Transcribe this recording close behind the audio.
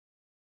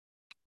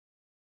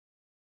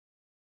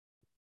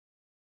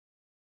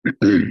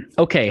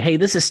Okay, hey,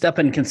 this is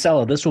Stefan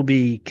Kinsella. This will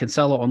be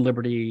Kinsella on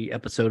Liberty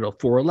episode of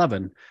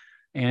 411.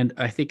 And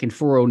I think in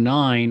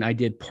 409, I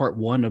did part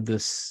one of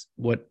this,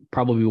 what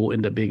probably will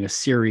end up being a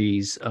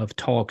series of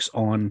talks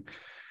on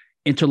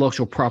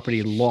intellectual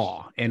property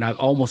law. And I've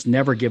almost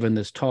never given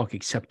this talk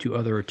except to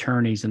other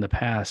attorneys in the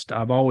past.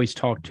 I've always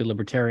talked to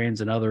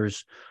libertarians and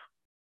others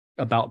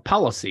about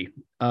policy,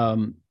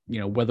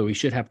 whether we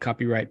should have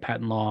copyright,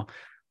 patent law,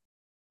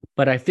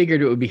 but I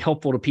figured it would be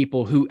helpful to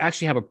people who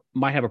actually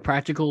might have a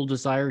practical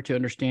desire to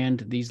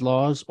understand these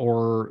laws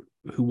or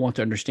who want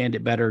to understand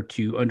it better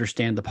to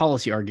understand the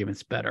policy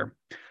arguments better.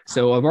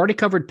 So I've already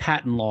covered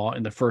patent law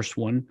in the first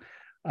one.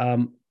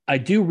 I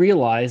do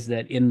realize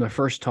that in the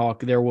first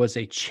talk there was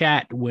a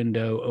chat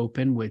window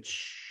open,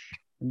 which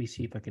let me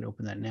see if I can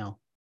open that now,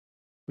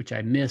 which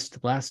I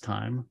missed last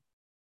time.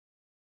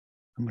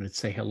 I'm going to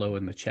say hello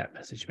in the chat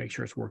message, make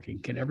sure it's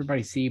working. Can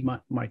everybody see my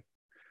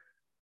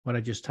what I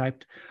just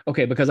typed?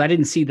 Okay, because I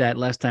didn't see that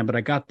last time, but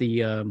I got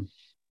the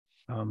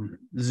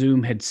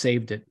Zoom had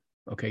saved it.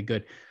 Okay,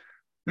 good.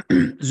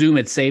 Zoom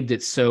had saved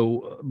it.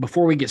 So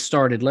before we get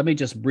started, let me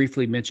just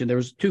briefly mention there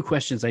was two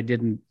questions I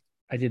didn't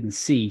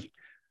see,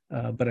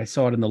 but I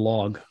saw it in the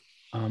log.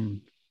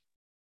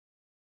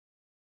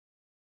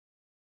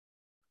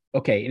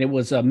 Okay, and it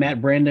was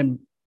Matt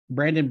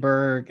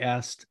Brandenburg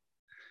asked,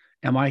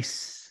 "Am I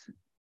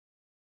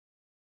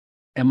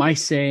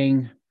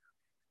saying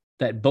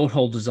that boat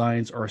hole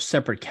designs are a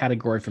separate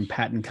category from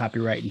patent,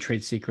 copyright, and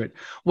trade secret?"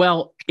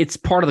 Well, it's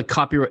part of the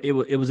copyright.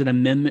 It was an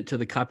amendment to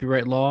the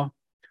copyright law.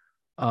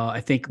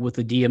 I think with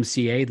the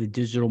DMCA, the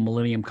Digital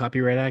Millennium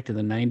Copyright Act in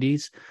the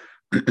 90s.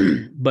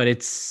 But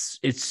it's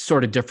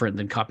sort of different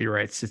than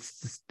copyrights.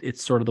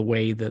 It's sort of the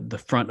way that the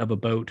front of a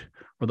boat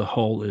or the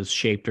hull is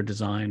shaped or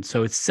designed.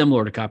 So it's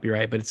similar to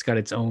copyright, but it's got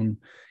its own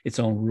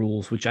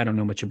rules, which I don't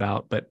know much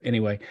about. But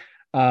anyway,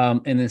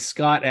 and then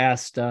Scott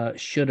asked,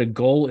 should a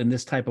goal in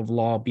this type of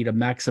law be to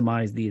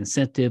maximize the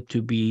incentive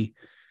to be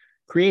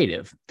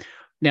creative?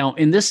 Now,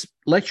 in this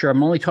lecture,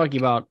 I'm only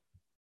talking about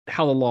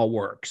how the law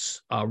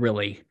works,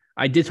 really.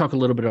 I did talk a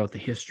little bit about the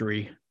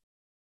history.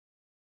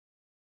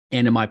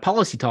 And in my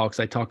policy talks,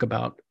 I talk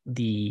about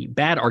the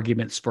bad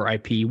arguments for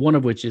IP, one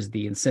of which is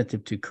the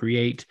incentive to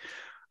create.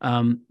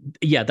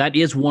 That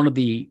is one of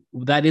the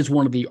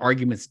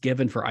arguments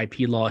given for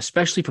IP law,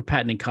 especially for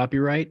patent and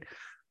copyright.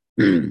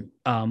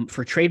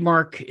 For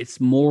trademark, it's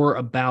more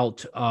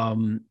about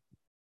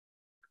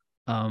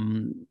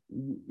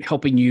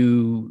helping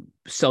you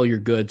sell your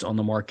goods on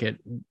the market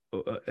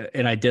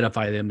and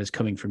identify them as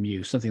coming from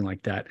you, something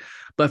like that.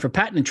 But for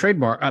patent and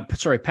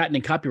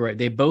copyright,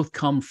 they both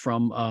come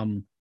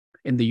from,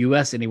 in the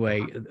U.S.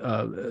 anyway,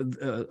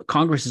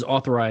 Congress is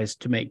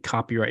authorized to make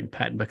copyright and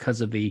patent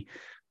because of the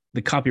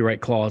copyright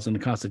clause in the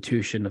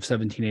Constitution of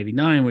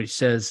 1789, which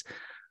says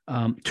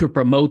to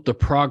promote the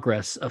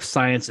progress of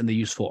science and the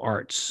useful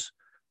arts,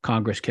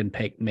 Congress can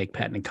make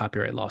patent and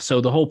copyright law.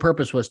 So the whole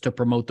purpose was to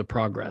promote the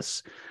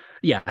progress.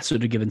 Yeah, so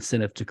to give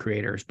incentive to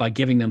creators by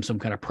giving them some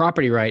kind of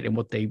property right in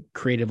what they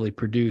creatively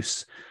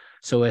produce,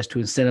 so as to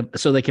incentive,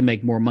 so they can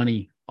make more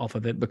money off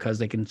of it because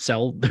they can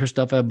sell their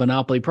stuff at a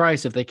monopoly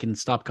price if they can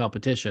stop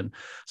competition.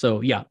 So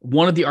yeah,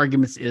 one of the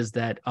arguments is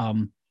that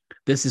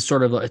this is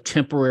sort of a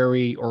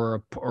temporary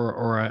or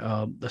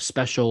a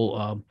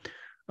special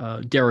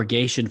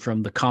derogation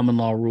from the common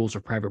law rules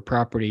of private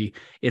property.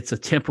 It's a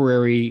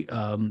temporary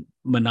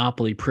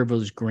monopoly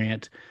privilege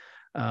grant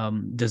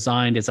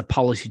designed as a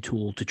policy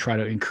tool to try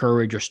to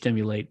encourage or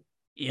stimulate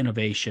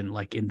innovation,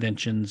 like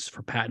inventions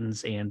for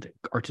patents and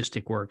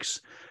artistic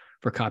works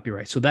for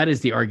copyright. So that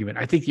is the argument.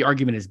 I think the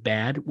argument is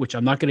bad, which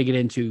I'm not going to get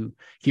into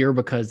here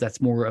because that's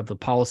more of the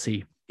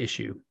policy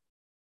issue.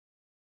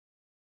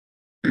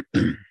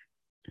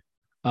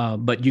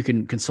 But you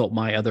can consult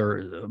my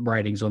other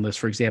writings on this.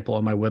 For example,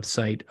 on my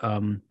website,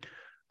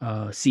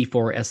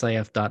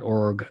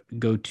 c4sif.org,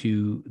 go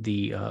to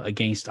the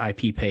Against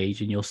IP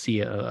page, and you'll see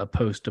a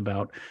post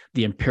about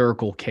the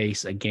empirical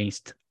case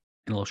against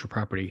intellectual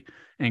property.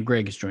 And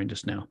Greg has joined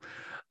us now.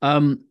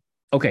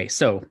 Okay,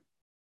 so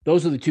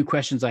those are the two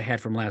questions I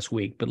had from last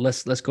week, but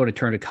let's go to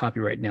turn to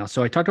copyright now.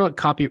 So I talked about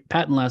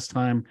patent last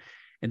time,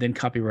 and then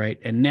copyright,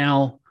 and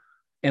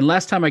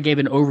last time I gave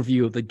an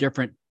overview of the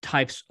different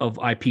types of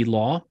IP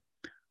law.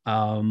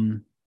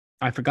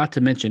 I forgot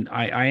to mention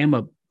I am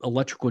a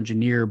electrical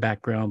engineer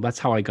background. That's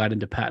how I got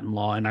into patent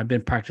law, and I've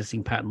been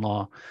practicing patent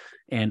law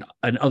and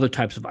other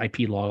types of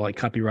IP law like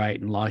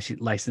copyright and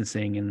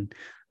licensing and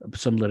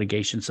some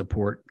litigation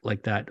support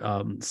like that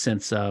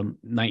since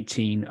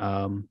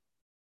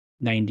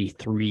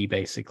 1993,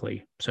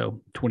 basically.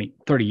 So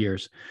 30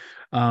 years.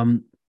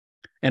 And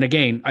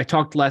again, I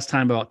talked last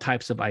time about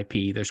types of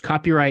IP. There's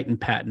copyright and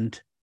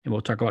patent, and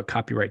we'll talk about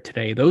copyright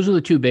today. Those are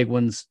the two big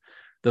ones.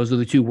 Those are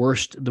the two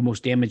the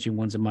most damaging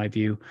ones in my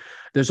view.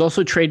 There's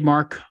also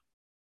trademark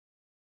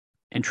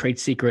and trade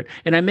secret.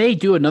 And I may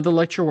do another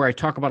lecture where I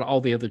talk about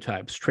all the other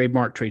types,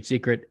 trademark, trade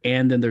secret,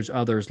 and then there's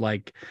others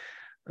like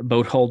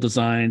boat hull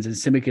designs and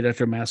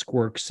semiconductor mask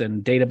works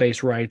and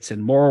database rights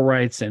and moral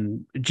rights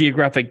and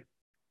geographic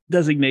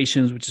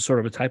designations, which is sort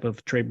of a type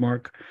of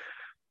trademark,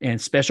 and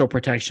special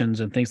protections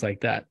and things like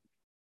that.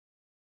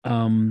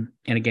 And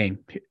again,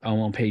 I'm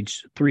on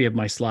page 3 of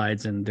my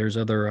slides, and there's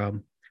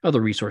other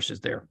resources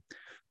there.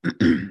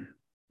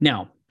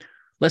 Now,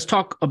 let's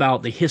talk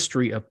about the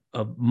history of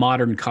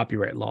modern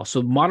copyright law.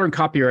 So modern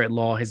copyright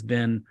law has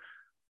been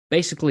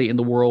basically in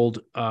the world,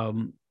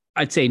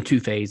 I'd say in 2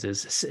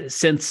 phases.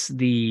 Since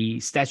the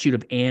Statute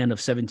of Anne of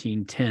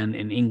 1710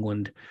 in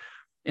England,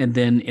 and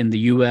then in the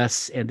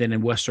U.S., and then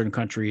in Western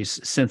countries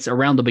since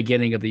around the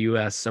beginning of the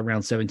U.S., around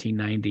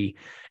 1790,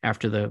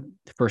 after the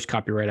first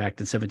Copyright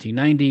Act in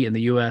 1790 in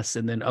the U.S.,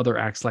 and then other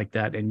acts like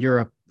that in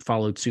Europe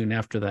followed soon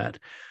after that.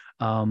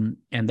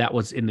 And that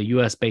was in the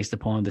U.S. based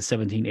upon the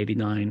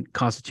 1789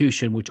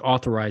 Constitution, which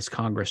authorized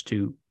Congress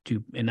to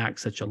enact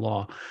such a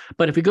law.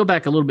 But if we go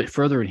back a little bit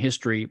further in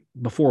history,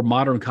 before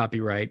modern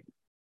copyright,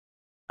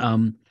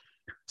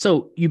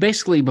 so you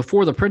basically,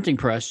 before the printing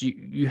press,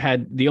 you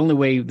had the only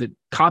way that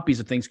copies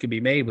of things could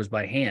be made was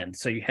by hand.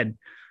 So you had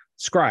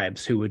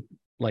scribes who would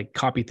like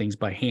copy things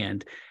by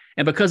hand.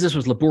 And because this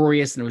was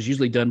laborious and it was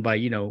usually done by,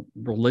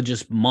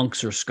 religious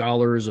monks or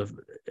scholars, what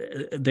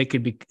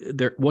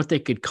they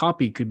could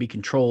copy could be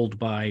controlled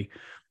by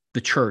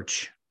the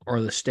church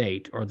or the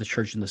state, or the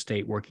church and the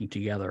state working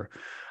together.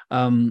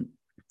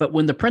 But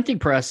when the printing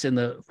press in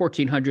the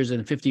 1400s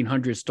and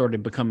 1500s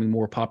started becoming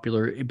more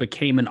popular, it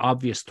became an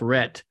obvious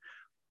threat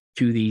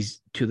to the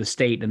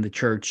state and the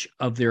church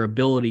of their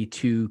ability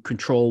to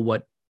control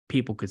what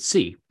people could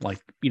see.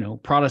 Like,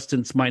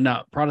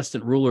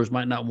 Protestant rulers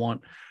might not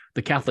want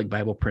the Catholic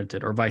Bible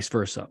printed, or vice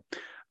versa.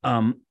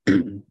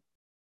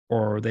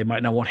 Or they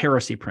might not want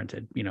heresy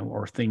printed,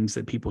 or things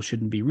that people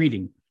shouldn't be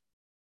reading.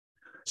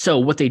 So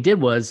what they did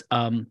was,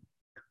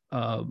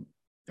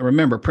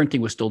 remember,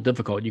 printing was still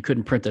difficult. You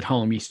couldn't print at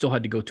home. You still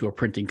had to go to a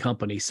printing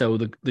company. So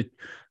the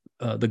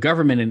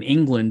government in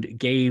England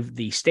gave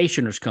the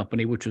Stationers'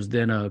 Company, which was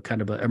then a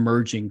kind of an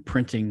emerging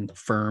printing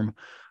firm,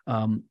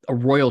 a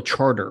royal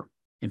charter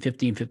in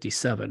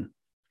 1557.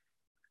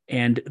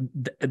 And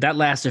that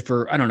lasted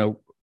for, I don't know,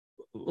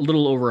 a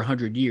little over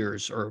 100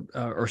 years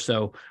or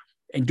so.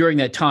 And during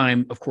that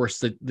time, of course,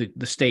 the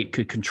state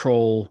could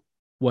control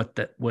what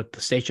the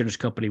Stationers'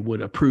 Company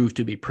would approve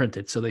to be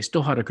printed. So they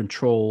still had a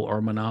control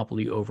or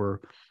monopoly over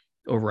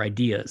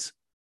ideas.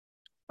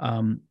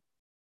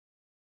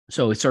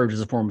 So it served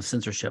as a form of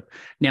censorship.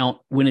 Now,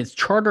 when its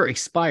charter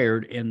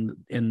expired in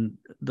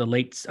the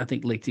late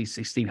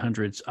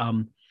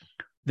 1600s,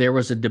 there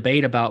was a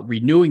debate about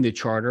renewing the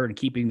charter and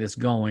keeping this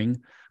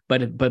going.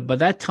 But by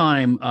that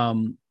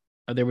time,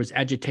 there was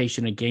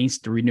agitation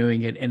against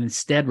renewing it, and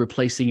instead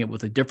replacing it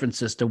with a different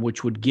system,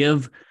 which would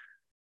give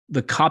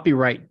the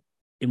copyright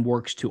in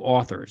works to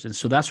authors. And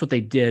so that's what they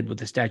did with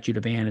the Statute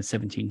of Anne in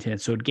 1710.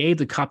 So it gave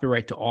the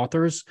copyright to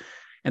authors,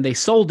 and they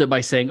sold it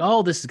by saying,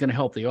 oh, this is going to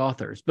help the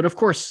authors. But of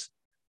course,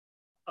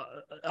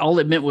 all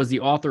it meant was the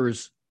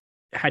authors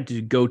had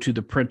to go to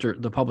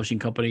the publishing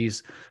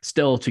companies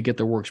still to get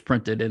their works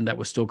printed, and that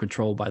was still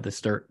controlled by the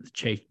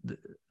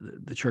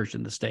church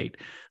and the state,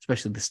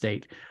 especially the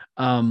state.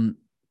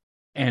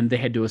 And they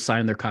had to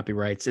assign their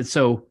copyrights. And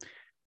so,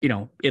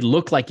 it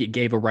looked like it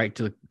gave a right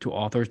to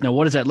authors. Now,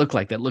 what does that look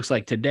like? That looks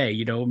like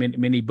today,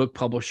 many book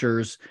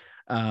publishers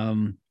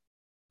have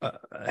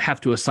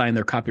to assign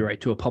their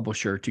copyright to a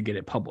publisher to get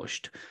it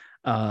published.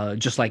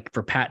 Just like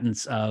for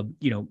patents,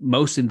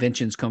 most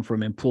inventions come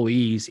from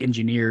employees,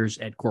 engineers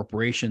at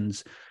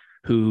corporations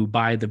who,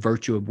 by the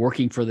virtue of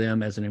working for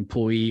them as an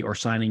employee or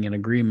signing an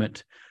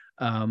agreement,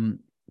 have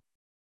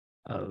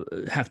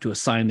to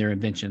assign their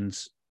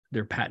inventions,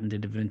 their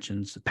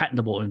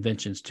patentable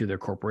inventions to their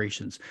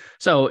corporations.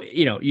 So,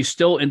 you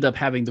still end up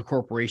having the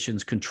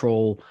corporations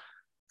control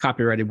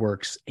copyrighted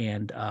works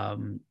and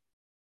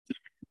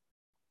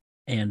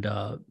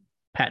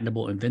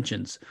patentable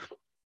inventions.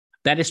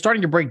 That is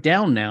starting to break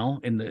down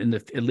now in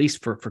the at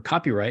least for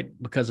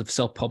copyright, because of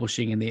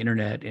self-publishing and the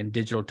internet and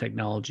digital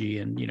technology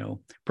and,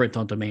 print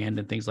on demand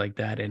and things like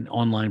that, and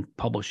online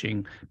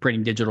publishing,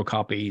 printing digital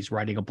copies,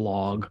 writing a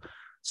blog,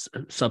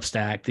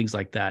 Substack, things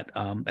like that,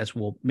 as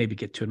we'll maybe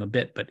get to in a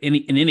bit. But in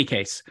any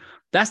case,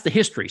 that's the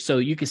history. So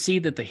you can see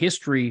that the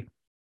history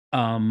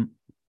of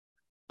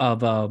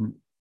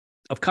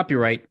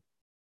copyright,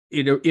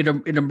 it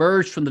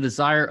emerged from the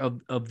desire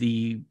of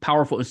the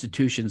powerful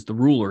institutions, the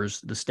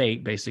rulers, the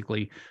state,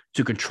 basically,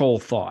 to control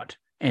thought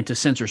and to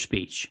censor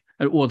speech,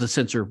 or to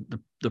censor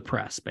the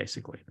press,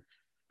 basically.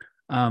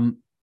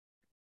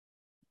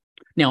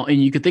 Now,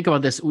 and you can think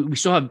about this, we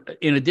still have,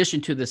 in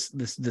addition to this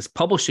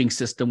publishing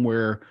system,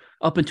 where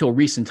up until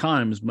recent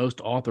times,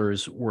 most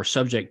authors were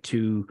subject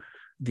to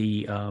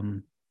the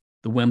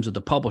whims of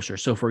the publisher.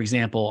 So, for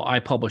example,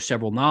 I publish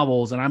several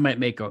novels, and I might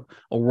make a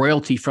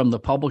royalty from the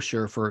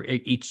publisher for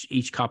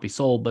each copy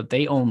sold, but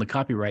they own the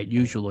copyright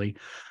usually.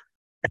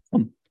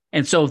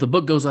 And so if the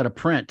book goes out of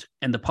print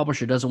and the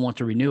publisher doesn't want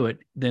to renew it,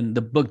 then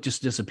the book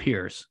just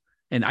disappears,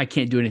 and I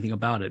can't do anything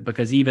about it,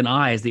 because even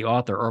I, as the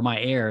author, or my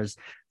heirs,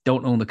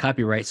 don't own the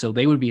copyright. So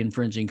they would be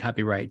infringing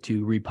copyright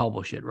to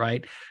republish it,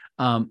 right?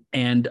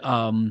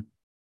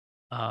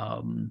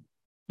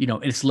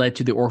 it's led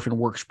to the orphan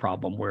works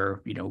problem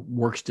where,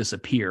 works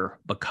disappear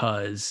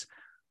because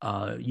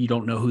you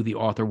don't know who the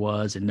author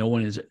was, and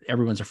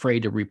everyone's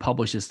afraid to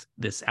republish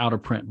this out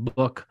of print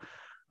book,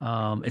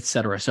 et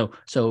cetera.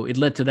 So it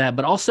led to that,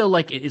 but also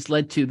like it's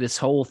led to this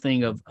whole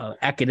thing of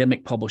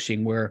academic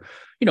publishing where,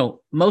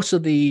 most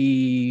of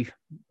the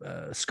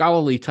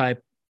scholarly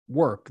type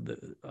work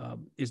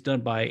is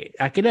done by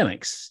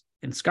academics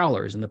and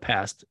scholars in the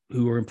past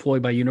who are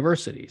employed by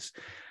universities.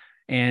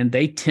 And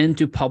they tend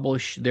to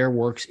publish their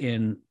works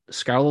in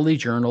scholarly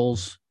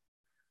journals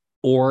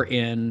or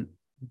in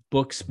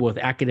books with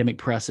academic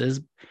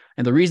presses.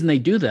 And the reason they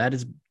do that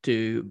is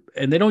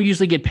and they don't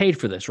usually get paid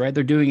for this, right?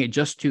 They're doing it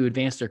just to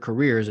advance their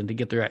careers and to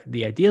get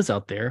the ideas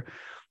out there.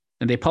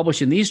 And they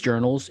publish in these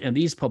journals and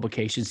these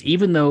publications,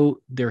 even though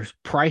they're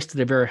priced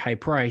at a very high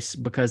price,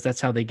 because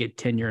that's how they get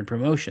tenure and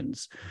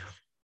promotions.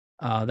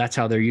 That's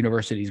how their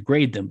universities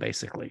grade them,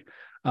 basically.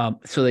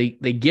 So they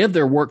give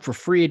their work for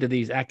free to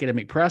these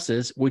academic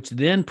presses, which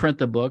then print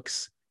the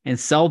books and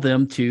sell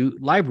them to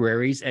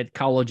libraries at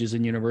colleges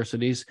and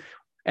universities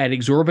at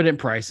exorbitant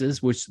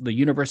prices, which the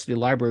university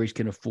libraries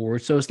can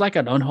afford. So it's like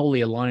an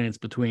unholy alliance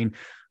between,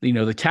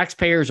 the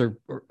taxpayers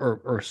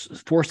are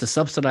forced to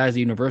subsidize the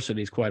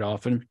universities quite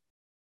often.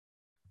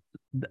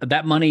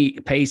 That money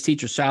pays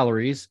teacher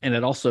salaries, and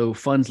it also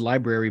funds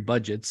library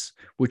budgets,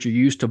 which are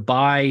used to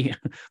buy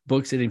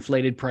books at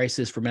inflated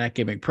prices from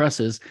academic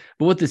presses.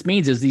 But what this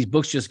means is these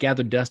books just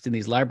gather dust in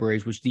these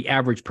libraries, which the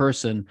average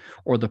person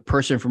or the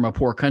person from a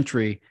poor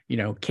country,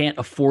 can't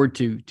afford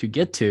to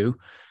get to.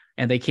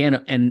 And they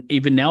can't, and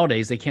even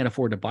nowadays, they can't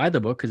afford to buy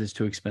the book because it's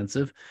too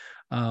expensive.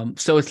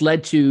 So it's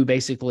led to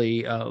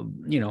basically, a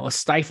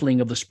stifling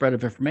of the spread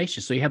of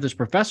information. So you have this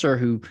professor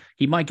who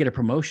he might get a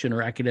promotion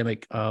or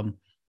academic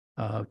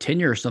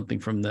tenure or something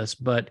from this,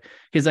 but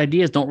his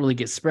ideas don't really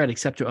get spread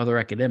except to other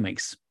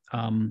academics.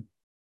 And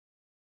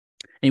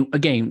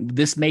again,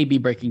 this may be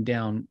breaking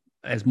down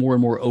as more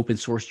and more open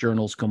source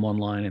journals come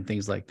online and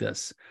things like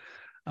this.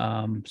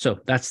 So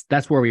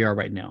that's where we are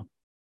right now.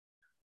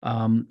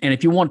 And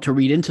if you want to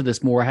read into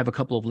this more, I have a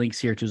couple of links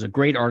here. There's a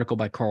great article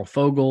by Carl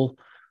Fogel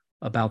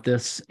about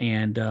this,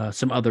 and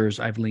some others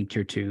I've linked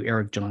here too.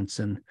 Eric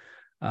Johnson,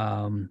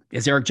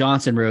 as Eric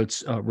Johnson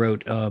wrote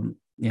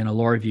in a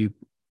law review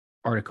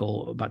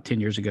article about 10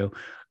 years ago,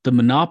 the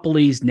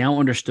monopolies now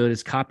understood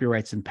as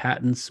copyrights and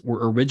patents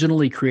were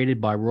originally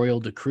created by royal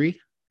decree,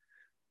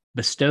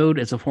 bestowed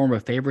as a form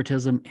of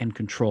favoritism and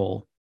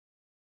control.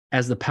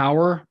 As the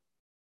power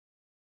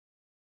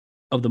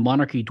of the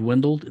monarchy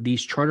dwindled,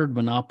 these chartered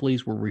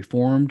monopolies were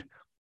reformed,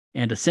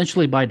 and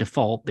essentially by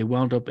default, they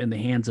wound up in the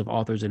hands of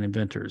authors and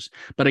inventors.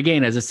 But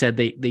again, as I said,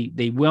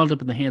 they wound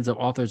up in the hands of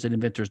authors and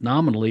inventors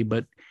nominally,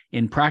 but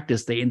in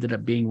practice, they ended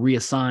up being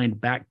reassigned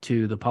back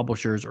to the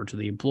publishers or to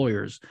the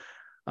employers.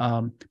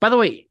 By the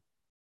way,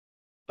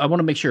 I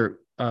want to make sure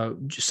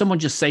someone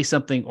just say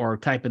something or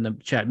type in the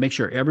chat. Make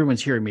sure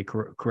everyone's hearing me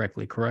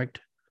correctly,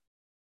 correct?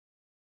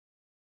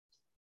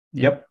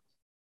 Yep.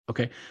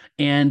 Okay.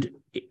 And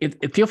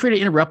if feel free to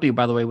interrupt me,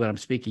 by the way, when I'm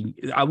speaking.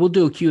 I will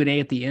do a Q&A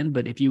at the end,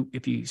 but if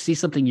you see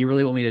something you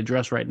really want me to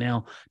address right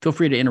now, feel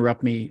free to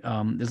interrupt me,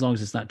 as long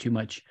as it's not too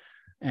much.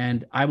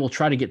 And I will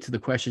try to get to the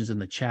questions in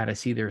the chat. I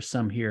see there's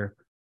some here.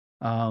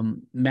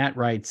 Matt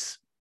writes,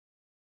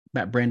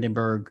 Matt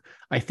Brandenburg,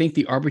 I think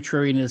the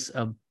arbitrariness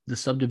of the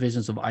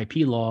subdivisions of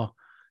IP law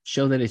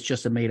show that it's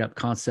just a made-up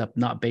concept,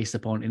 not based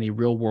upon any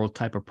real-world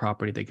type of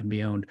property that can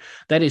be owned.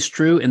 That is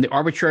true, and the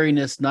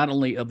arbitrariness not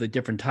only of the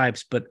different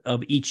types, but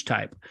of each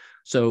type.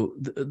 So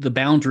the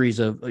boundaries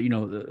of,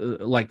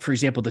 like, for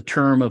example, the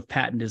term of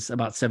patent is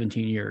about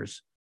 17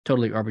 years,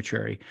 totally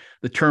arbitrary.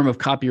 The term of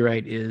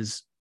copyright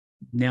is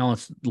now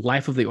it's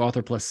life of the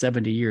author plus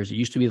 70 years. It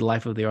used to be the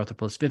life of the author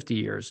plus 50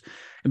 years.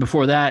 And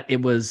before that,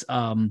 it was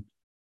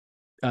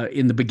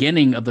in the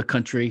beginning of the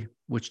country,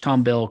 which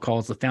Tom Bell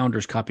calls the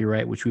founder's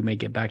copyright, which we may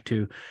get back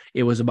to,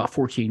 it was about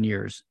 14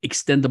 years,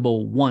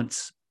 extendable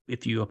once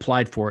if you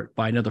applied for it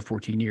by another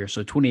 14 years,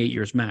 so 28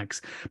 years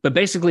max. But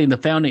basically in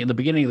the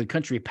beginning of the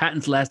country,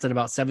 patents lasted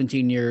about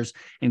 17 years,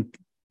 and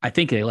I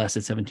think they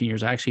lasted 17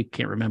 years. I actually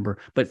can't remember,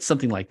 but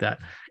something like that.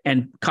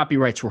 And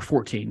copyrights were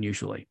 14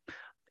 usually.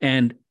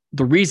 And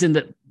the reason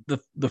that the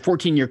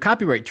 14-year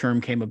copyright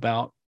term came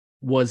about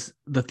was,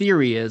 the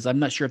theory is, I'm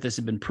not sure if this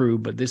has been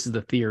proved, but this is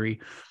the theory,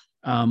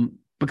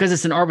 because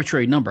it's an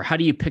arbitrary number. How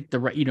do you pick the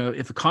right,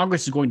 if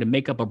Congress is going to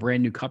make up a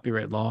brand new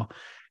copyright law,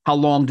 how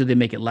long do they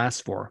make it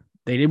last for?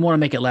 They didn't want to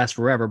make it last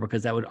forever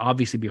because that would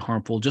obviously be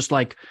harmful. Just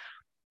like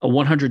a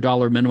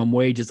 $100 minimum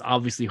wage is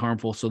obviously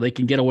harmful. So they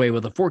can get away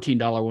with a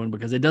 $14 one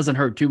because it doesn't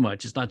hurt too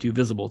much. It's not too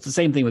visible. It's the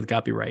same thing with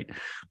copyright,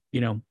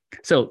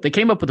 So they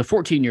came up with a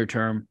 14-year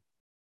term.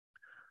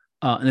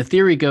 And the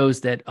theory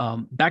goes that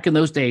back in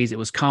those days, it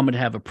was common to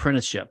have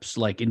apprenticeships,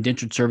 like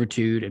indentured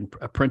servitude and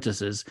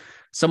apprentices,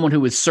 someone who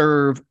would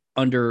serve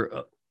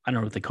under, I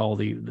don't know what they call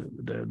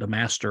the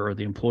master or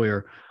the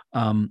employer.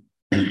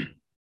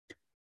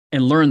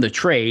 and learn the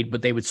trade,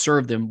 but they would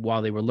serve them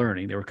while they were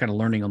learning. They were kind of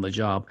learning on the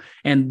job.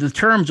 And the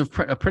terms of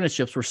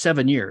apprenticeships were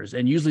 7 years.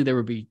 And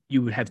usually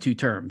you would have 2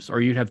 terms,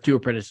 or you'd have 2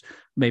 apprentices,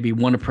 maybe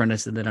one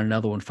apprentice and then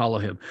another one follow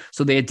him.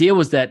 So the idea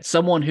was that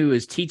someone who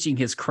is teaching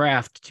his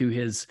craft to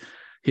his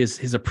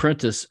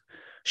apprentice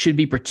should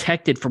be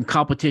protected from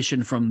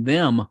competition from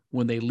them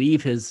when they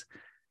leave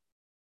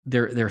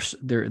their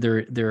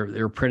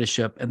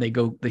apprenticeship and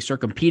they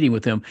start competing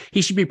with him.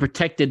 He should be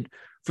protected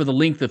for the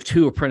length of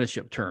 2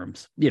 apprenticeship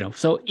terms,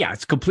 so yeah,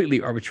 it's completely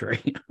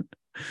arbitrary.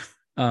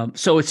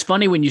 So it's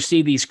funny when you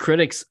see these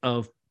critics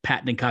of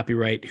patent and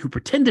copyright who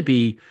pretend to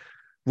be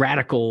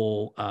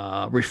radical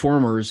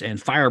reformers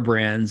and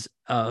firebrands,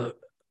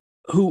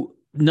 who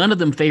none of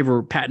them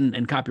favor patent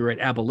and copyright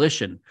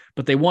abolition,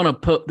 but they want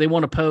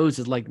to pose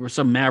as like we're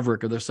some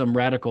maverick or there's some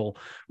radical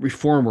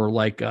reformer,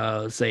 like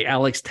say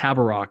Alex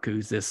Tabarrok,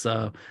 who's this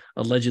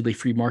allegedly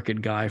free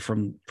market guy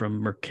from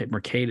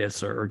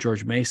Mercatus or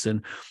George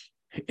Mason.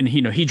 And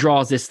he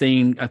draws this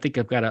thing. I think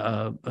I've got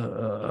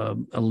a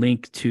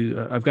link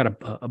to. I've got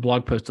a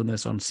blog post on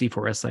this on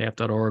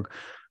c4sif.org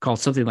called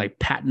something like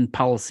 "Patent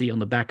Policy on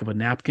the Back of a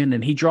Napkin,"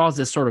 and he draws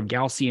this sort of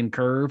Gaussian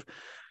curve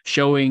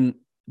showing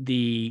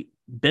the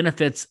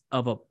benefits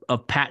of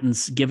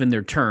patents given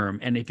their term.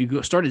 And if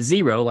you start at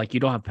 0, like you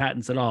don't have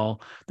patents at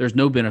all, there's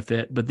no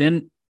benefit. But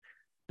then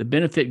the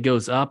benefit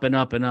goes up and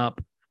up and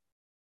up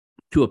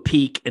to a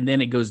peak, and then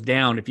it goes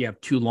down if you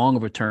have too long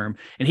of a term.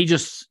 And he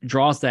just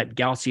draws that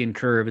Gaussian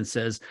curve and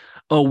says,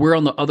 "Oh, we're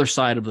on the other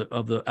side of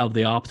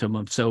the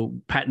optimum. So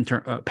patent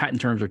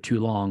terms are too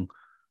long,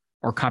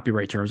 or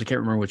copyright terms. I can't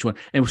remember which one.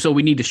 And so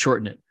we need to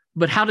shorten it."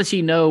 But how does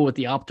he know what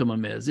the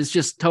optimum is? It's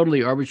just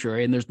totally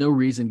arbitrary, and there's no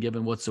reason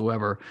given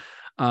whatsoever.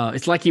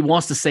 It's like he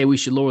wants to say we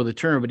should lower the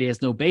term, but he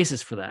has no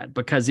basis for that.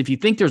 Because if you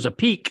think there's a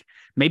peak,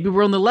 maybe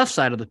we're on the left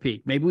side of the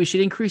peak. Maybe we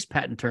should increase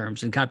patent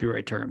terms and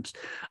copyright terms.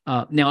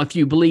 Now, if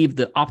you believe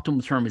the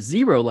optimum term is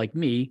 0, like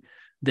me,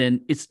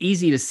 then it's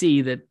easy to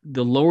see that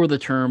the lower the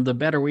term, the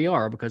better we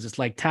are, because it's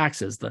like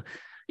taxes.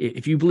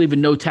 If you believe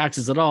in no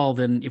taxes at all,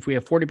 then if we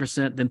have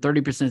 40%, then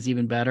 30% is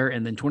even better.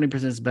 And then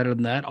 20% is better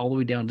than that, all the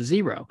way down to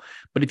 0.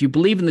 But if you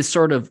believe in this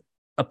sort of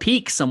a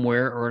peak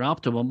somewhere or an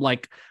optimum,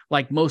 like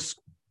most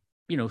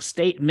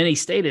many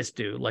statists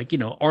do, like,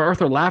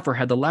 Arthur Laffer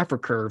had the Laffer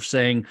curve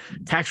saying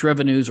tax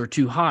revenues are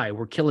too high.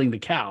 We're killing the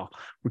cow.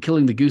 We're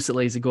killing the goose that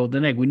lays the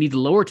golden egg. We need to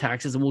lower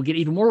taxes and we'll get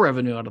even more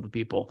revenue out of the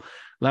people.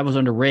 That was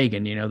under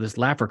Reagan, this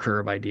Laffer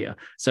curve idea.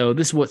 So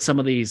this is what some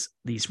of these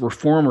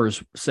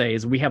reformers say,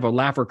 is we have a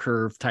Laffer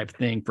curve type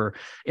thing for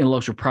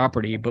intellectual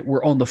property, but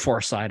we're on the far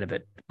side of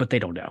it, but they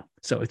don't know.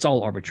 So it's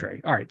all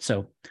arbitrary. All right.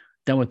 So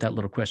done with that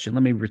little question.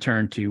 Let me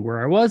return to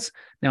where I was.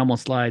 Now I'm on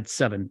slide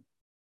 7.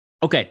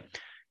 Okay.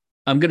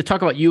 I'm going to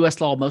talk about U.S.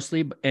 law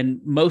mostly,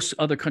 and most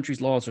other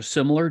countries' laws are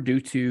similar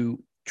due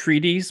to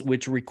treaties,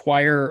 which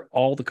require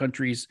all the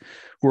countries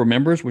who are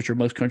members, which are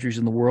most countries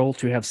in the world,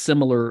 to have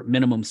similar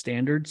minimum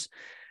standards.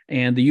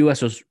 And the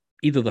U.S. was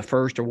either the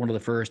first or one of the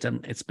first,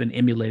 and it's been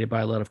emulated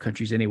by a lot of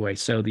countries anyway.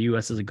 So the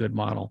U.S. is a good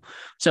model.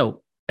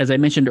 So as I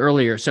mentioned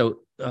earlier, in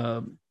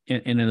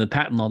the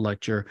patent law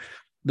lecture,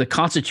 the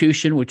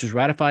Constitution, which was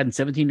ratified in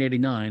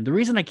 1789. The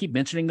reason I keep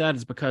mentioning that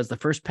is because the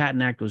first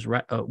Patent Act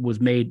was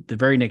made the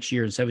very next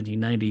year in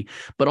 1790,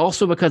 but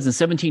also because in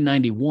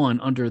 1791,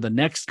 under the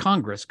next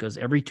Congress, because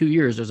every 2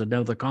 years there's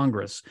another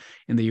Congress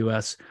in the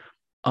U.S.,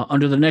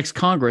 under the next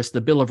Congress,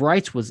 the Bill of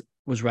Rights was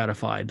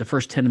ratified, the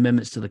first 10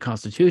 amendments to the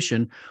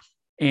Constitution.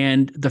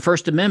 And the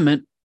First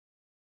Amendment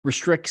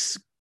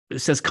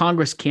says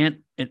Congress can't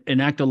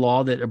enact a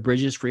law that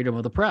abridges freedom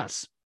of the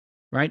press,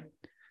 right?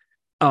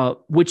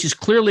 Which is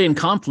clearly in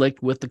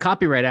conflict with the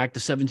Copyright Act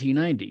of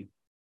 1790,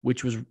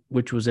 which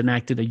was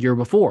enacted a year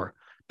before,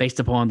 based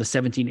upon the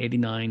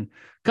 1789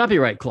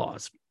 Copyright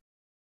Clause.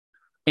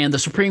 And the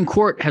Supreme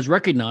Court has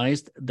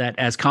recognized that,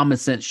 as common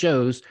sense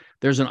shows,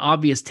 there's an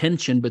obvious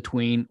tension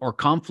between, or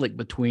conflict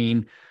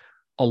between,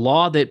 a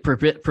law that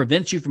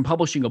prevents you from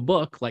publishing a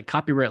book, like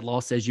copyright law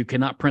says you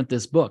cannot print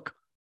this book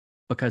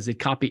because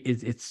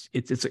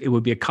it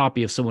would be a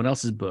copy of someone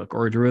else's book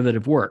or a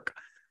derivative work.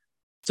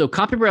 So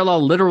copyright law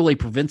literally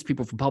prevents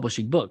people from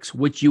publishing books,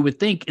 which you would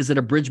think is an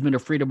abridgment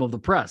of freedom of the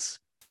press,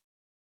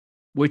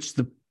 which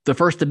the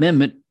First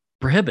Amendment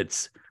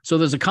prohibits. So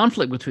there's a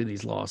conflict between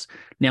these laws.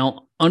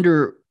 Now,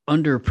 under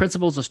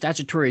principles of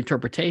statutory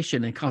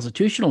interpretation and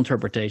constitutional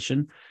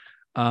interpretation,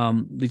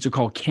 these are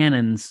called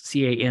canons,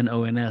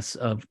 C-A-N-O-N-S,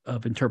 of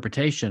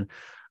interpretation.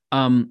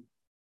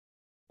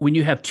 When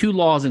you have 2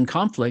 laws in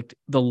conflict,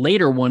 the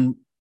later one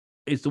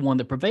is the one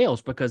that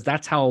prevails, because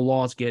that's how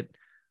laws get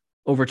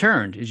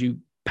overturned, is you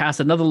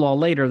pass another law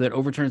later that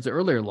overturns the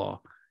earlier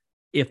law.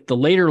 If the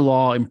later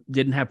law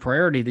didn't have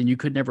priority, then you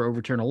could never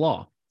overturn a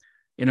law.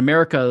 In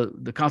America,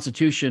 the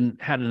Constitution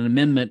had an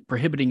amendment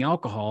prohibiting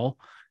alcohol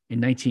in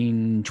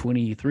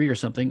 1923 or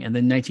something, and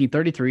then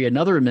 1933,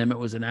 another amendment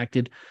was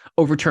enacted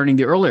overturning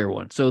the earlier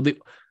one. So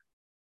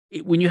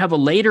when you have a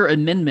later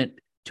amendment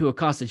to a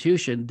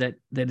Constitution that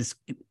is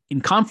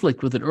in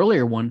conflict with an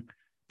earlier one,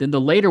 then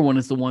the later one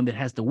is the one that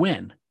has to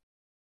win.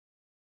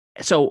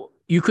 So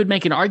you could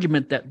make an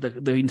argument that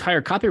the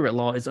entire copyright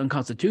law is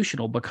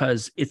unconstitutional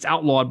because it's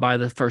outlawed by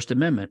the First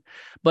Amendment.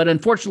 But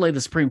unfortunately, the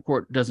Supreme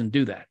Court doesn't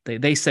do that.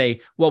 They say,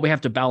 well, we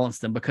have to balance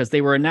them because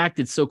they were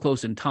enacted so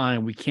close in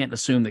time. We can't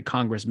assume that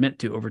Congress meant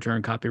to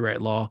overturn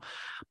copyright law,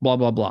 blah,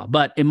 blah, blah.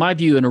 But in my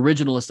view, an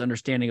originalist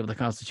understanding of the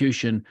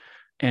Constitution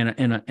and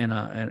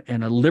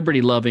a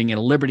liberty-loving and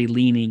a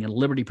liberty-leaning and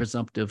liberty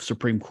presumptive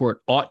Supreme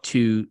Court ought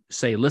to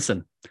say,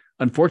 listen,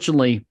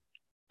 unfortunately,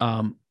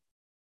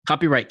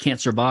 copyright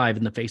can't survive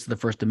in the face of the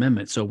First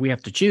Amendment. So we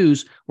have to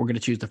choose. We're going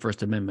to choose the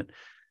First Amendment.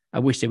 I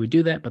wish they would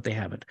do that, but they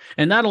haven't.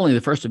 And not only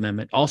the First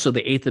Amendment, also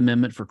the Eighth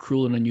Amendment for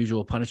cruel and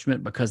unusual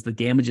punishment, because the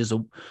damages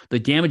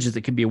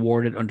that can be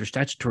awarded under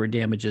statutory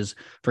damages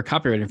for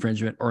copyright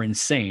infringement are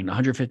insane.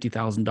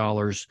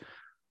 $150,000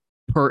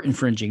 per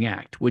infringing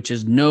act, which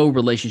is no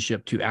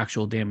relationship to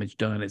actual damage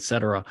done, et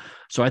cetera.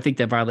 So I think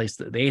that violates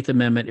the Eighth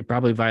Amendment. It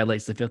probably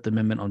violates the Fifth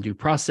Amendment on due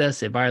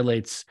process. It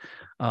violates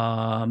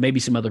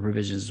maybe some other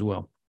provisions as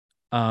well.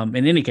 In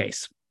any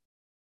case,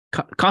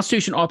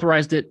 Constitution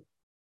authorized it.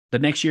 The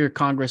next year,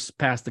 Congress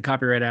passed the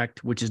Copyright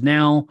Act, which is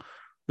now,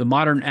 the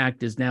modern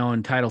act is now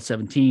in Title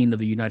 17 of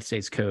the United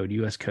States Code,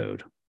 U.S.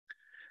 Code.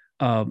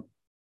 The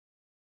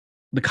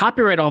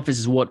Copyright Office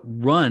is what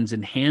runs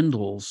and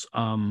handles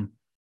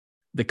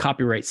the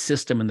copyright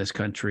system in this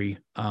country,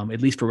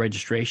 at least for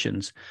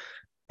registrations.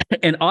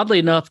 And oddly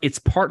enough, it's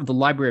part of the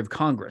Library of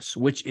Congress,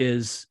 which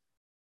is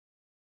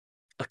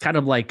kind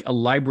of like a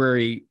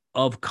Library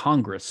of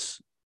Congress,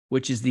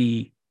 which is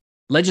the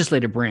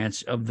legislative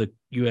branch of the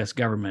U.S.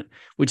 government,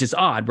 which is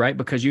odd, right?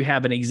 Because you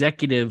have an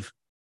executive,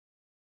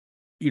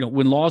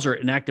 when laws are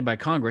enacted by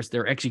Congress,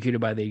 they're executed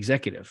by the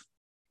executive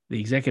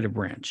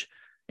branch.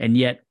 And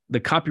yet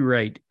the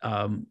Copyright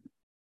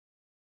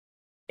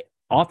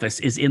Office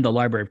is in the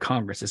Library of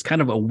Congress. It's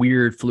kind of a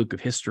weird fluke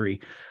of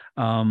history.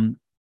 For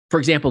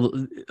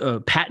example,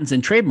 patents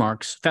and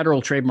trademarks,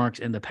 federal trademarks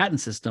in the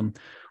patent system,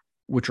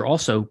 which are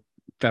also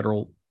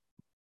federal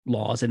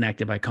laws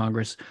enacted by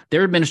Congress,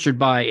 they're administered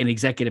by an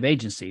executive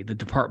agency, the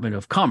Department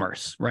of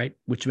Commerce, right?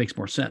 Which makes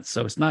more sense.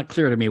 So it's not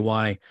clear to me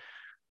why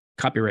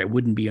copyright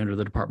wouldn't be under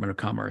the Department of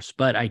Commerce.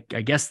 But I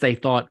guess they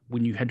thought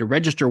when you had to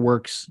register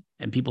works,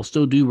 and people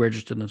still do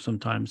register them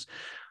sometimes,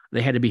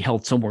 they had to be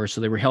held somewhere.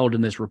 So they were held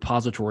in this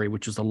repository,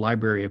 which is the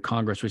Library of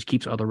Congress, which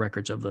keeps other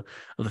records of the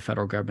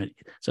federal government.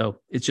 So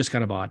it's just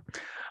kind of odd.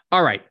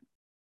 All right.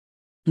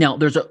 Now,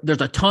 there's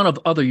a ton of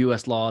other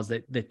U.S. laws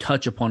that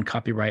touch upon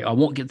copyright. I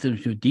won't get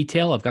into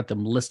detail. I've got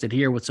them listed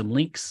here with some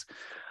links.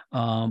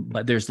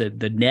 But there's the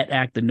NET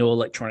Act, the No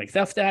Electronic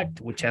Theft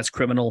Act, which has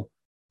criminal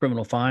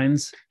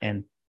fines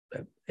and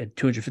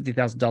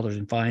 $250,000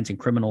 in fines and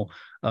criminal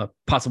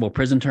possible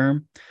prison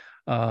term.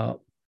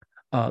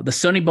 The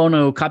Sonny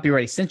Bono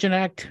Copyright Extension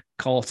Act,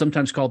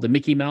 sometimes called the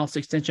Mickey Mouse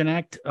Extension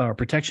Act or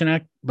Protection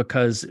Act,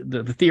 because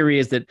the theory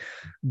is that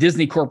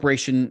Disney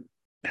Corporation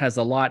has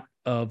a lot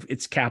of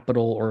its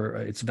capital or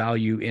its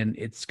value in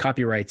its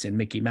copyrights in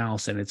Mickey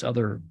Mouse and its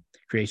other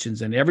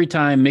creations. And every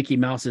time Mickey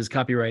Mouse's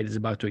copyright is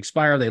about to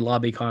expire, they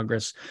lobby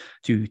Congress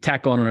to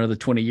tack on another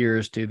 20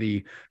 years to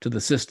the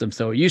system.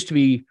 So it used to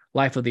be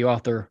life of the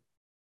author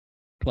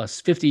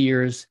plus 50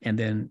 years. And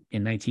then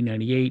in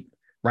 1998,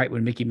 right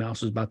when Mickey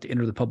Mouse was about to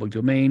enter the public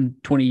domain,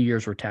 20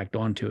 years were tacked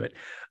onto it.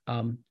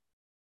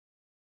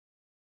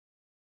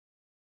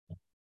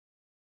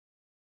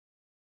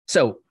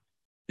 So,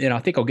 I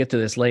think I'll get to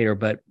this later,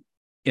 but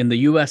in the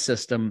U.S.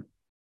 system,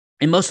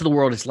 in most of the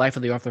world, it's life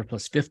of the author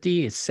plus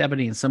 50. It's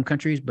 70 in some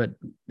countries, but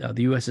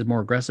the U.S. is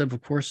more aggressive,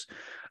 of course.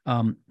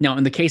 Now,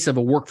 in the case of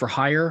a work for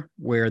hire,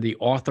 where the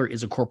author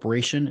is a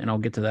corporation, and I'll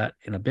get to that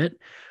in a bit,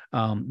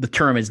 the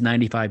term is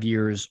 95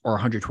 years or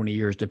 120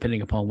 years,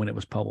 depending upon when it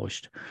was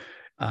published.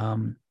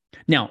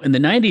 Now, in the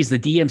 90s, the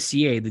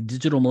DMCA, the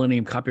Digital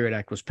Millennium Copyright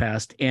Act, was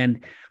passed,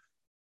 and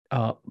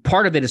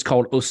part of it is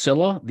called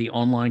OCILA, the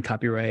Online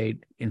Copyright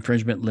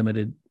Infringement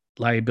Limited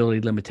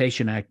Liability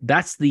Limitation Act.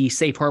 That's the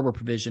safe harbor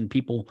provision.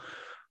 People,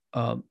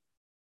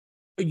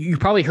 you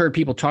probably heard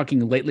people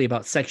talking lately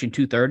about Section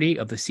 230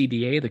 of the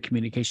CDA, the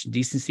Communication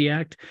Decency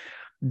Act.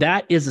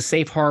 That is a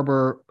safe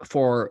harbor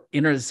for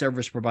internet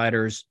service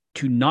providers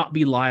to not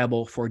be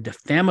liable for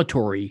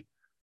defamatory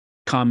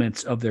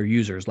comments of their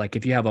users. Like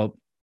if you have a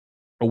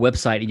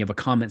website and you have a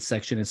comment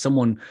section and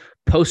someone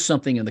posts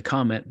something in the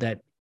comment that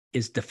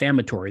is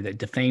defamatory, that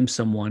defames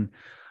someone,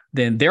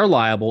 then they're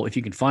liable if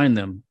you can find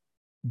them.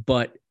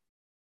 But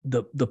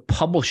the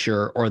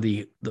publisher or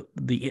the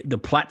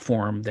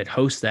platform that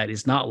hosts that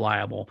is not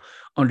liable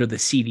under the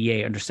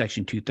CDA, under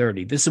Section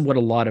 230. This is what a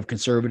lot of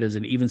conservatives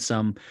and even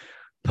some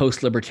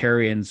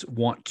post-libertarians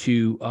want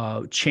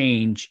to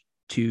change,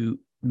 to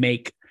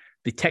make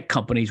the tech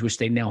companies, which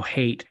they now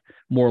hate,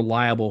 more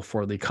liable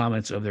for the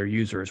comments of their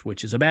users,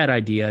 which is a bad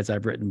idea, as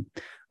I've written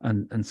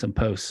on some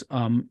posts.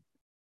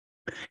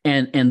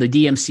 And the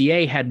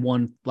DMCA had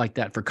one like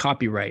that for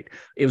copyright.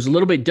 It was a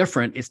little bit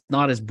different. It's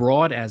not as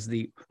broad as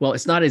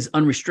it's not as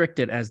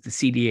unrestricted as the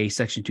CDA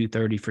Section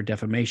 230 for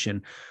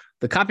defamation.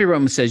 The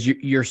copyright says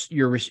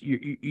you're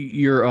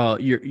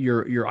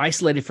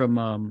isolated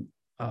from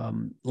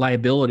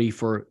liability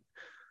for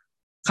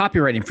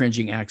copyright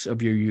infringing acts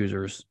of your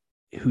users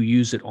who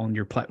use it on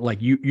your platform.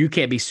 Like you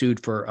can't be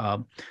sued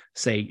for,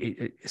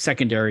 say,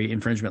 secondary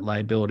infringement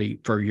liability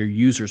for your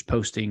users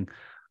posting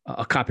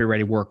a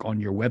copyrighted work on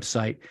your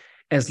website,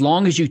 as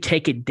long as you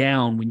take it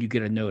down when you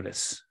get a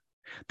notice.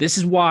 This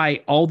is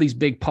why all these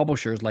big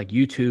publishers like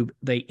YouTube,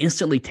 they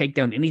instantly take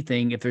down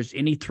anything if there's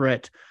any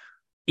threat,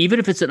 even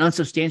if it's an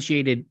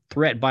unsubstantiated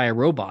threat by a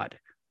robot.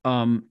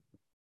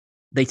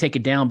 They take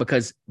it down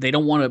because they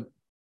don't want to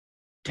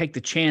take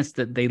the chance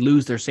that they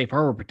lose their safe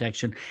harbor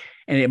protection,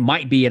 and it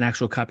might be an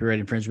actual copyright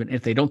infringement.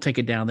 If they don't take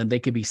it down, then they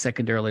could be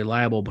secondarily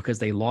liable because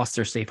they lost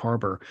their safe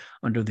harbor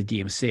under the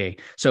DMCA.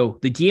 So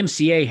the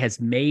DMCA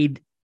has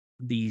made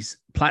these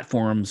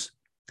platforms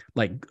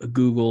like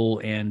Google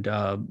and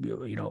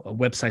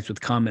websites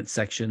with comment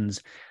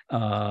sections,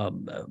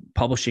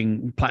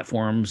 publishing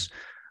platforms,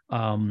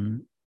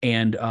 and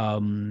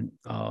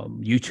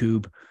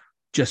YouTube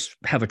just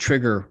have a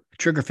trigger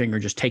finger,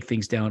 just take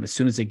things down as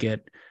soon as they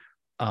get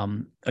a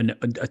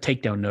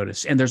takedown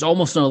notice. And there's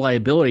almost no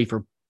liability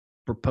for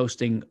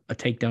posting a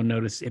takedown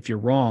notice if you're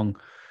wrong.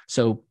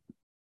 So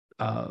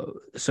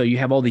you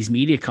have all these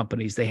media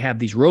companies, they have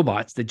these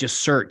robots that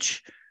just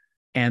search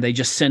and they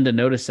just send a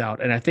notice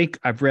out. And I think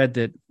I've read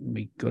that, let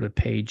me go to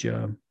page,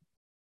 I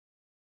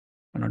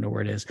don't know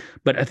where it is,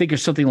 but I think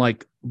there's something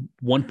like up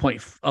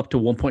to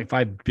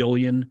 1.5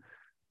 billion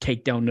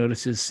takedown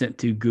notices sent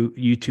to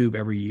YouTube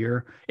every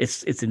year.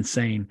 It's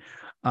insane.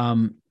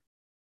 I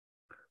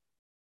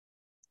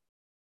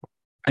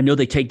know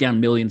they take down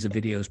millions of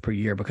videos per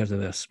year because of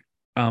this.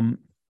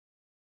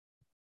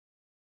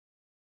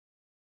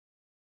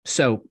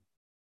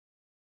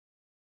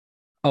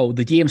 The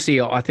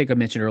DMC, I think I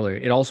mentioned earlier,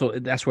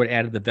 that's where it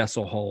added the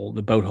vessel hull,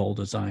 the boat hull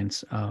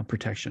designs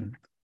protection.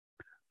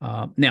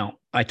 Now,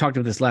 I talked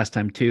about this last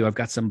time too. I've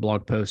got some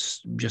blog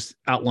posts just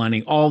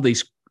outlining all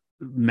these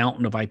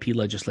mountain of IP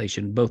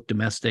legislation, both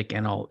domestic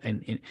and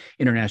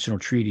international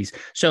treaties.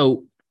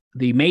 So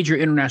the major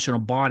international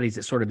bodies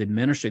that sort of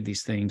administer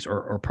these things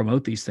or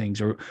promote these things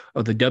are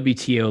the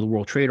WTO, the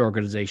World Trade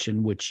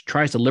Organization, which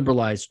tries to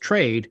liberalize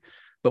trade.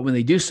 But when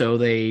they do so,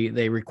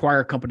 they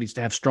require companies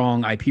to have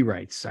strong IP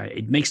rights.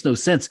 It makes no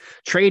sense.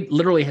 Trade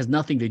literally has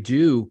nothing to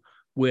do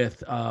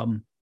with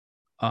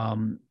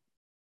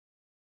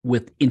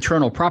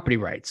internal property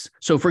rights.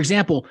 So, for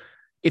example,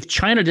 if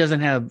China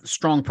doesn't have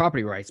strong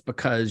property rights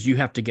because you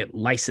have to get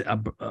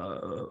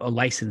a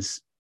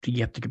license,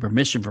 you have to get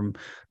permission from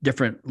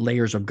different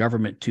layers of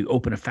government to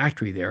open a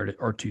factory there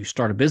or to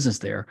start a business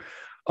there,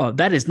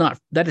 that is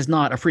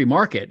not a free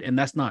market, and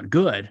that's not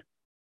good.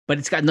 But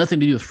it's got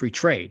nothing to do with free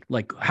trade.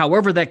 Like,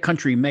 however that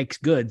country makes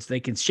goods, they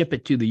can ship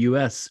it to the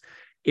U.S.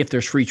 if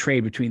there's free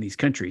trade between these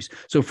countries.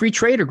 So free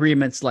trade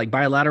agreements like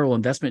bilateral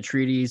investment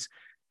treaties,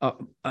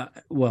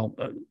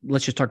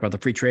 let's just talk about the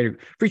free trade.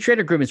 Free trade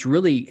agreements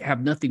really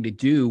have nothing to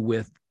do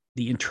with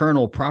the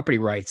internal property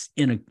rights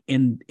in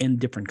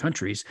different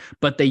countries,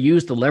 but they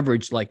use the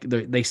leverage. Like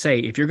they say,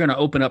 if you're going to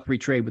open up free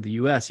trade with the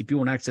U.S., if you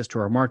want access to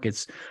our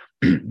markets,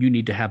 you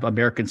need to have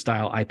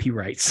American-style IP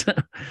rights.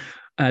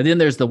 Then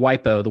there's the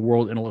WIPO, the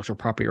World Intellectual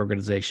Property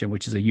Organization,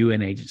 which is a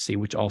UN agency,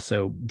 which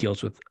also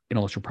deals with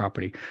intellectual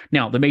property.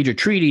 Now, the major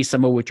treaties,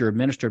 some of which are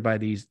administered by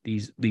these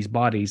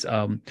bodies,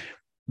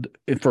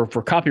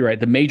 for copyright,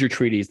 the major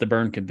treaty is the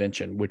Berne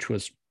Convention, which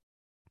was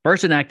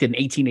first enacted in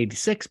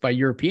 1886 by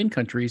European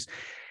countries.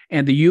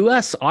 And the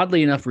U.S.,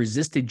 oddly enough,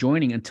 resisted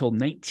joining until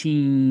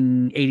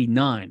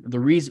 1989.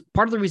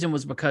 Part of the reason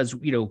was because,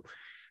 we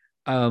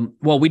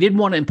didn't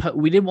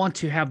want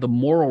to have the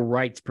moral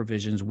rights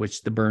provisions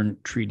which the Berne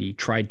Treaty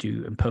tried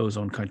to impose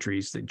on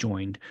countries that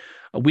joined.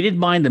 We didn't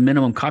mind the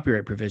minimum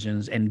copyright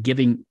provisions and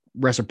giving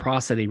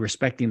reciprocity,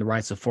 respecting the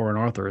rights of foreign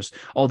authors.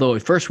 Although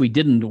at first we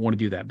didn't want to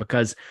do that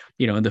because,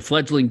 in the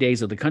fledgling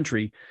days of the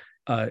country,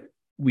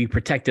 we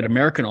protected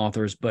American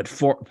authors, but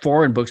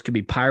foreign books could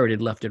be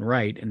pirated left and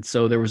right. And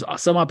so there was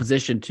some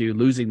opposition to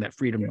losing that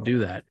freedom to do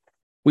that.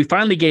 We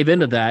finally gave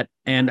into that.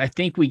 And I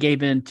think we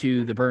gave in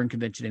to the Berne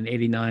Convention in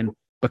 89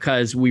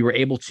 because we were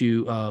able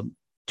to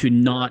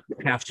not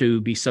have to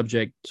be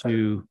subject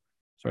to,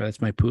 sorry, that's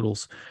my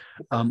poodles,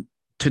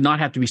 to not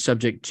have to be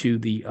subject to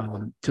the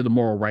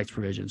moral rights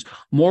provisions.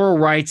 Moral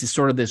rights is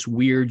sort of this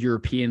weird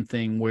European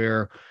thing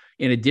where,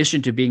 in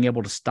addition to being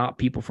able to stop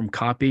people from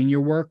copying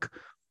your work,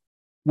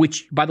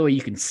 which, by the way,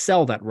 you can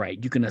sell that right.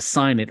 You can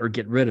assign it or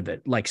get rid of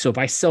it. Like, so if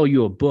I sell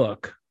you a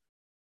book,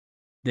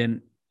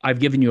 then I've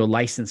given you a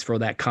license for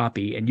that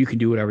copy, and you can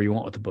do whatever you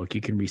want with the book.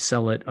 You can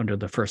resell it under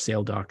the first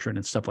sale doctrine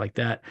and stuff like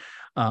that.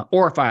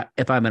 Or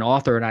if I'm an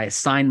author and I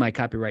assign my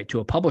copyright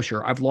to a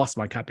publisher, I've lost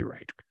my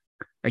copyright.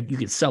 Like, you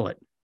can sell it.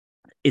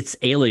 It's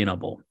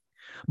alienable.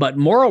 But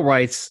moral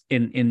rights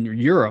in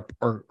Europe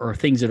are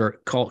things that are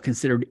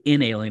considered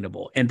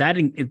inalienable, and that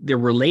they're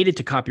related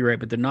to copyright,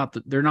 but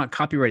they're not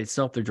copyright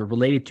itself. They're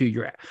related to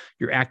your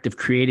act of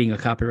creating a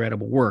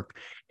copyrightable work,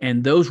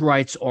 and those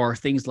rights are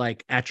things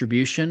like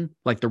attribution,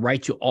 like the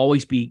right to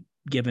always be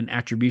given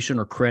attribution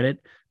or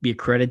credit, be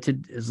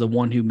accredited as the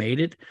one who made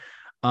it.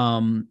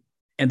 And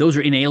those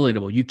are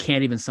inalienable. You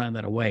can't even sign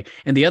that away.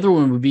 And the other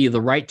one would be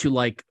the right to,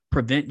 like,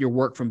 prevent your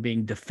work from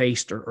being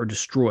defaced or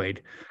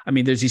destroyed. I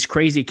mean, there's these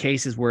crazy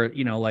cases where,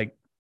 like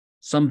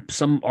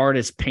some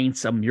artist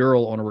paints a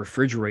mural on a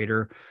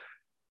refrigerator,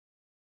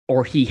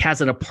 or he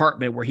has an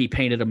apartment where he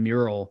painted a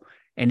mural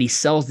and he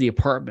sells the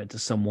apartment to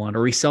someone,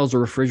 or he sells a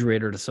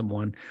refrigerator to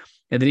someone.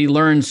 And then he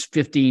learns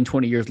 15,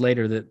 20 years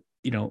later that,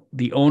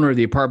 the owner of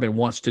the apartment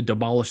wants to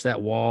demolish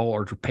that wall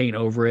or to paint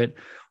over it,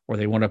 or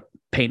they want to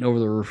paint over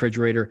the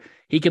refrigerator.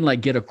 He can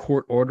get a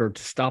court order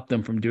to stop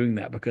them from doing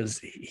that because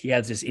he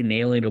has this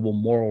inalienable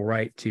moral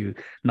right to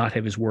not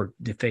have his work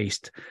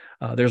defaced.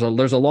 There's a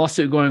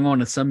lawsuit going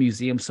on in some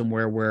museum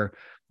somewhere where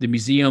the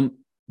museum,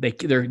 they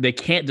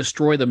can't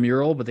destroy the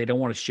mural, but they don't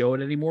want to show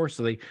it anymore.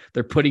 So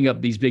they're putting up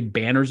these big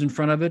banners in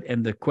front of it.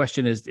 And the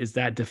question is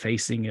that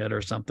defacing it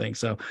or something?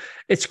 So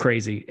it's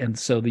crazy. And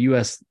so the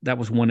US, that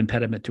was one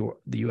impediment to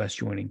the US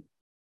joining.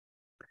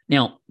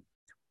 Now,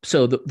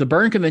 so the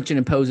Berne Convention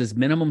imposes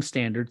minimum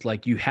standards,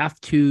 like you have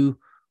to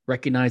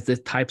recognize the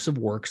types of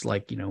works,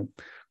 like,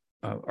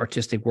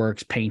 artistic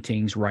works,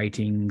 paintings,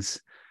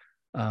 writings,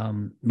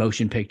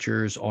 motion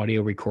pictures,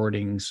 audio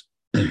recordings.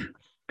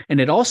 And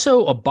it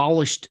also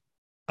abolished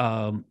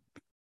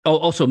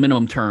also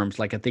minimum terms,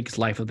 like I think it's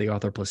life of the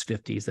author plus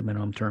 50 is the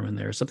minimum term in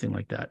there, something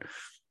like that.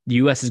 The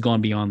US has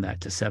gone beyond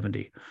that to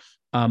 70.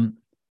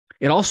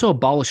 It also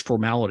abolished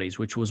formalities,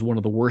 which was one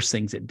of the worst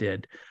things it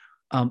did.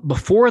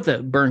 Before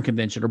the Berne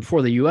Convention, or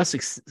before the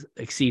U.S.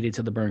 acceded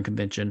to the Berne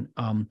Convention,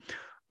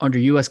 under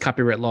U.S.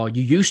 copyright law,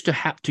 you used to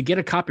have to get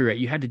a copyright.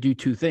 You had to do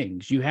two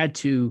things. You had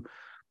to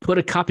put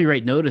a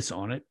copyright notice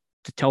on it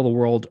to tell the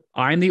world,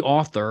 I'm the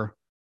author.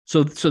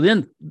 So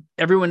then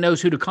everyone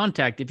knows who to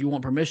contact if you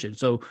want permission.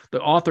 So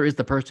the author is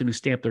the person who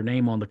stamped their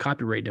name on the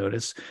copyright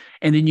notice.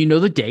 And then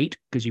the date,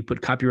 because you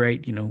put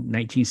copyright,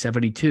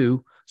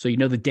 1972. So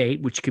the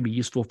date, which can be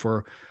useful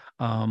for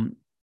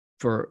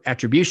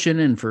attribution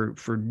and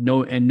for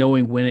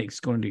knowing when it's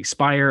going to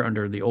expire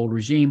under the old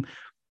regime.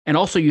 And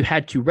also you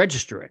had to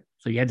register it.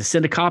 So you had to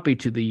send a copy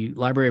to the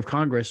Library of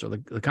Congress or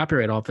the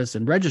Copyright Office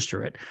and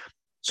register it.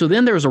 So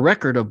then there was a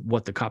record of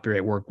what the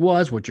copyright work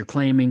was, what you're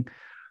claiming.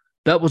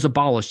 That was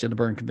abolished in the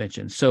Berne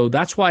Convention. So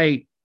that's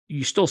why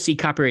you still see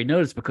copyright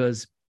notice,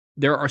 because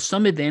there are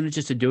some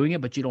advantages to doing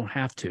it, but you don't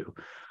have to.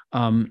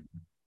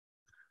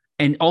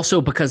 And also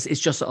because it's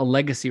just a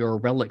legacy or a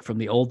relic from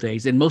the old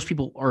days. And most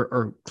people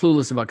are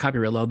clueless about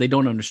copyright law. They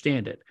don't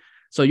understand it.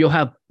 So you'll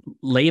have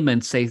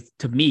laymen say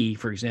to me,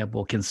 for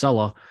example,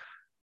 Kinsella,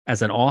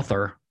 as an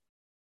author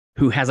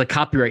who has a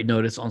copyright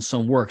notice on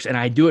some works, and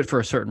I do it for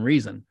a certain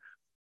reason.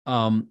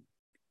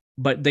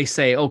 But they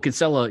say, oh,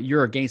 Kinsella,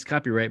 you're against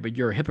copyright, but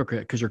you're a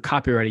hypocrite because you're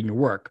copyrighting your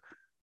work.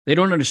 They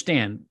don't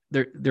understand.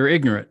 They're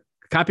ignorant.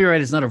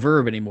 Copyright is not a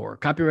verb anymore.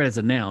 Copyright is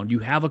a noun. You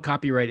have a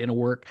copyright in a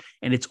work,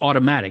 and it's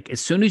automatic. As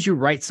soon as you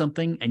write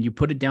something and you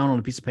put it down on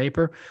a piece of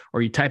paper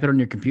or you type it on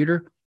your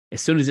computer,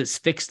 as soon as it's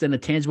fixed in a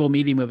tangible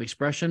medium of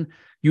expression,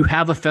 you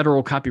have a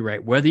federal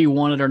copyright, whether you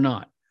want it or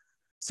not.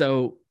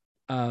 So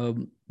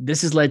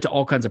this has led to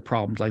all kinds of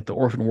problems, like the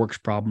orphan works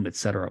problem, et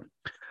cetera.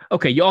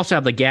 Okay, you also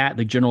have the GATT,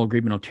 the General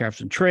Agreement on Tariffs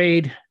and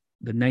Trade.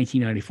 The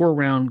 1994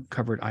 round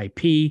covered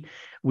IP,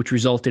 which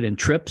resulted in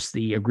TRIPS,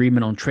 the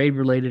Agreement on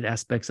Trade-Related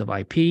Aspects of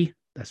IP.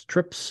 That's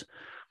TRIPS.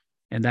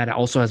 And that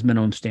also has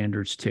minimum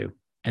standards too.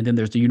 And then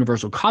there's the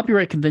Universal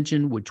Copyright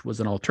Convention, which was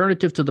an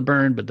alternative to the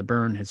Berne, but the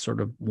Berne has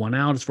sort of won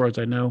out as far as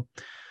I know.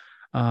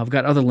 I've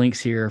got other links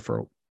here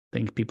for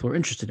things people are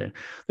interested in.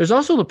 There's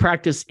also the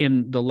practice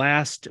in the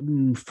last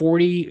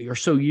 40 or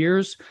so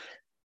years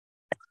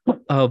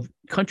of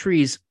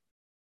countries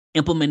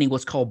implementing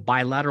what's called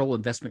bilateral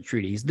investment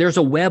treaties. There's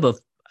a web of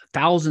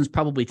thousands,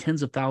 probably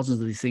tens of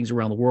thousands of these things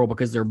around the world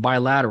because they're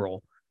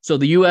bilateral. So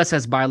the U.S.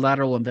 has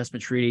bilateral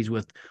investment treaties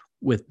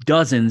with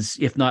dozens,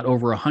 if not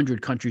over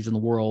 100 countries in the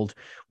world,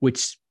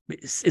 which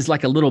is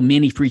like a little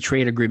mini free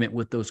trade agreement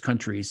with those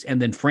countries.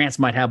 And then France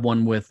might have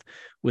one with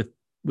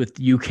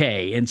UK.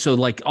 And so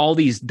like all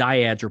these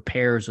dyads or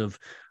pairs of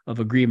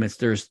agreements,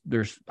 there's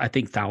I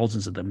think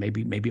thousands of them,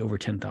 maybe over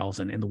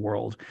 10,000 in the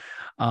world.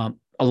 A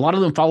lot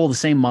of them follow the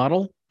same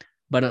model,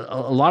 but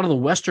a lot of the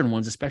Western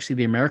ones, especially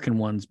the American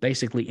ones,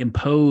 basically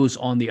impose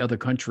on the other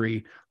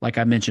country, like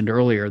I mentioned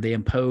earlier, they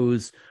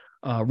impose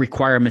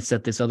requirements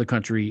that this other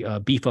country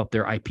beef up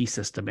their IP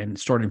system and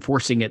start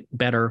enforcing it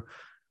better,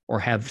 or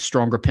have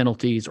stronger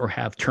penalties, or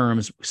have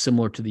terms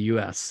similar to the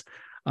U.S.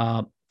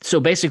 So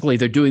basically,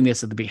 they're doing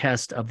this at the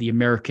behest of the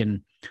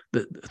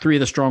three of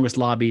the strongest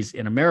lobbies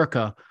in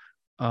America,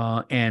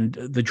 and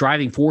the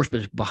driving force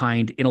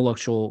behind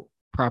intellectual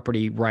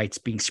property rights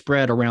being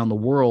spread around the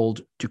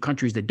world to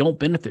countries that don't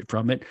benefit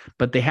from it,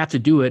 but they have to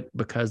do it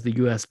because the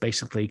U.S.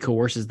 basically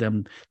coerces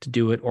them to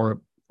do it,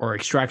 or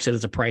extracts it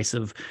as a price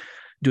of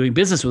doing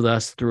business with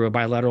us through a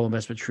bilateral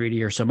investment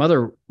treaty or some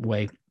other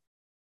way.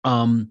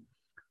 And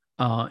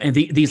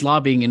these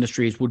lobbying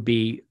industries would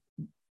be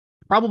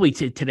probably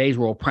to today's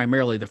world,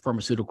 primarily the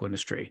pharmaceutical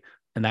industry,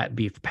 and that'd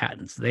be for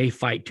patents. They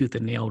fight tooth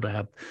and nail to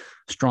have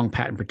strong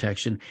patent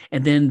protection.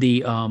 And then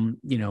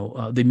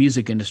the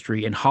music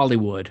industry and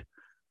Hollywood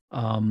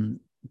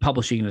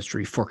publishing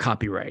industry for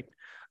copyright.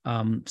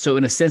 So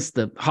in a sense,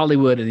 the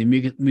Hollywood and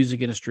the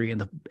music industry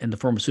and the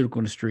pharmaceutical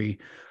industry,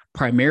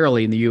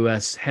 primarily in the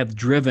U.S., have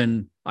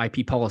driven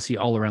IP policy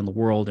all around the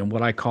world and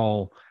what I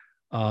call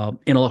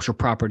intellectual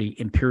property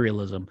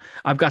imperialism.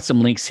 I've got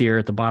some links here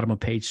at the bottom of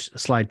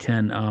slide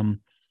 10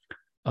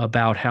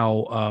 about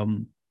how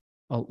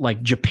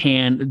like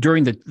Japan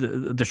during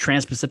the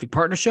Trans-Pacific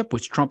Partnership,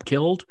 which Trump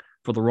killed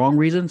for the wrong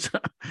reasons.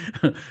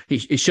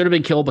 It should have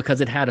been killed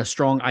because it had a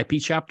strong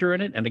IP chapter in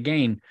it. And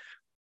again,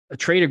 a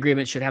trade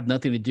agreement should have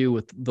nothing to do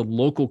with the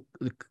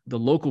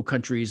local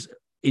country's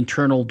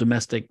internal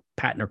domestic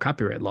patent or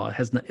copyright law.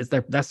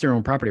 That's their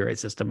own property right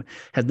system. It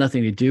has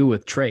nothing to do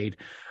with trade.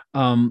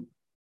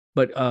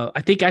 But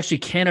I think actually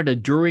Canada,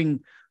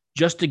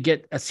 just to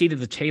get a seat at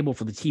the table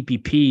for the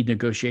TPP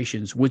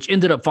negotiations, which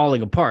ended up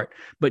falling apart,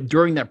 but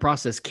during that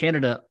process,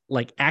 Canada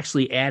like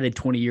actually added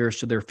 20 years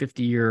to their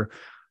 50-year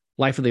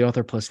life of the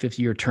author plus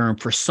 50-year term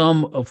for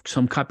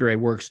some copyright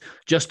works,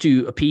 just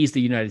to appease the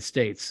United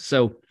States.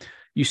 So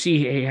you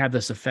see, they have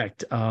this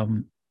effect.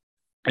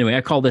 Anyway,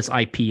 I call this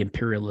IP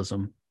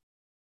imperialism.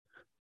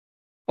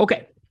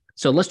 Okay,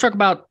 so let's talk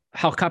about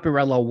how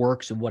copyright law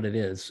works and what it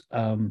is.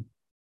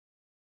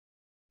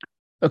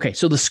 Okay,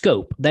 so the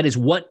scope, that is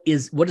what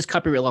does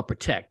copyright law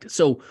protect?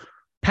 So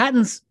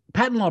patent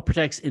law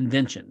protects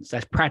inventions,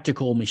 that's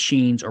practical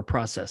machines or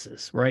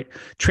processes, right?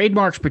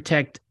 Trademarks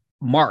protect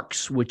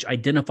marks, which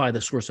identify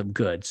the source of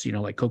goods,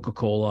 like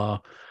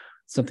Coca-Cola,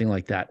 something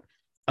like that.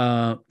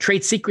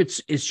 Trade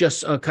secrets is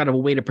just a kind of a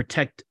way to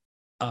protect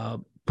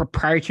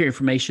proprietary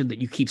information that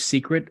you keep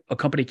secret, a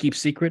company keeps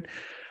secret,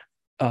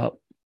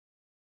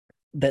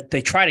 that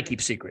they try to keep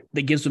secret,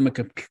 that gives them a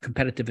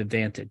competitive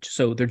advantage.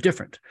 So they're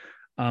different.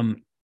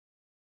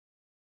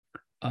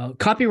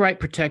 Copyright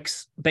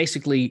protects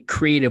basically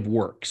creative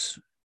works.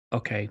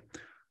 Okay.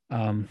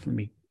 Let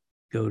me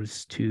go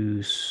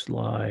to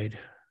slide.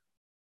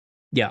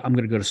 Yeah, I'm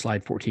going to go to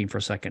slide 14 for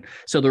a second.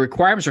 So the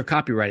requirements are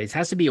copyright. It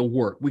has to be a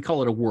work. We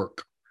call it a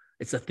work.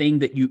 It's a thing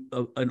that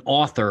an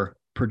author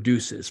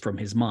produces from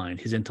his mind,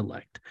 his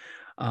intellect.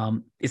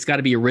 It's got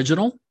to be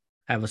original,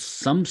 have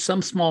some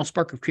small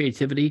spark of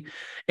creativity.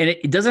 And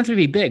it doesn't have to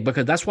be big,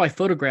 because that's why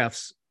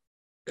photographs,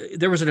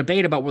 there was a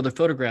debate about whether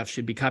photographs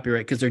should be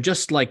copyrighted, because they're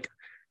just like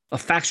a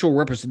factual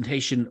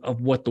representation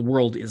of what the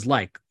world is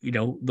like.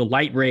 The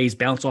light rays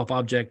bounce off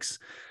objects,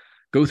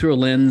 go through a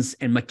lens,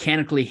 and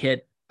mechanically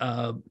hit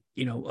a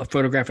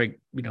photographic,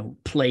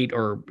 plate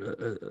or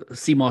a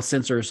CMOS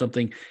sensor or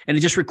something, and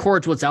it just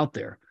records what's out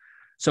there.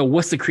 So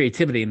what's the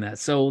creativity in that?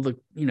 So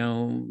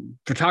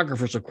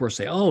photographers, of course,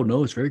 say, oh,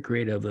 no, it's very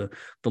creative. The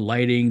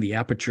lighting, the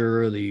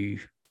aperture, the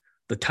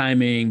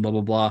timing, blah,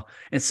 blah, blah.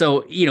 And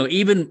so,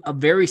 even a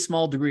very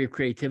small degree of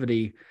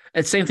creativity,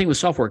 and same thing with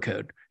software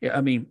code.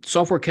 I mean,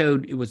 software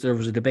code, there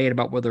was a debate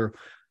about whether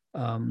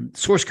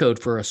source code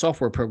for a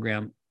software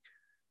program,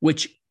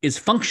 which is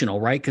functional,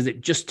 right? Because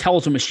it just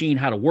tells a machine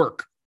how to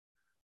work,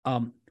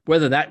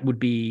 whether that would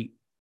be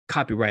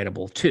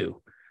copyrightable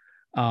too.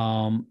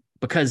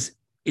 Because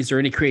is there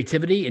any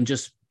creativity in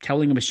just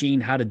telling a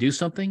machine how to do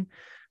something?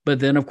 But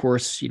then, of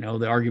course,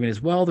 the argument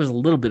is, well, there's a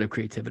little bit of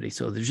creativity.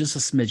 So there's just a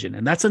smidgen,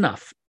 and that's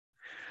enough.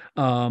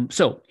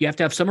 So you have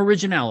to have some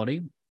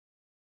originality.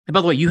 And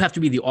by the way, you have to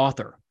be the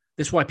author.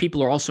 This is why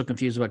people are also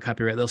confused about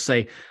copyright. They'll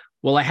say,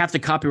 well, I have to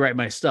copyright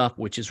my stuff,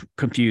 which is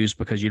confused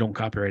because you don't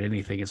copyright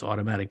anything. It's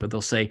automatic. But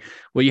they'll say,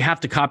 well, you have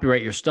to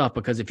copyright your stuff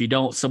because if you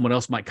don't, someone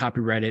else might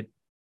copyright it.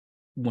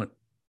 But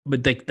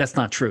that's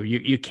not true.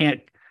 You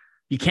can't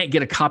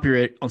get a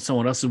copyright on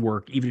someone else's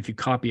work, even if you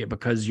copy it,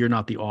 because you're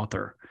not the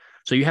author.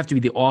 So you have to be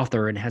the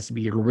author, and it has to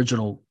be an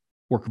original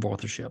work of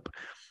authorship.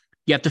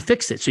 You have to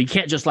fix it. So you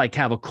can't just like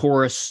have a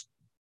chorus,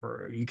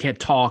 or you can't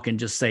talk and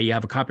just say you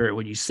have a copyright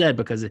what you said,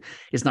 because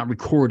it's not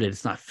recorded.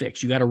 It's not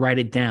fixed. You got to write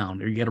it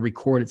down, or you got to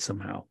record it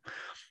somehow.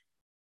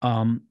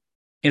 And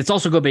it's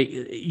also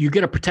you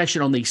get a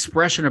protection on the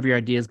expression of your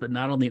ideas, but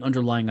not on the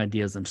underlying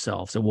ideas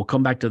themselves. And we'll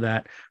come back to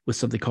that with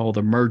something called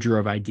the merger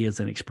of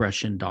ideas and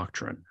expression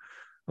doctrine.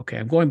 Okay,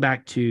 I'm going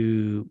back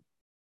to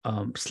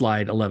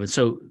slide 11.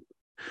 So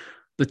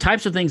the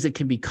types of things that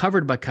can be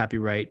covered by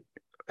copyright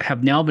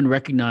have now been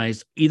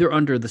recognized either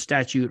under the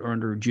statute or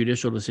under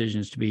judicial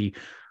decisions to be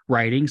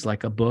writings,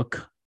 like a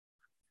book,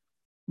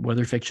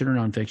 whether fiction or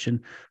nonfiction,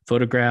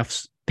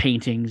 photographs,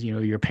 paintings,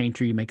 you're a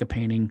painter, you make a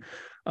painting,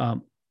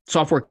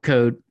 software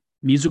code,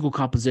 musical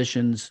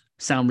compositions,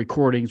 sound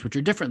recordings, which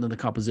are different than the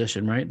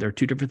composition, right? They're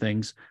two different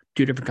things,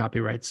 two different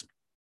copyrights,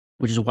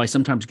 which is why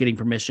sometimes getting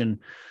permission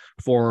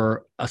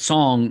for a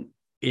song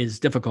is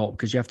difficult,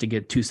 because you have to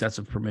get two sets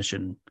of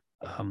permission.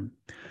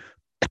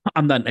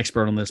 I'm not an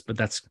expert on this, but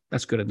that's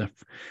good enough.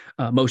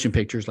 Motion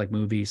pictures, like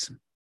movies,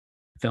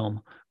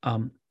 film,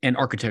 and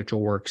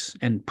architectural works,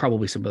 and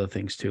probably some other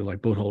things too,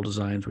 like boat hull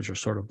designs, which are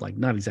sort of like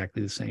not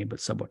exactly the same, but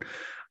somewhat.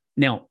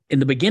 Now, in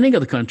the beginning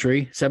of the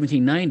country,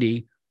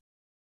 1790,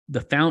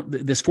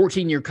 this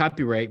 14-year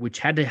copyright, which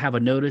had to have a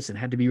notice and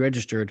had to be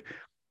registered,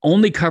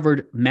 only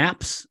covered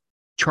maps,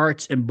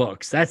 charts, and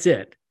books. That's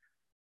it.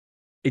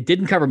 It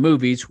didn't cover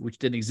movies, which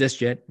didn't exist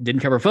yet. It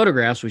didn't cover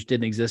photographs, which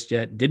didn't exist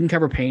yet. It didn't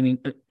cover painting.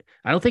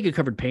 I don't think it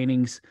covered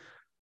paintings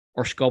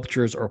or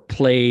sculptures or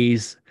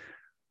plays,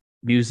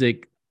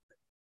 music,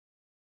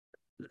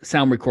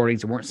 sound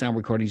recordings. There weren't sound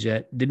recordings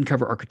yet. Didn't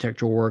cover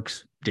architectural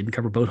works. Didn't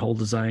cover boat hull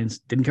designs.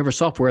 Didn't cover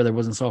software. There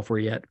wasn't software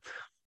yet.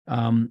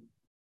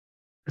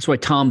 That's why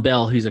Tom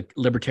Bell, who's a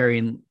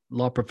libertarian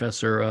law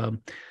professor,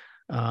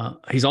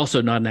 he's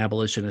also not an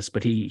abolitionist,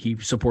 but he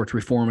supports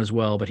reform as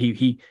well. But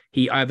he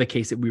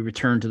advocates that we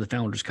return to the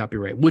founders'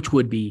 copyright, which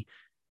would be,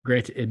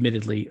 granted,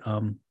 admittedly,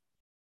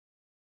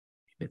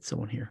 it's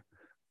someone here.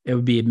 It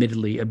would be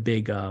admittedly a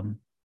big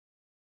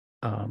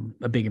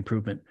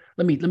improvement.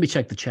 Let me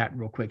check the chat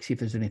real quick, see if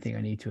there's anything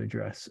I need to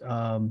address.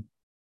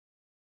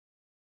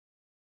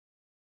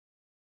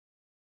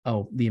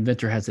 Oh, the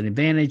inventor has an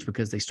advantage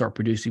because they start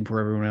producing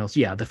for everyone else.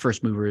 Yeah, the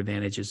first mover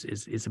advantage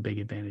is a big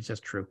advantage. That's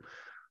true.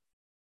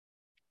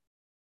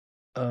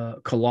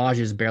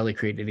 Collages barely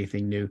create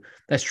anything new.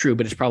 That's true,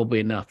 but it's probably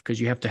enough because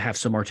you have to have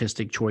some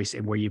artistic choice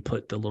in where you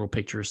put the little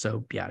pictures.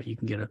 So yeah, you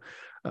can get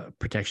a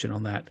protection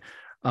on that.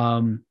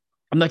 I'm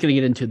not going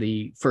to get into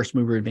the first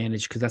mover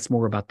advantage because that's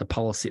more about the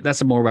policy.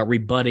 That's more about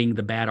rebutting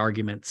the bad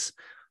arguments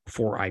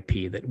for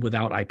IP, that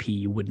without IP,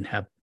 you wouldn't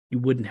have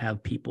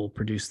people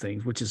produce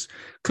things, which is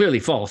clearly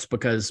false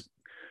because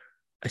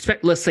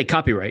let's say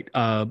copyright.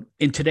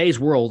 In today's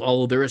world,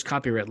 although there is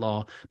copyright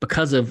law,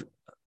 because of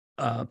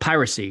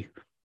piracy,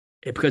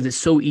 because it's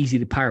so easy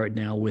to pirate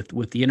now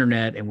with the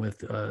internet and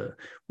with I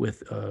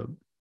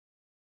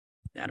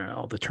don't know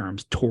all the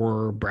terms,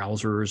 Tor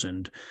browsers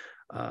and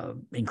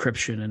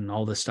encryption and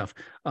all this stuff.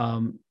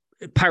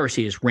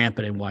 Piracy is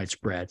rampant and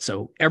widespread.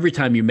 So every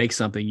time you make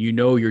something,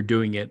 you're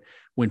doing it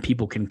when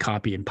people can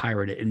copy and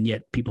pirate it, and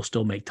yet people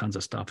still make tons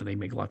of stuff and they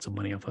make lots of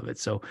money off of it.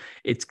 So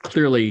it's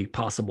clearly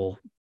possible.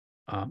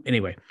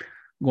 Anyway,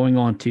 going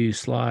on to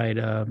slide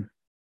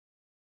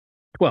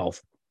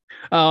 12.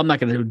 I'm not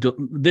going to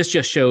do this.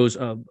 Just shows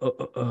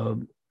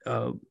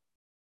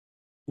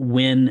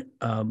when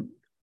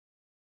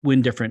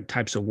different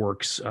types of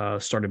works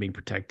started being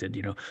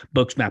protected.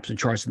 Books, maps, and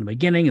charts in the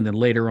beginning, and then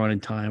later on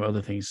in time,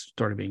 other things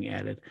started being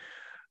added.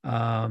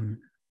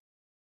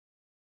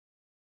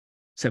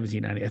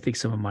 1790. I think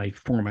some of my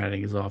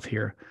formatting is off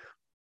here,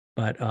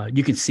 but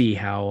you can see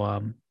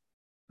how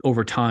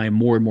over time,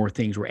 more and more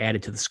things were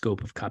added to the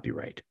scope of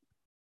copyright.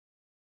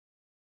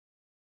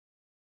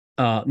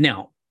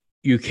 Now,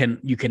 you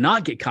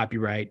cannot get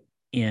copyright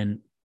in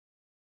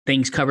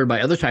things covered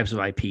by other types of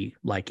IP,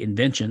 like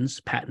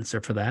inventions. Patents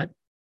are for that,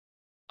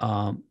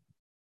 or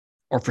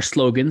for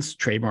slogans.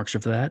 Trademarks are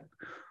for that,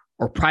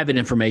 or private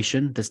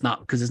information that's not,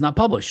 because it's not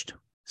published.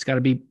 It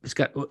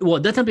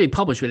doesn't have to be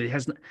published, but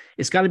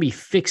it's got to be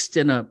fixed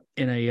in a.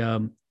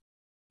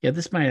 Yeah,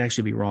 this might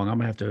actually be wrong. I'm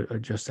gonna have to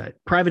adjust that.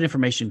 Private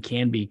information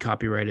can be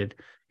copyrighted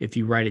if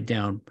you write it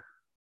down.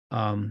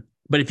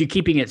 But if you're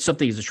keeping it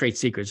something as a trade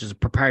secret, it's just a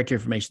proprietary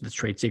information that's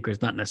trade secret.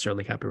 It's not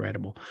necessarily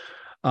copyrightable.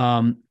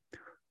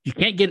 You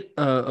can't get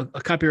a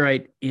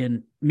copyright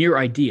in mere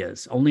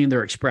ideas, only in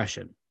their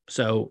expression.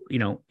 So,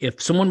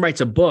 if someone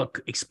writes a book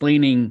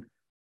explaining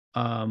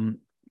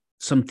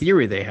some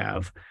theory they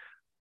have,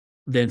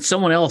 then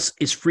someone else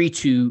is free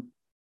to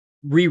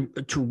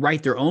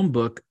write their own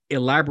book,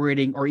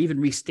 elaborating or even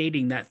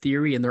restating that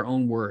theory in their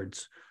own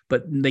words,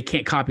 but they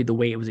can't copy the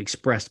way it was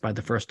expressed by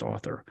the first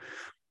author.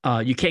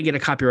 You can't get a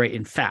copyright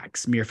in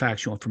facts, mere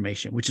factual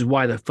information, which is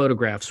why the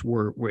photographs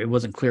were it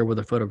wasn't clear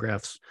whether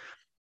photographs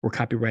were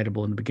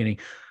copyrightable in the beginning.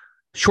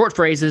 Short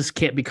phrases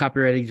can't be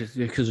copyrighted just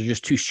because they're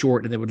just too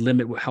short, and they would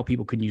limit how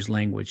people can use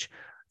language.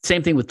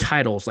 Same thing with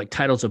titles, like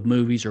titles of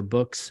movies or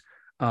books.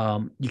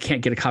 You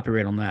can't get a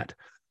copyright on that,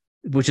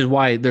 which is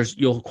why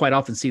you'll quite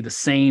often see the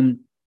same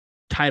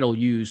title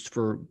used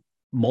for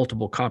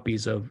multiple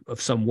copies of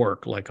some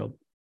work, like a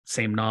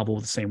same novel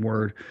with the same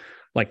word.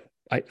 Like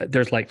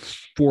there's like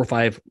 4 or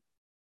 5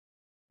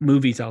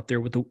 movies out there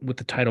with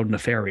the title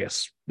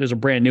Nefarious. There's a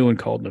brand new one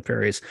called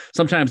Nefarious.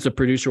 Sometimes the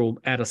producer will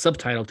add a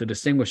subtitle to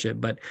distinguish it,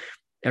 but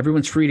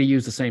everyone's free to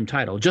use the same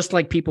title. Just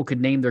like people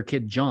could name their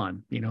kid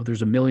John.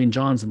 There's a million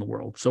Johns in the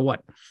world. So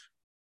what?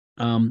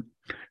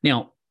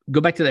 Now,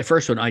 go back to that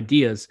first one,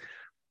 ideas.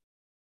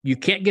 You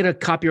can't get a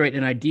copyright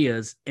in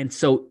ideas. And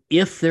so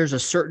if there's a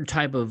certain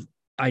type of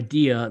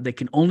idea that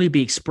can only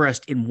be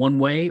expressed in one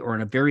way or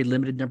in a very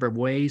limited number of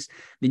ways,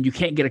 then you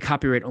can't get a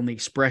copyright on the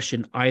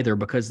expression either,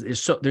 because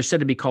they're said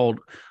to be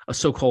called a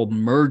so-called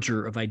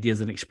merger of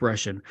ideas and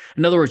expression.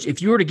 In other words,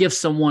 if you were to give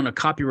someone a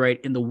copyright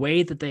in the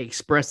way that they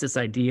express this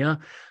idea,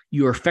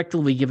 you're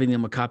effectively giving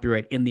them a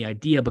copyright in the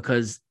idea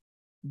because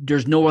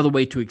there's no other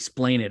way to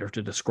explain it or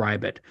to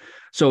describe it.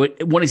 So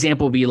one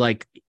example would be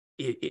like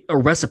a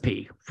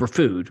recipe for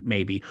food,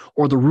 maybe,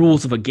 or the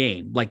rules of a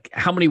game. Like,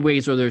 how many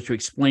ways are there to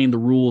explain the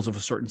rules of a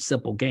certain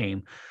simple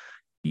game?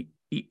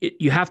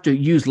 You have to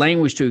use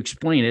language to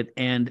explain it,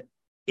 and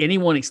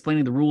anyone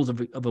explaining the rules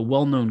of a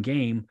well-known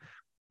game,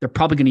 they're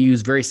probably going to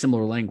use very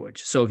similar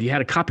language. So if you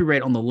had a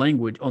copyright on the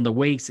language, on the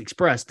way it's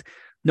expressed,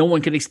 no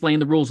one can explain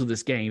the rules of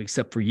this game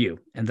except for you,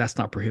 and that's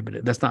not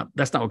prohibited. That's not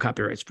what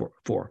copyright's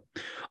for.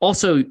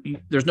 Also,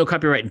 there's no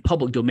copyright in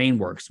public domain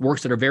works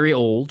that are very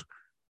old,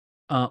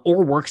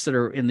 or works that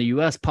are in the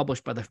U.S.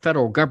 published by the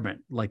federal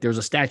government. Like there's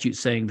a statute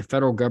saying the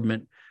federal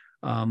government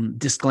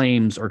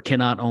disclaims or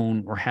cannot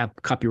own or have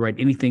copyright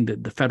anything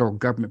that the federal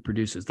government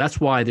produces. That's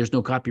why there's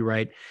no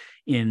copyright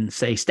in,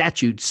 say,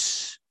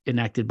 statutes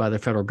enacted by the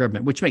federal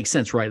government, which makes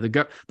sense, right?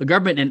 The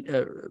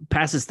government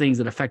passes things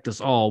that affect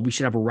us all. We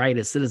should have a right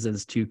as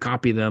citizens to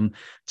copy them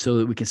so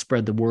that we can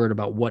spread the word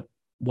about what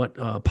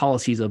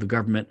policies of the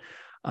government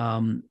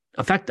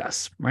affect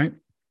us, right?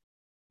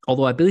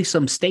 Although I believe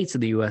some states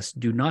in the U.S.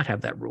 do not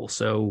have that rule,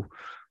 so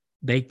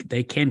they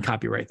can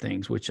copyright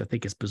things, which I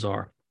think is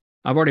bizarre.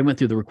 I've already went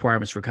through the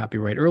requirements for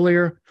copyright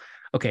earlier.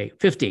 Okay,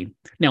 15.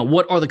 Now,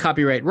 what are the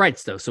copyright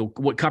rights, though? So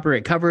what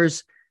copyright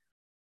covers?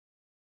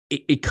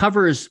 It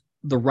covers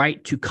the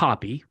right to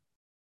copy.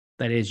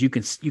 That is, you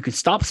can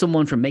stop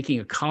someone from making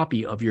a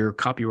copy of your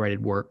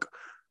copyrighted work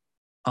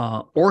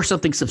or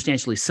something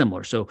substantially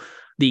similar. So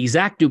the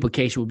exact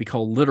duplication would be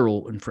called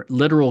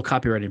literal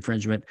copyright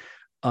infringement.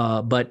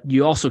 But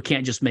you also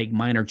can't just make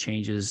minor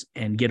changes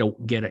and get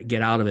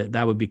out of it.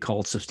 That would be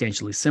called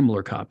substantially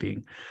similar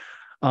copying.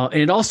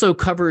 And it also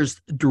covers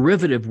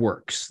derivative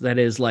works. That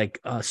is like,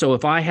 so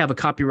if I have a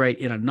copyright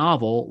in a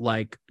novel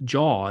like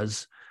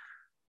Jaws,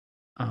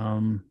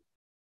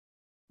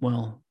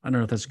 well, I don't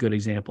know if that's a good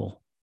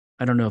example.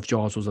 I don't know if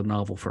Jaws was a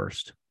novel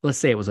first. Let's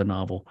say it was a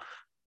novel.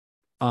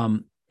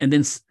 And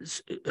then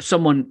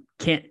someone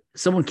were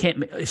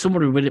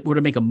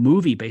to make a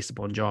movie based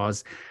upon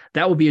Jaws,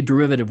 that would be a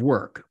derivative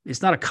work.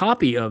 It's not a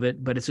copy of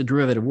it, but it's a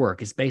derivative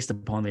work. It's based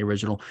upon the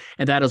original.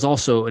 And that is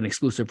also an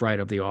exclusive right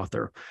of the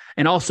author.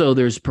 And also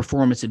there's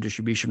performance and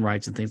distribution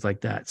rights and things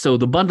like that. So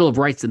the bundle of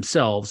rights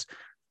themselves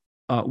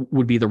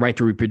would be the right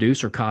to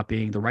reproduce or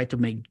copying, the right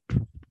to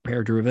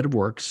prepare derivative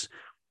works,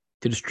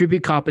 to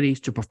distribute copies,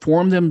 to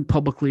perform them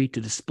publicly, to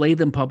display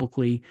them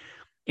publicly,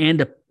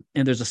 and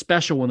there's a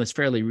special one that's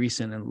fairly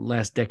recent in the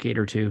last decade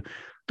or two,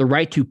 the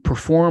right to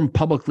perform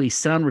publicly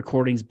sound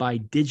recordings by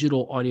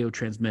digital audio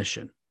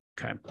transmission.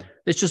 Okay.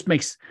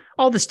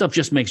 All this stuff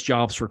just makes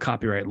jobs for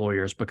copyright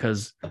lawyers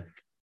because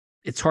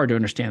it's hard to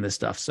understand this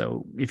stuff.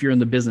 So if you're in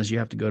the business, you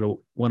have to go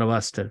to one of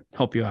us to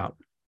help you out.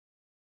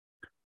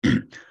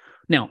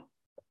 Now,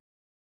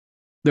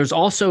 there's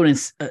also,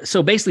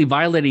 so basically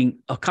violating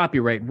a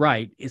copyright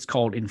right is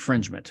called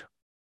infringement.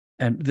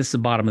 And this is the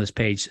bottom of this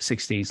page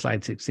 16,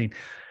 slide 16.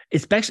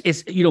 It's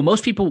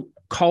most people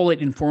call it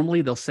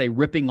informally. They'll say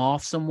ripping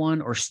off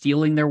someone or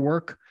stealing their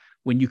work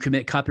when you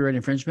commit copyright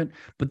infringement,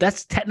 but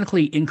that's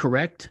technically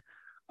incorrect.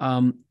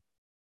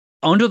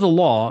 Under the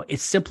law,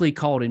 it's simply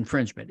called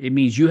infringement. It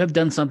means you have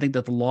done something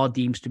that the law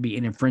deems to be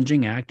an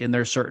infringing act, and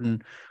there are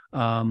certain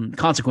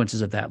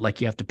consequences of that,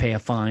 like you have to pay a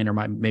fine or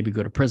maybe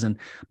go to prison.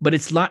 But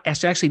it's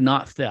actually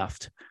not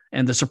theft.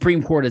 And the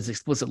Supreme Court has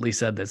explicitly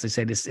said this. They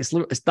say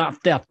it's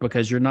not theft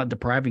because you're not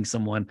depriving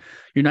someone.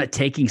 You're not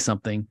taking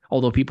something,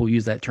 although people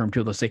use that term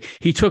too. They'll say,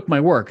 he took my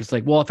work. It's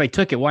like, well, if I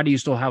took it, why do you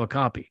still have a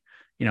copy?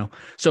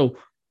 So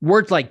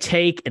words like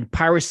take and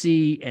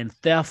piracy and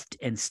theft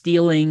and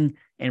stealing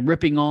and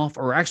ripping off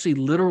are actually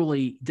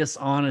literally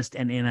dishonest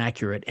and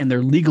inaccurate, and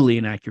they're legally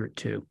inaccurate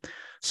too.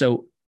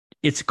 So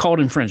it's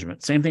called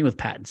infringement. Same thing with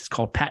patents. It's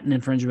called patent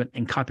infringement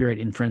and copyright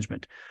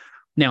infringement.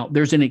 Now,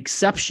 there's an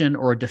exception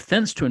or a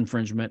defense to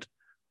infringement.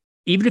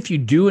 Even if you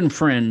do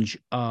infringe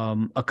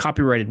a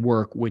copyrighted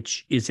work,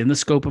 which is in the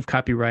scope of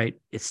copyright,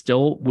 it's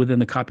still within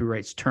the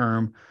copyright's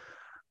term.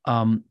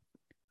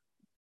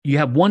 You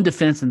have one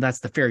defense, and that's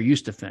the fair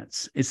use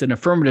defense. It's an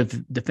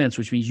affirmative defense,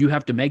 which means you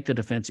have to make the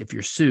defense if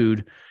you're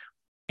sued.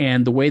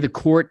 And the way the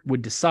court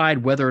would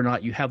decide whether or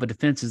not you have a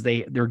defense is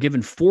they're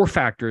given 4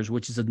 factors,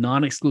 which is a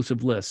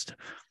non-exclusive list.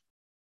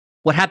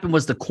 What happened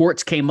was the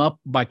courts came up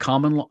by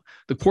common law.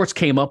 The courts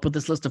came up with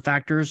this list of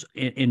factors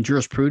in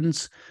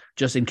jurisprudence,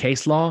 just in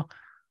case law,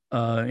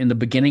 in the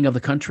beginning of the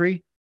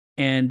country.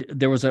 And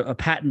there was a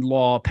patent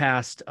law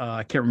passed,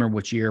 I can't remember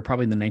which year,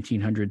 probably in the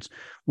 1900s,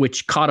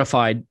 which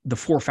codified the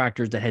 4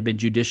 factors that had been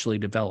judicially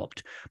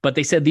developed. But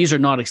they said these are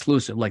not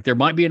exclusive. Like there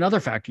might be another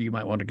factor you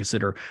might want to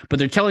consider, but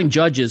they're telling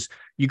judges,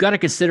 you got to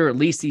consider at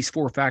least these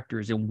 4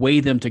 factors and weigh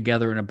them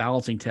together in a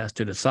balancing test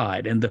to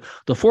decide. And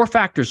the 4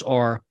 factors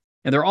are,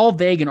 and they're all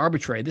vague and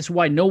arbitrary. This is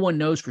why no one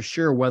knows for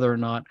sure whether or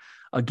not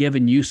a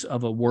given use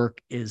of a work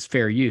is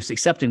fair use,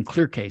 except in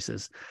clear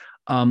cases.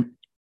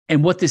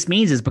 And what this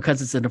means is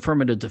because it's an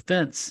affirmative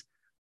defense,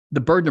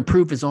 the burden of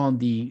proof is on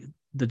the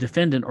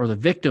defendant or the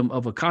victim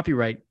of a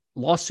copyright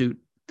lawsuit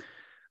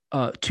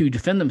to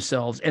defend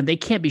themselves, and they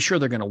can't be sure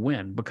they're going to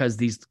win because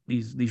these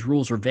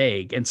rules are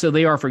vague. And so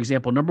they are, for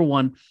example, number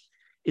 1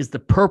 is the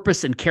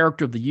purpose and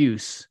character of the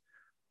use,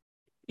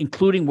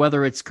 including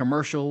whether it's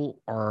commercial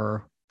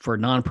or for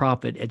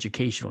nonprofit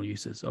educational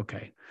uses.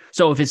 Okay,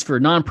 so if it's for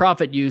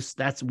nonprofit use,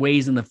 that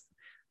weighs in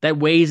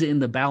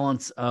the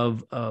balance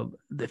of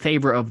the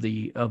favor of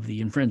the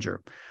infringer.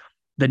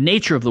 The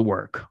nature of the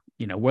work,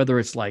 whether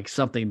it's like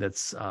something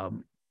that's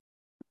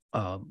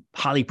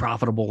highly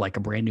profitable, like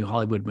a brand new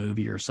Hollywood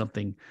movie or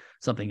something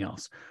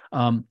else.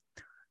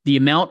 The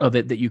amount of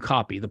it that you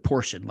copy, the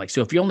portion, like,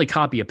 so if you only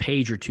copy a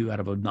page or 2 out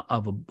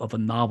of a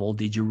novel,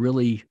 did you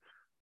really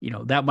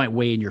that might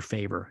weigh in your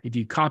favor. If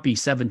you copy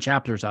 7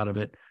 chapters out of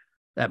it,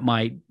 that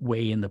might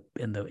weigh in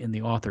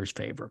the author's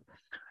favor.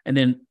 And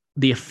then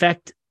the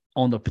effect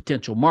on the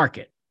potential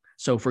market.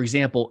 So, for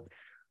example,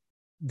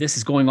 this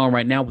is going on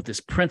right now with this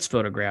Prince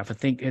photograph. I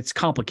think it's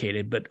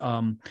complicated, but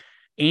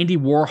Andy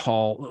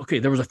Warhol. Okay,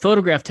 there was a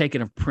photograph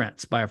taken of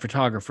Prince by a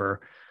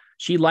photographer.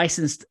 She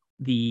licensed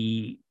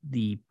the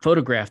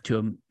photograph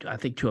to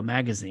a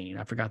magazine.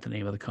 I forgot the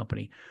name of the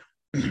company.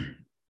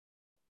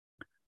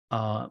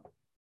 And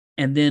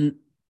then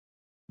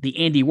the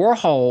Andy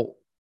Warhol,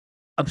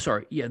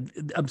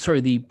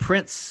 the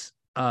Prince,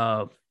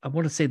 I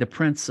want to say the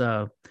Prince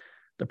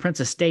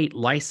estate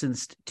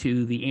licensed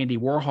to the Andy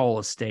Warhol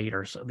estate,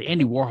 or so, the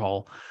Andy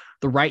Warhol,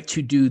 the right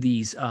to do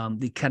these,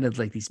 the kind of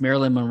like these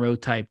Marilyn Monroe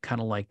type, kind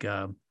of like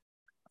a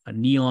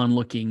neon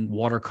looking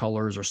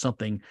watercolors or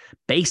something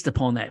based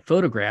upon that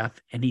photograph,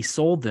 and he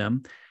sold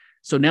them.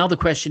 So now the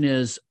question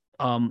is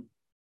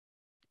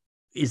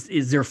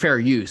there fair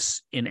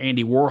use in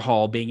Andy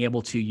Warhol being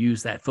able to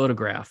use that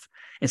photograph?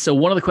 And so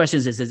one of the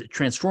questions is it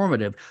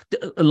transformative?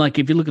 Like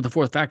if you look at the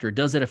fourth factor,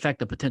 does it affect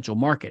the potential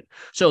market?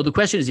 So the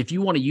question is, if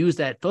you want to use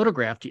that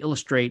photograph to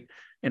illustrate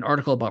an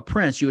article about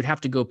Prince, you would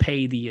have to go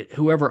pay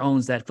whoever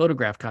owns that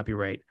photograph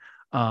copyright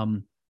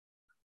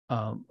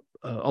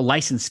a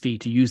license fee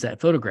to use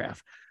that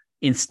photograph.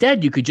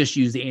 Instead, you could just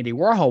use the Andy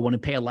Warhol one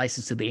and pay a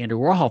license to the Andy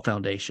Warhol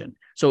Foundation.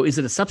 So is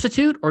it a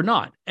substitute or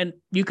not? And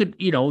you could,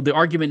 the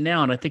argument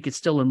now, and I think it's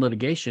still in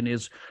litigation,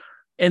 is,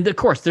 and of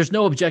course, there's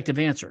no objective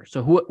answer.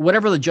 So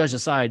whatever the judge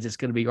decides, it's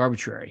going to be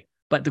arbitrary.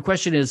 But the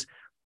question is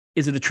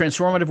it a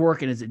transformative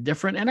work and is it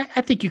different? And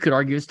I think you could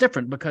argue it's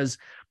different because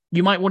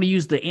you might want to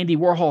use the Andy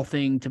Warhol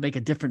thing to make a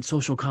different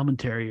social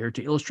commentary or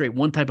to illustrate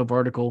one type of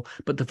article,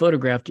 but the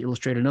photograph to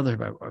illustrate another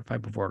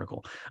type of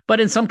article. But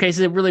in some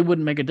cases, it really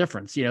wouldn't make a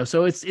difference,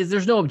 So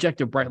there's no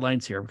objective bright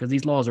lines here because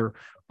these laws are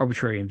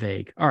arbitrary and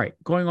vague. All right,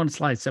 going on to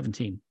slide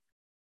 17.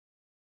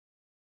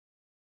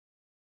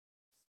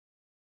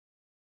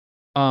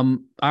 I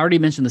already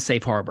mentioned the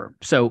safe harbor,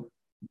 so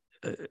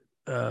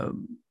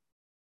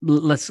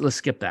let's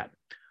skip that.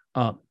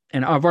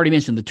 And I've already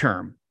mentioned the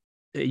term.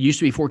 It used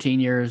to be 14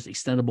 years,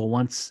 extendable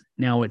once.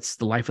 Now it's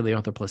the life of the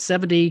author plus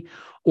 70.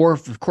 Or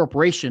if the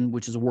corporation,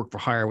 which is a work for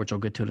hire, which I'll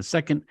get to in a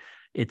second,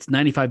 it's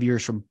 95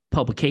 years from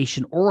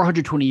publication or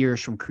 120 years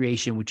from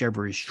creation,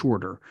 whichever is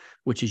shorter,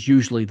 which is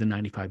usually the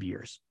 95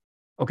 years.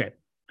 Okay.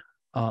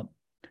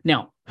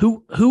 Now,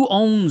 who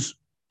owns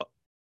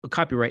a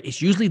copyright?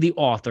 It's usually the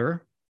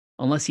author,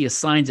 unless he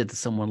assigns it to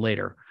someone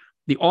later.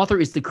 The author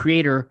is the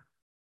creator.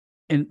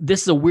 And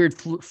this is a weird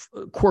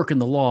quirk in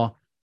the law.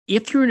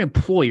 If you're an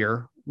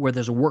employer where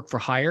there's a work for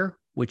hire,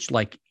 which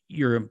like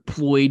you're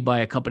employed by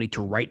a company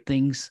to write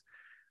things,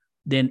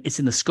 then it's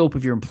in the scope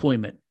of your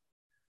employment.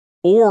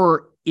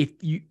 Or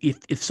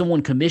if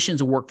someone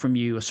commissions a work from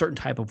you, a certain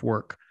type of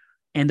work,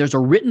 and there's a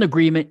written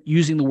agreement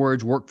using the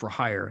words work for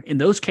hire, in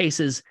those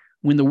cases,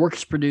 when the work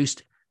is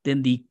produced,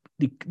 then the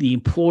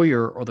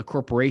employer or the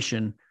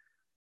corporation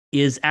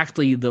is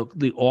actually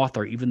the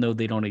author, even though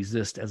they don't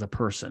exist as a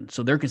person.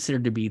 So they're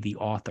considered to be the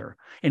author.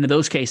 And in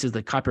those cases,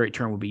 the copyright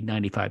term would be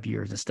 95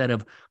 years instead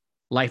of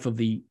life of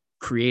the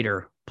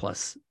creator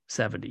plus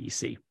 70, you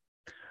see.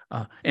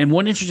 And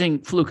one interesting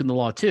fluke in the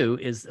law too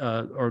is,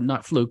 or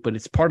not fluke, but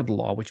it's part of the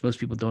law, which most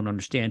people don't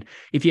understand.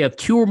 If you have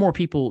 2 or more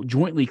people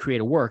jointly create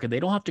a work, and they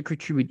don't have to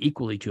contribute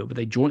equally to it, but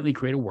they jointly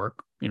create a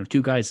work,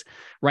 2 guys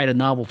write a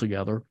novel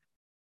together,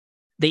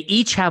 they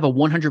each have a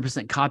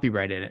 100%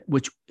 copyright in it,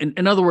 which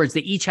in other words, they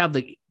each have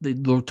the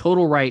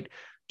total right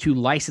to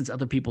license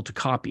other people to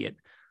copy it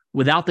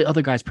without the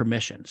other guy's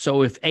permission.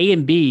 So if A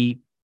and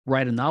B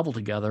write a novel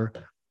together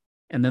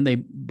and then they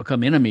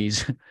become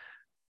enemies,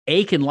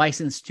 A can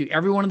license to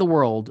everyone in the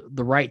world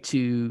the right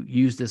to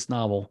use this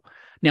novel.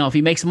 Now, if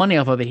he makes money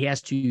off of it, he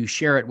has to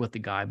share it with the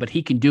guy, but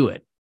he can do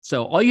it.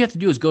 So all you have to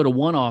do is go to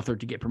one author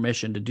to get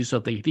permission to do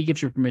something. If he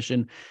gives you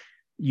permission,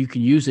 you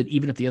can use it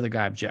even if the other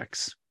guy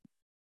objects.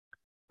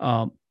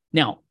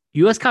 Now,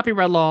 U.S.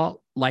 copyright law,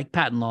 like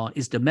patent law,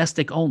 is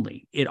domestic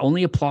only. It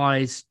only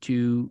applies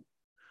to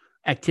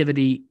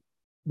activity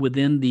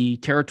within the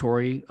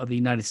territory of the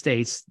United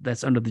States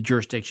that's under the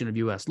jurisdiction of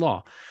U.S.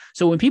 law.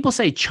 So when people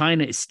say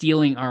China is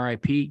stealing our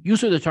IP,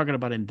 usually they're talking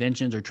about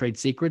inventions or trade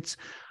secrets,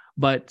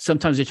 but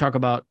sometimes they talk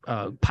about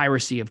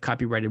piracy of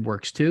copyrighted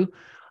works too.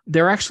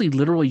 They're actually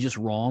literally just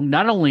wrong.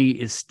 Not only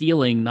is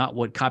stealing not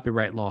what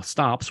copyright law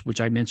stops,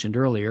 which I mentioned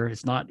earlier,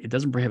 it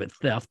doesn't prohibit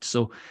theft.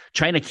 So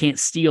China can't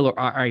steal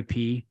our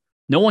IP.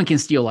 No one can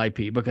steal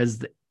IP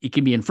because it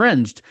can be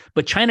infringed,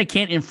 but China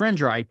can't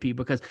infringe our IP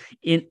because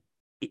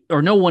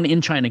no one in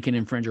China can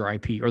infringe our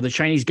IP, or the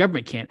Chinese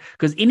government can't,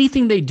 because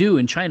anything they do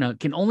in China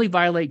can only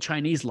violate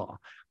Chinese law.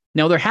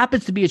 Now, there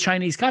happens to be a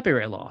Chinese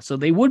copyright law, so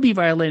they would be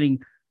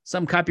violating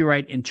some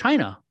copyright in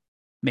China,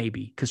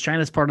 maybe, because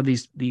China's part of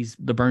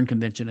the Berne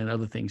Convention and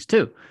other things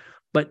too.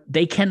 But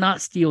they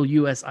cannot steal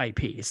U.S.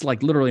 IP. It's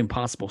like literally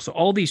impossible. So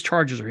all these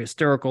charges are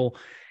hysterical,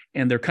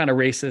 and they're kind of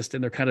racist,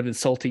 and they're kind of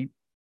insulting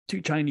to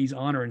Chinese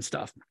honor and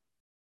stuff.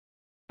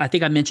 I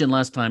think I mentioned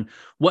last time,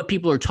 what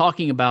people are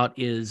talking about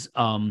is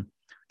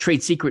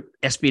trade secret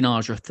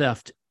espionage or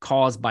theft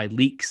caused by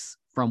leaks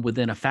from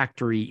within a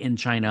factory in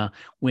China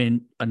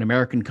when an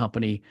American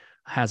company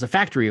has a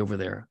factory over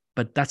there.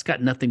 But that's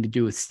got nothing to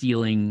do with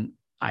stealing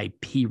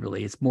IP,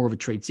 really. It's more of a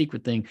trade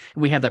secret thing.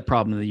 And we have that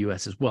problem in the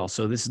US as well.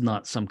 So this is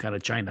not some kind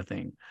of China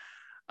thing.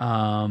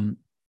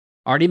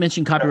 Already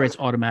mentioned copyright's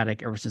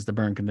automatic ever since the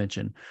Berne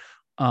Convention.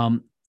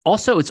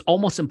 Also, it's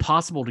almost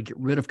impossible to get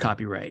rid of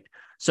copyright.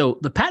 So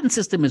the patent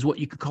system is what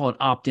you could call an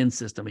opt-in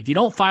system. If you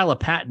don't file a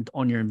patent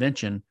on your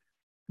invention,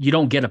 you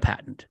don't get a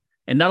patent.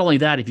 And not only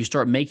that, if you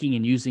start making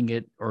and using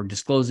it or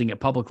disclosing it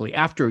publicly,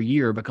 after a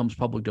year, it becomes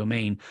public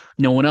domain.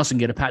 No one else can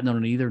get a patent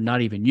on it either,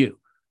 not even you.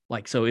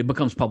 So it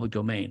becomes public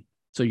domain.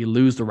 So you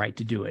lose the right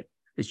to do it.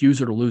 It's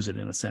use it or lose it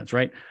in a sense,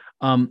 right?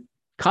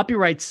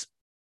 Copyrights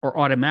are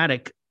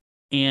automatic,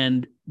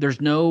 and there's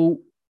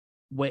no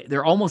way,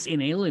 they're almost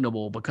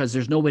inalienable because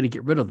there's no way to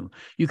get rid of them.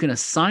 You can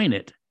assign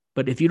it,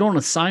 but if you don't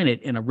assign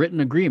it in a written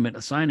agreement,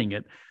 assigning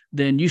it,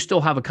 then you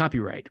still have a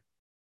copyright.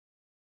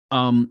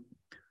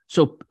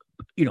 So,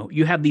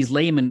 you have these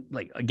laymen,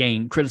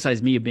 again,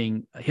 criticize me of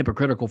being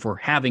hypocritical for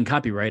having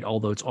copyright,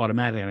 although it's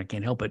automatic and I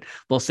can't help it.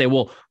 They'll say,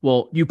 well,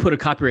 you put a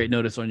copyright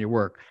notice on your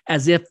work,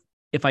 as if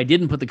I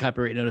didn't put the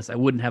copyright notice, I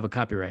wouldn't have a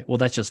copyright. Well,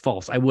 that's just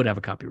false. I would have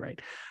a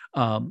copyright.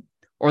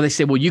 Or they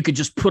say, well, you could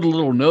just put a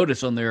little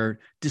notice on there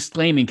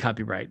disclaiming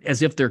copyright,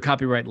 as if they're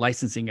copyright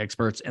licensing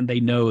experts and they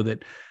know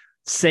that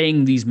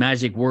saying these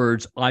magic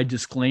words, I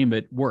disclaim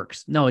it,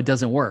 works. No, it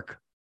doesn't work.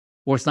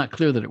 Or it's not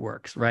clear that it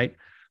works, right?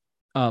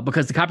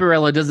 Because the copyright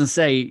law doesn't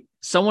say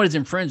someone is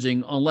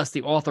infringing unless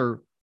the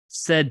author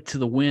said to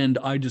the wind,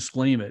 I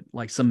disclaim it,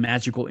 like some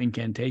magical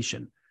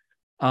incantation.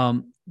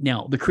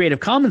 Now, the Creative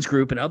Commons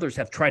group and others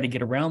have tried to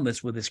get around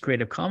this with this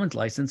Creative Commons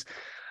license.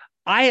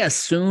 I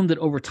assume that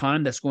over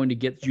time that's going to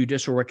get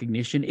judicial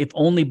recognition, if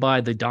only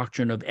by the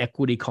doctrine of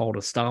equity called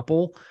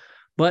estoppel.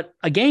 But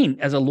again,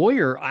 as a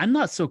lawyer, I'm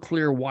not so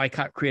clear why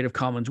Creative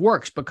Commons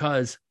works,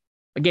 because,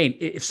 again,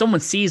 if someone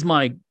sees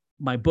my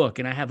book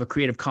and I have a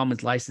Creative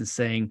Commons license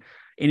saying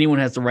anyone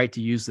has the right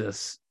to use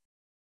this,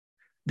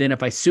 then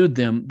if I sued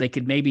them, they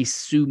could maybe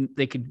sue.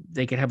 They could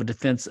have a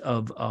defense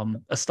of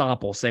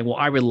estoppel, saying, "Well,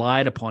 I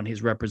relied upon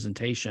his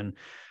representation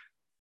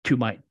to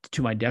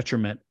my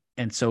detriment,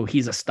 and so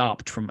he's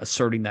stopped from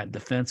asserting that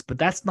defense." But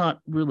that's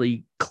not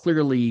really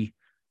clearly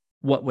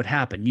what would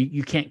happen.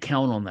 You can't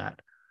count on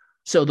that.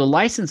 So the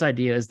license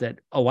idea is that,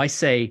 I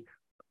say,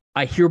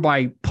 I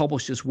hereby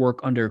publish this work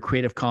under a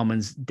Creative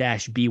Commons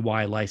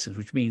 -BY license,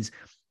 which means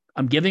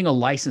I'm giving a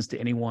license to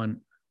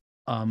anyone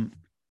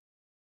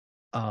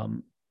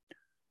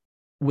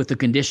with the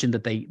condition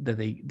that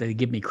they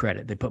give me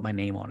credit. They put my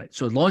name on it.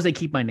 So as long as they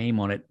keep my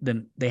name on it,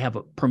 then they have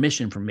a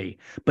permission from me.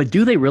 But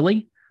do they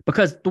really?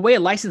 Because the way a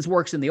license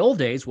works in the old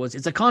days was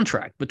it's a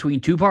contract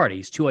between two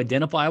parties, two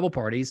identifiable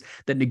parties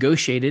that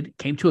negotiated,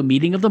 came to a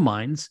meeting of the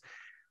minds,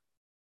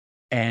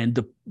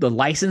 and the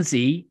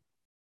licensee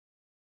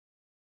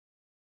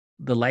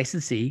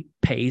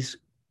pays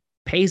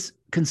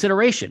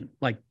consideration.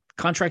 Like,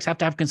 contracts have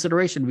to have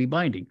consideration to be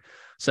binding.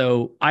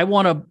 So I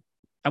want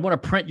to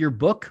print your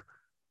book.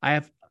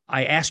 I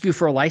ask you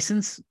for a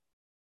license.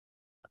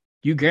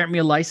 You grant me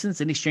a license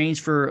in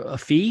exchange for a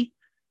fee,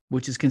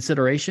 which is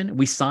consideration.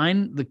 We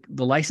sign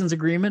the license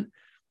agreement.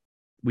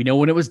 We know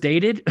when it was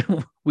dated.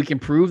 We can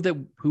prove that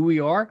who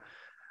we are.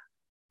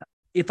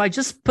 If I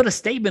just put a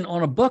statement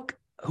on a book,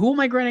 who am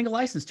I granting a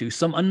license to?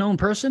 Some unknown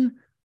person?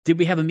 Did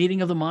we have a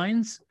meeting of the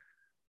minds?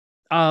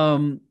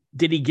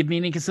 Did he give me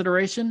any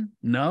consideration?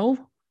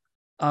 No.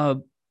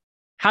 How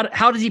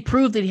did he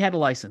prove that he had a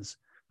license?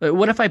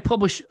 What if I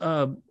publish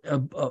a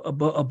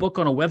book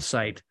on a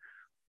website?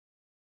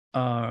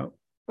 Well,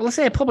 let's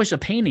say I publish a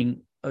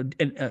painting,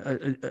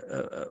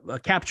 a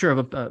capture of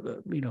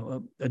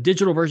a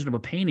digital version of a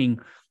painting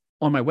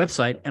on my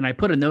website, and I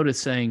put a notice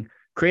saying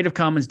Creative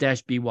Commons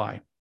 -BY.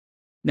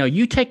 Now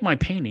you take my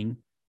painting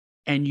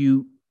and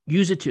you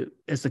use it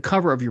as the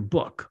cover of your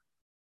book,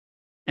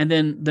 and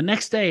then the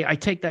next day I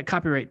take that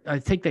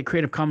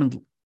Creative Commons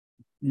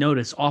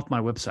notice off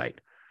my website,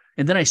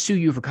 and then I sue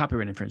you for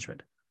copyright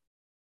infringement.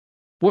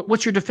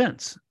 What's your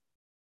defense?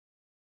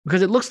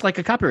 Because it looks like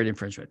a copyright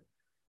infringement.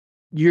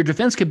 Your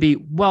defense could be,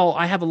 well,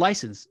 I have a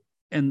license.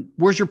 And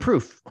where's your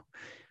proof?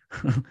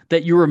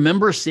 That you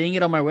remember seeing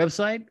it on my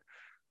website?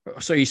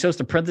 So you're supposed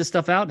to print this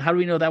stuff out? How do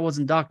we know that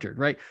wasn't doctored,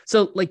 right?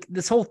 So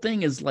this whole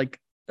thing is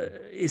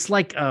it's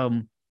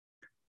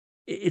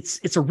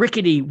a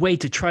rickety way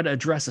to try to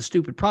address a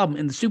stupid problem.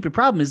 And the stupid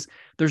problem is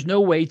there's no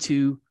way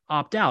to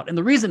opt out. And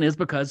the reason is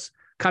because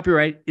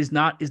copyright is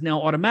now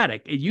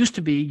automatic. It used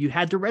to be you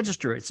had to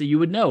register it, so you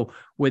would know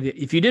whether,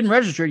 if you didn't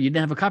register, you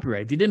didn't have a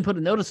copyright. If you didn't put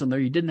a notice on there,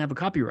 you didn't have a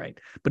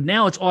copyright. But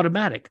now it's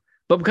automatic.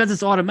 But because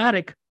it's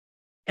automatic,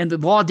 and the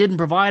law didn't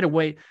provide a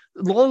way,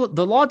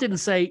 the law didn't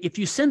say if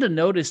you send a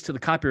notice to the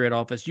Copyright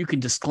Office, you can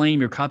disclaim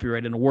your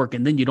copyright in a work,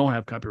 and then you don't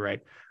have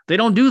copyright. They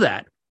don't do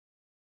that.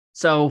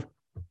 So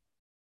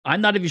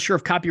I'm not even sure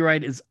if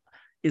copyright is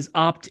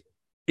opt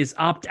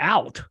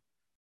out.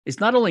 It's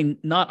not only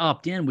not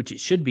opt-in, which it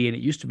should be, and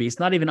it used to be,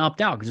 it's not even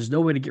opt-out because there's no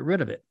way to get rid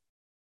of it.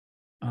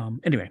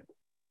 Anyway,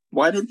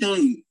 Why did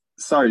they?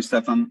 Sorry,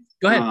 Stefan.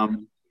 Go ahead.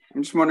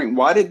 I'm just wondering,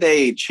 why did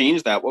they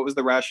change that? What was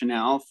the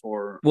rationale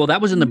for Well,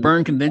 that was in the Berne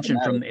making it Convention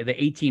from automatic?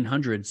 the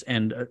 1800s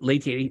and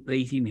late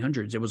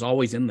 1800s. It was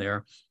always in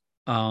there.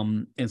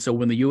 And so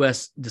when the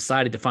U.S.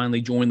 decided to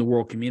finally join the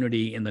world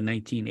community in the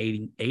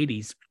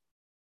 1980s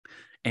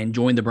and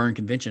join the Berne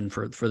Convention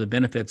for the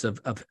benefits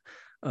of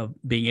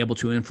being able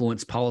to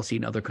influence policy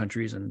in other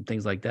countries and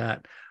things like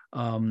that,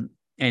 and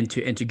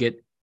to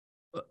get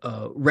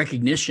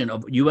recognition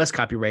of U.S.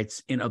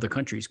 copyrights in other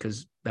countries,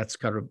 because that's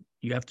kind of,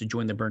 you have to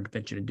join the Berne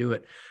Convention to do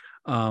it.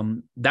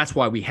 That's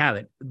why we have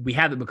it. We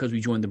have it because we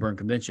joined the Berne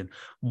Convention.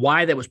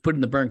 Why that was put in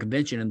the Berne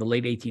Convention in the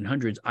late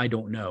 1800s, I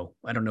don't know.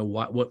 I don't know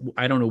what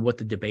I don't know what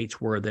the debates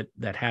were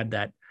that had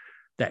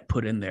that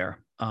put in there.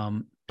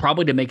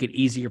 Probably to make it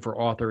easier for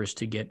authors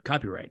to get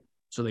copyright,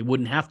 so they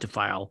wouldn't have to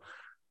file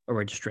a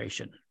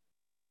registration.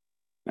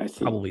 I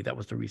see. Probably that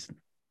was the reason.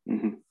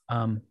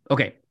 Mm-hmm.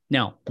 Okay.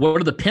 Now, what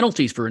are the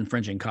penalties for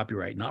infringing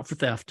copyright? Not for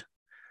theft,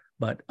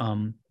 but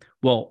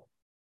well,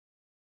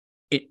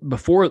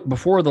 before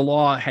the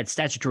law had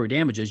statutory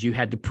damages, you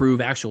had to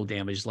prove actual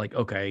damage. Like,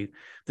 okay,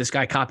 this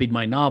guy copied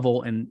my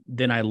novel, and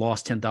then I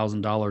lost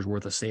 $10,000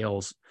 worth of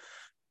sales.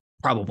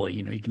 Probably,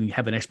 you can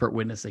have an expert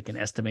witness that can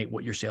estimate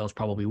what your sales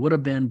probably would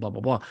have been, blah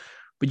blah blah.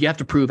 But you have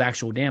to prove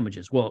actual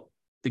damages. Well,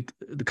 the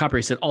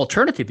copyright said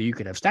alternatively, you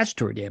could have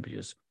statutory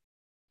damages.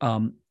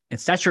 And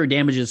statutory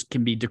damages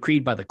can be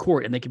decreed by the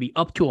court, and they can be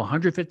up to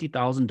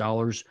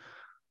 $150,000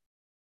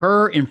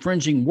 per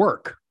infringing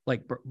work,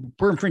 like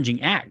per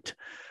infringing act.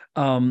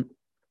 And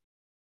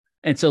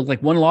so,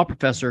 like, one law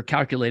professor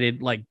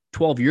calculated like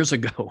 12 years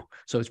ago,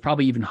 so it's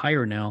probably even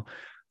higher now,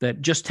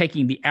 that just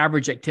taking the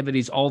average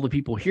activities all the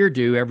people here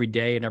do every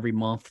day and every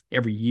month,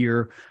 every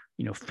year,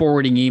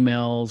 forwarding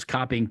emails,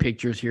 copying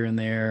pictures here and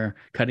there,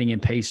 cutting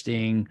and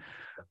pasting,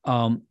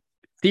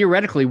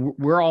 theoretically,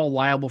 we're all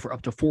liable for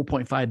up to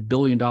 $4.5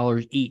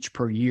 billion each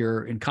per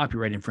year in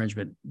copyright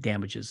infringement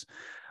damages,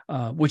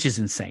 which is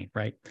insane,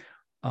 right?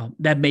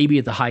 That may be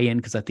at the high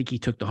end, because I think he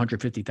took the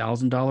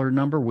 $150,000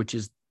 number, which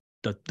is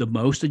the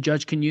most a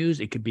judge can use.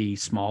 It could be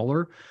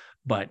smaller,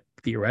 but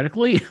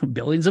theoretically,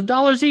 billions of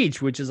dollars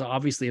each, which is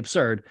obviously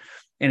absurd.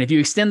 And if you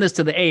extend this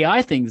to the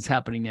AI thing that's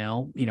happening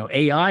now,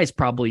 AI is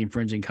probably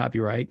infringing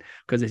copyright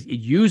because it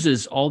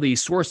uses all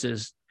these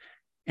sources,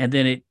 and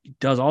then it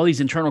does all these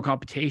internal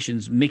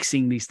computations,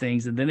 mixing these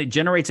things, and then it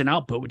generates an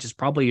output, which is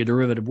probably a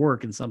derivative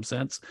work in some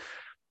sense.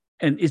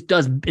 And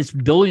it's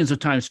billions of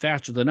times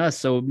faster than us.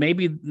 So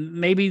maybe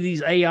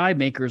these AI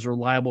makers are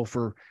liable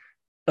for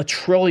a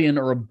trillion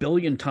or a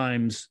billion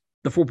times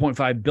the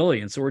 4.5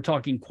 billion. So we're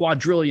talking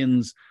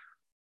quadrillions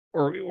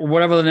or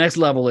whatever the next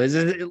level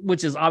is,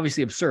 which is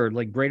obviously absurd,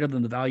 like greater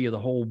than the value of the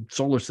whole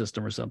solar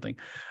system or something.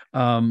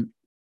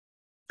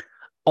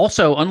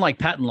 Also, unlike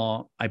patent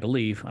law, I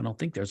believe, I don't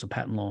think there's a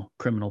patent law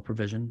criminal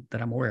provision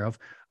that I'm aware of.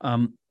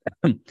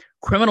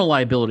 Criminal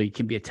liability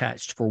can be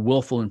attached for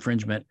willful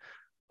infringement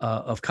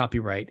of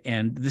copyright.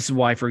 And this is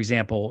why, for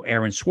example,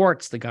 Aaron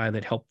Swartz, the guy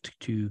that helped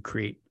to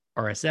create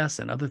RSS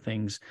and other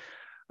things,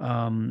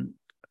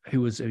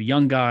 who was a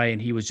young guy,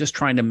 and he was just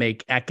trying to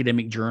make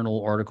academic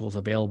journal articles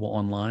available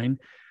online.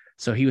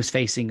 So he was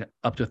facing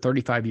up to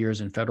 35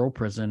 years in federal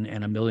prison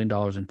and $1 million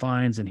in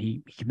fines, and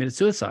he committed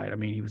suicide. I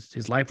mean,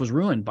 his life was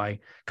ruined by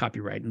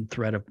copyright and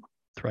threat of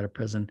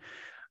prison.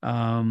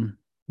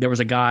 There was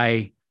a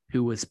guy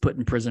who was put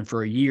in prison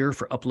for a year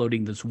for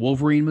uploading this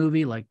Wolverine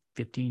movie like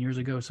 15 years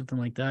ago, something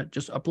like that.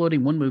 Just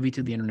uploading one movie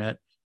to the internet,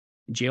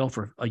 in jail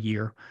for a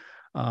year.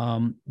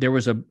 There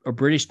was a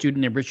British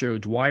student named Richard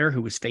O'Dwyer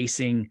who was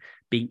facing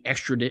being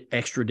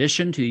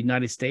extradition to the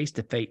United States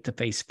to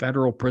face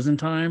federal prison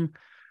time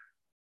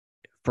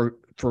for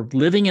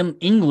living in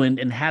England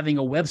and having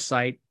a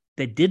website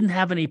that didn't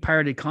have any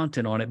pirated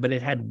content on it, but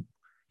it had,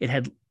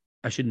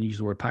 I shouldn't use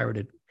the word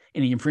pirated,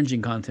 any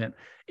infringing content.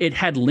 It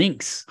had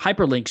links,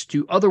 hyperlinks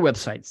to other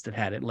websites that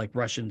had it, like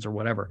Russians or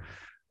whatever.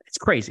 It's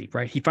crazy,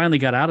 right? He finally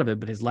got out of it,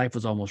 but his life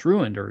was almost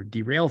ruined or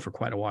derailed for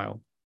quite a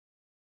while.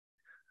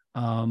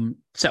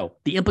 So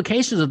the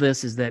implications of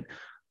this is that,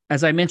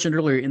 as I mentioned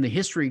earlier, in the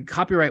history,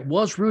 copyright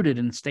was rooted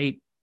in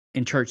state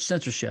and church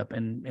censorship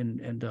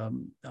and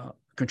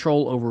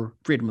control over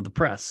freedom of the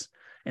press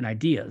and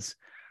ideas.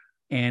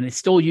 And it's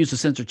still used to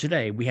censor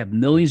today. We have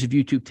millions of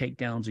YouTube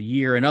takedowns a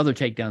year and other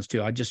takedowns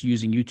too. I'm just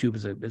using YouTube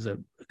as a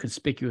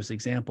conspicuous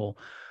example.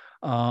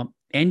 And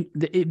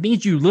it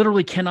means you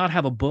literally cannot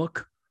have a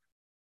book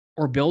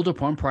or build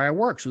upon prior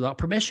works without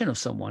permission of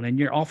someone, and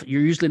you're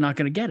usually not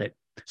going to get it.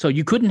 So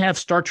you couldn't have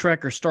Star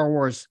Trek or Star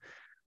Wars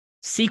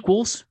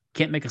sequels.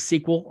 Can't make a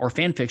sequel or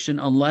fan fiction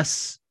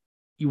unless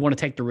you want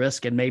to take the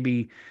risk, and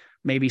maybe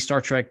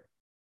Star Trek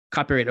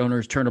copyright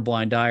owners turn a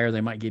blind eye, or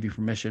they might give you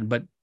permission.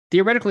 But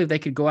theoretically, they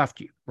could go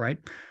after you, right?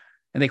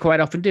 And they quite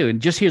often do.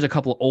 And just here's a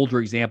couple of older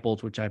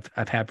examples, which I've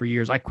had for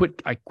years. I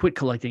quit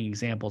collecting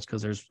examples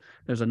because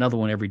there's another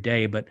one every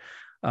day. But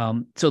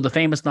so the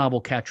famous novel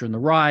Catcher in the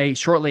Rye,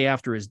 shortly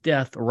after his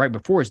death, or right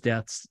before his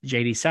death,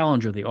 J.D.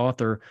 Salinger, the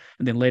author,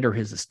 and then later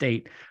his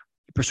estate,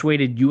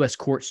 persuaded U.S.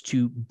 courts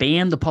to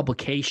ban the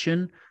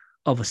publication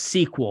of a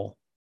sequel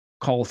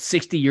called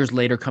 60 Years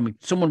Later Coming.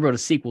 Someone wrote a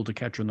sequel to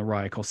Catcher in the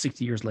Rye called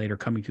 60 Years Later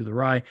Coming Through the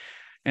Rye.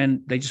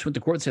 And they just went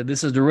to court and said,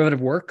 this is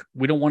derivative work.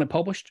 We don't want it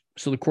published.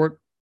 So the court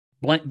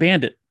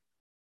banned it.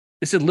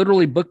 This is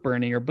literally book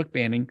burning or book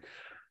banning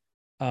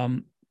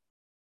by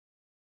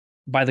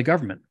the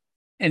government.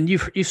 And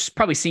you've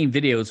probably seen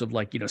videos of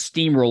like,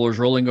 steamrollers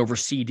rolling over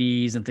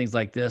CDs and things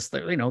like this.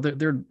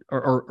 They're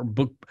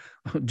book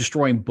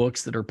destroying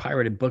books that are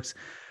pirated books.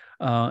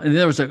 And then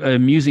there was an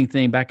amusing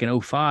thing back in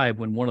 2005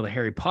 when one of the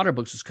Harry Potter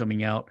books was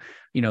coming out.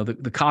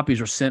 The copies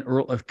were sent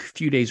a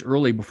few days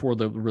early before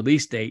the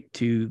release date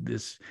to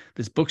this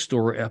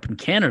bookstore up in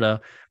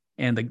Canada.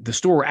 And the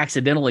store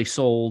accidentally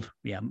sold,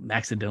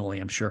 accidentally,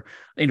 I'm sure.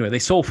 Anyway, they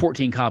sold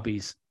 14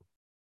 copies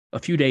a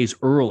few days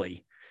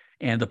early.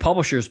 And the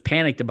publishers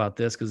panicked about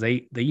this because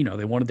they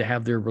wanted to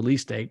have their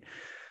release date.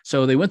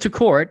 So they went to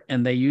court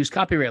and they used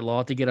copyright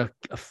law to get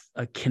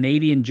a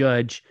Canadian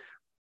judge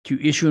to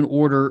issue an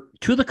order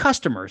to the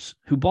customers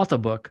who bought the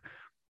book,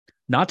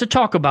 not to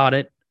talk about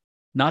it,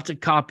 not to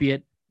copy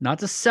it, not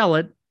to sell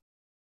it,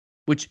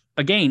 which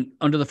again,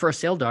 under the first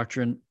sale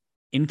doctrine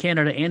in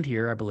Canada and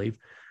here, I believe,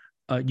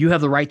 you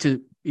have the right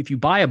to, if you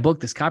buy a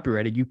book that's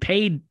copyrighted, you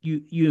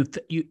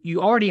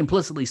already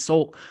implicitly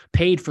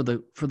paid for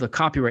the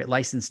copyright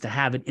license to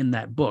have it in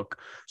that book.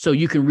 So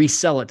you can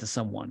resell it to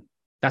someone.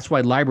 That's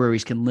why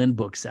libraries can lend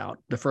books out,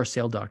 the first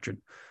sale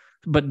doctrine.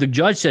 But the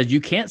judge says you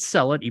can't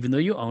sell it, even though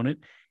you own it,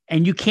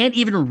 and you can't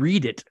even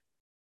read it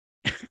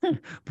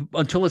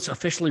until it's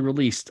officially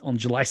released on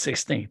July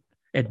 16th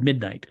at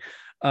midnight.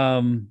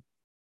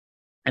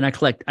 And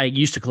I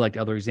used to collect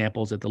other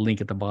examples at the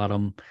link at the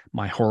bottom,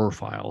 my horror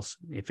files,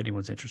 if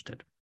anyone's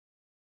interested.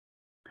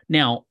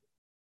 Now,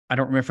 I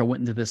don't remember if I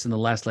went into this in the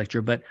last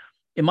lecture, but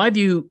in my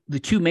view, the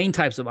two main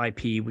types of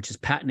IP, which is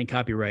patent and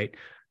copyright,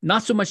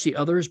 not so much the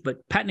others,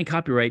 but patent and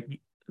copyright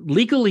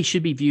legally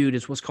should be viewed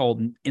as what's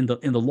called in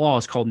the law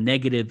is called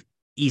negative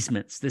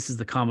easements. This is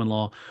the common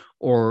law,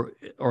 or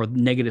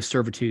negative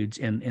servitudes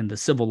in the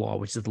civil law,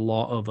 which is the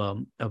law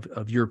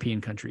of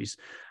European countries.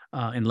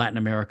 In Latin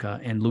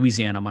America and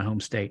Louisiana, my home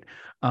state.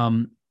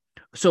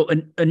 So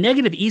a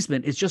negative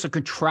easement is just a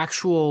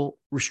contractual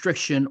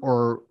restriction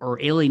or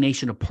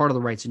alienation of part of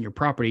the rights in your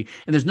property,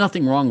 and there's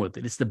nothing wrong with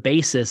it. It's the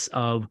basis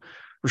of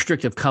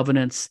restrictive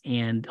covenants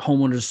and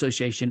homeowners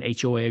association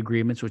HOA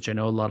agreements, which I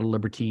know a lot of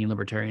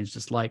libertarians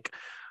dislike.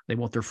 They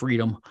want their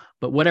freedom,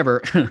 but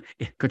whatever.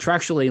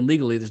 Contractually and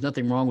legally, there's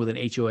nothing wrong with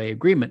an HOA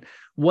agreement.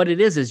 What it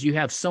is you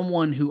have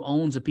someone who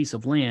owns a piece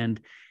of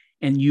land,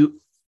 and you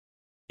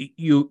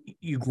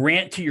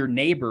grant to your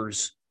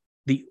neighbors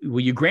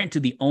you grant to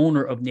the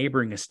owner of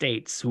neighboring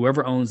estates,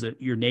 whoever owns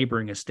your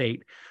neighboring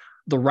estate,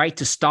 the right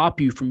to stop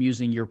you from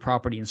using your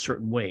property in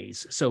certain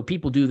ways. So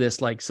people do this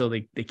so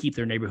they keep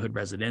their neighborhood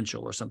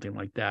residential or something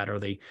like that, or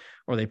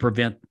they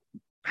prevent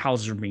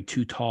houses from being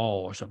too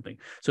tall or something.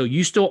 So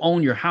you still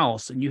own your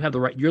house and you have the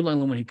right, you're the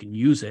only one who can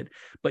use it,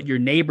 but your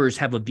neighbors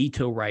have a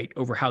veto right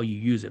over how you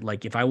use it.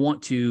 Like if I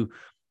want to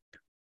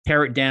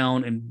tear it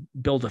down and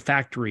build a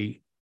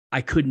factory,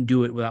 I couldn't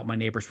do it without my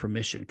neighbor's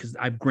permission because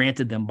I've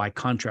granted them by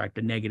contract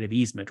a negative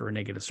easement or a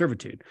negative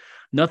servitude.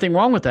 Nothing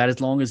wrong with that as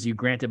long as you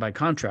grant it by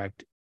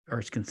contract or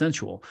it's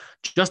consensual.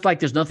 Just like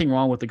there's nothing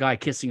wrong with the guy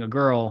kissing a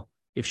girl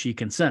if she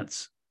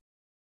consents.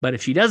 But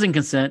if she doesn't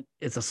consent,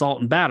 it's assault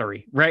and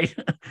battery, right?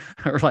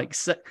 Or like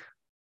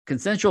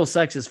consensual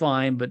sex is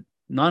fine, but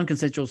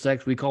non-consensual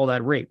sex, we call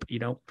that rape,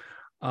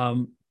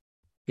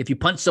 If you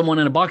punch someone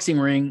in a boxing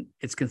ring,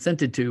 it's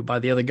consented to by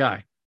the other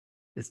guy.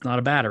 It's not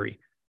a battery.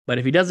 But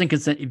if he doesn't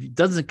consent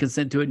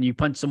to it and you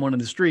punch someone in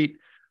the street,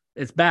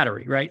 it's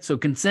battery, right? So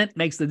consent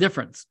makes the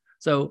difference.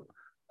 So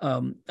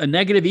a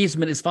negative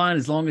easement is fine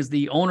as long as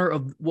the owner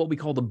of what we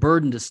call the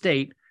burdened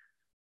estate,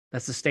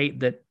 that's the state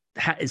that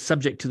is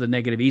subject to the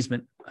negative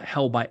easement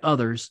held by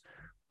others,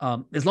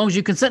 as long as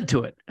you consent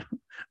to it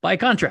by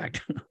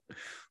contract.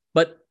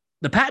 But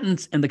the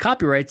patents and the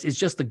copyrights is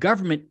just the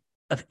government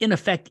in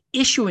effect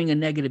issuing a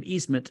negative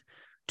easement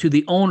to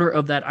the owner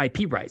of that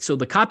IP right. So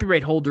the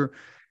copyright holder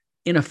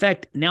in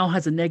effect now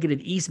has a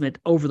negative easement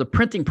over the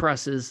printing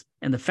presses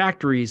and the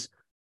factories,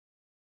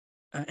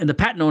 and the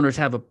patent owners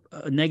have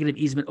a negative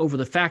easement over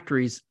the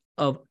factories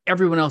of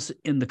everyone else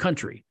in the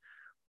country,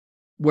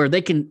 where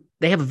they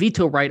have a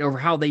veto right over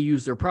how they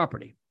use their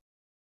property.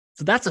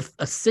 So that's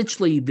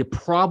essentially the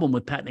problem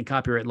with patent and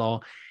copyright law,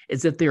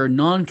 is that they are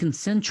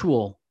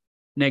non-consensual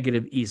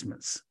negative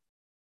easements.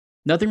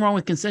 Nothing wrong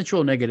with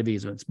consensual negative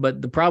easements, but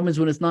the problem is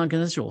when it's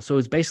non-consensual. So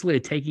it's basically a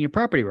taking of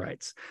property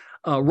rights.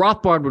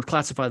 Rothbard would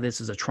classify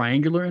this as a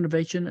triangular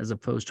intervention as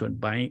opposed to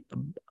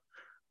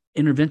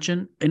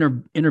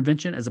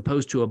intervention as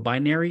opposed to a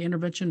binary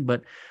intervention,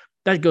 but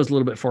that goes a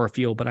little bit far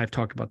afield, but I've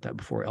talked about that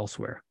before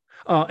elsewhere.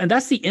 And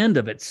that's the end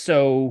of it.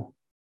 So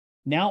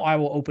now I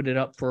will open it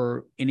up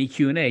for any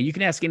Q&A. You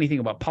can ask anything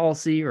about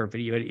policy or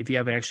video if you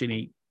have actually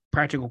any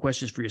practical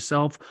questions for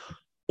yourself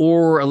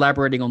or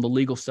elaborating on the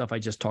legal stuff I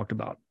just talked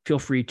about. Feel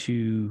free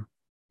to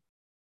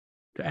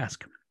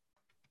ask.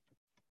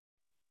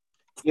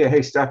 Yeah,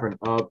 hey, Stefan.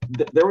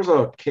 There was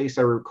a case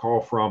I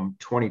recall from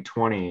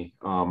 2020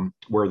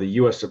 where the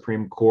U.S.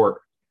 Supreme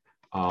Court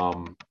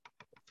um,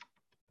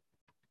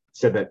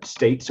 said that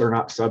states are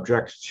not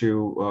subject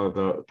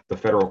to the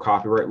federal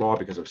copyright law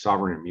because of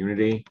sovereign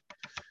immunity.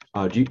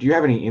 Do you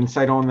have any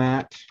insight on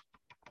that?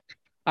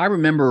 I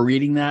remember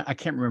reading that. I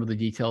can't remember the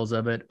details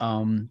of it.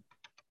 I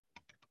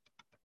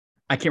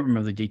can't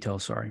remember the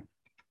details. Sorry.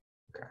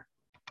 Okay.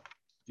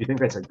 Do you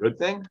think that's a good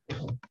thing?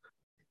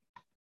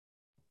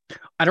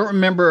 I don't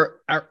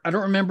remember. I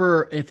don't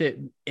remember if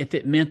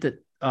it meant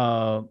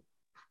that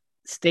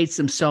states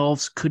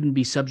themselves couldn't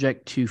be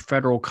subject to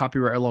federal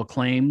copyright law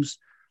claims.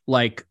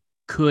 Like,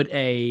 could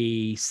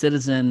a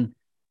citizen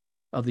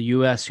of the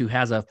U.S. who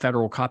has a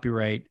federal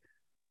copyright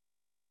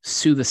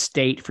sue the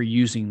state for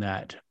using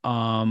that?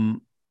 I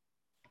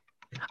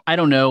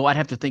don't know. I'd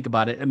have to think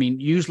about it. I mean,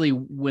 usually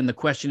when the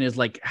question is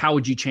like, how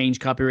would you change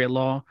copyright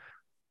law,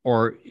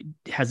 or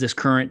has this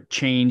current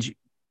change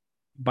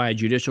by a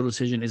judicial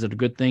decision, is it a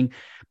good thing?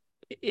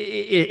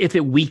 If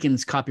it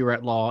weakens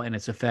copyright law and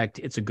its effect,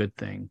 it's a good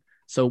thing.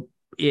 So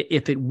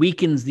if it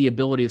weakens the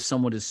ability of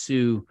someone to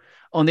sue,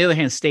 on the other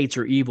hand, states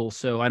are evil,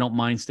 so I don't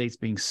mind states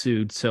being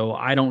sued. So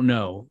I don't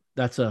know.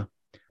 That's a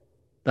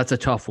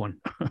tough one.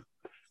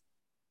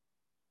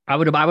 I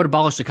would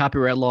abolish the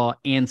copyright law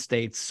and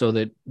states so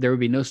that there would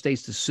be no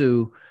states to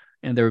sue,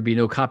 and there would be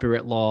no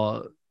copyright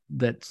law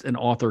that an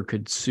author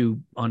could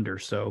sue under.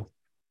 So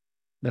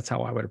that's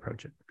how I would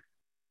approach it.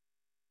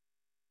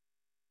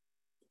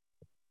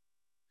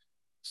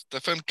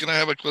 Stefan, can I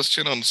have a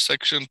question on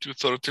Section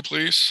 230,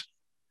 please?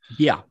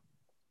 Yeah.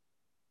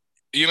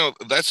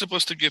 That's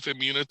supposed to give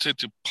immunity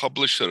to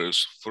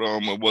publishers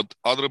from what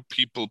other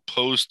people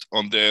post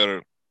on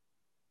their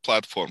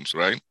platforms,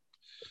 right?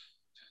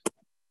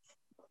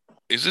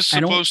 Is this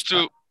supposed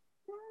to?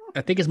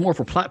 I think it's more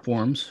for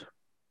platforms,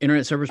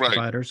 internet service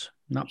providers,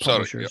 not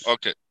publishers. Yeah,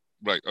 okay,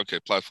 right. Okay,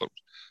 platforms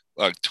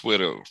like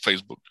Twitter,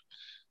 Facebook.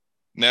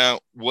 Now,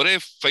 what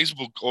if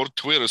Facebook or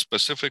Twitter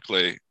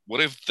specifically,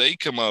 what if they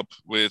come up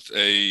with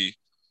a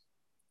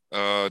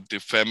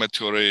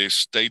defamatory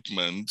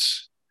statement?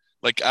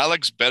 Like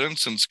Alex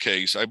Berenson's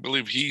case, I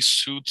believe he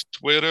sued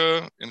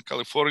Twitter in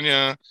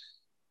California,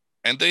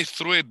 and they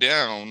threw it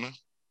down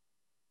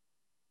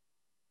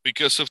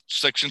because of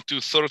Section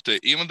 230,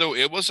 even though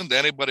it wasn't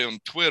anybody on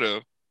Twitter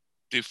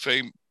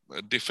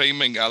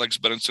defaming Alex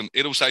Berenson.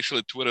 It was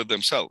actually Twitter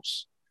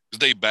themselves.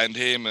 They banned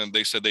him, and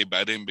they said they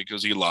banned him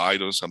because he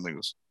lied or something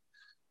else.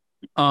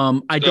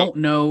 I don't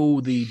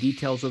know the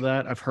details of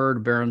that. I've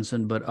heard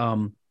Berenson, but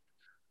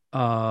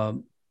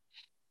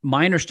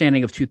my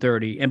understanding of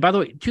 230, and by the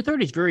way,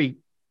 230 is very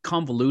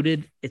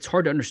convoluted. It's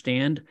hard to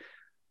understand.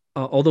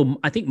 Although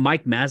I think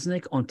Mike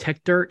Masnick on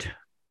Tech Dirt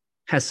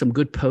has some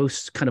good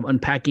posts kind of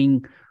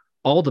unpacking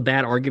all the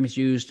bad arguments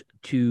used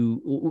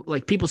to,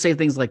 like, people say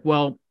things like,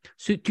 well,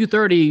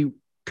 230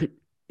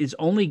 is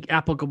only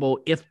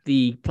applicable if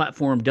the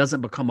platform doesn't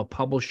become a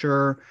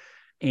publisher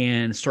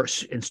and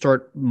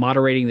start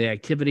moderating the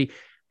activity.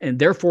 And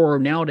therefore,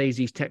 nowadays,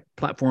 these tech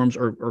platforms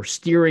are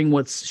steering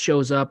what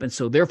shows up. And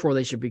so therefore,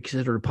 they should be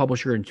considered a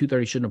publisher, and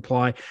 230 shouldn't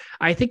apply.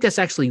 I think that's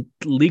actually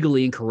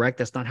legally incorrect.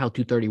 That's not how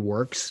 230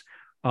 works.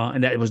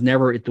 And that it was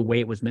never the way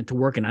it was meant to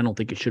work. And I don't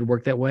think it should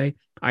work that way.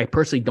 I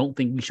personally don't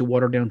think we should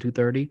water down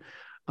 230.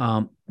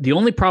 The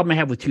only problem I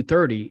have with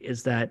 230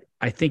 is that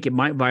I think it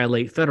might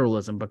violate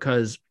federalism,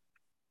 because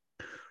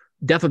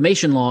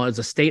defamation law is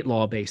a state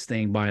law based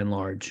thing by and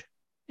large.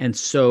 And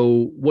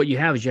so what you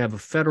have is you have a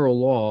federal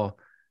law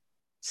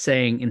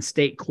saying in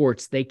state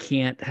courts, they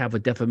can't have a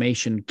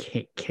defamation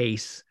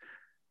case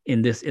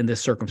in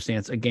this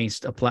circumstance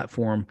against a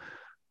platform.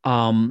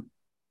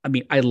 I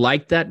mean, I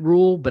like that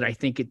rule, but I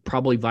think it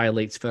probably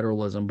violates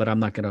federalism, but I'm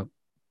not going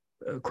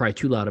to cry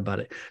too loud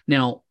about it.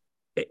 Now,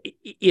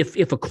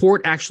 if a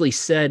court actually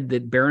said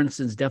that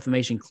Berenson's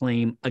defamation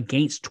claim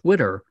against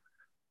Twitter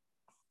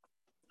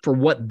for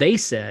what they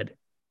said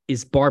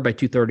is barred by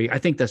 230, I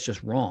think that's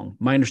just wrong.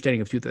 My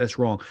understanding of 230, that's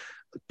wrong.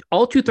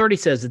 All 230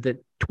 says is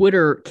that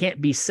Twitter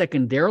can't be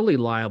secondarily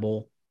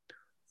liable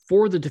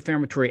for the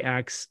defamatory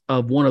acts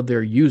of one of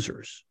their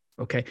users.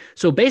 Okay.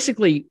 So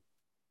basically,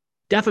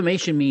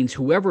 defamation means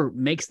whoever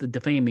makes the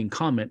defaming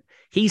comment,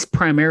 he's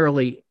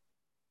primarily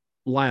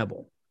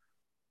liable,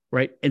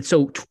 right? And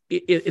so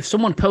if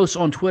someone posts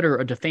on Twitter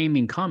a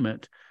defaming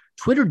comment,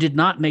 Twitter did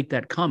not make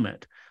that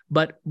comment.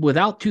 But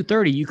without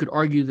 230, you could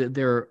argue that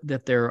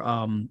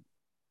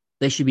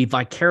they should be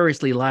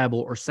vicariously liable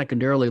or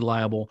secondarily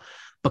liable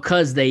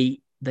because they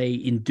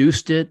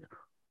induced it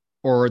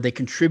or they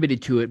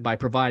contributed to it by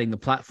providing the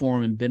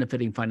platform and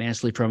benefiting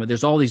financially from it.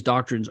 There's all these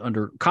doctrines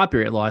under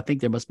copyright law. I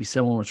think there must be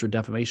similar ones for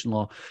defamation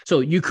law. So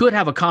you could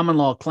have a common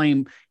law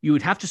claim. You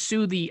would have to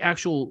sue the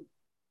actual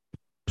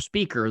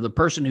speaker,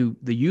 the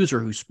user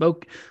who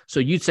spoke. So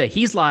you'd say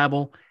he's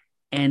liable,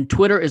 and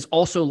Twitter is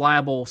also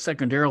liable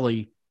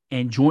secondarily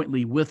and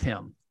jointly with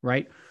him,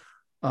 right?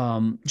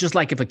 Just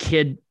like if a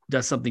kid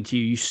does something to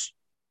you,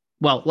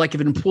 Well, like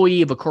if an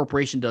employee of a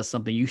corporation does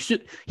something,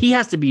 he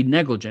has to be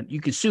negligent.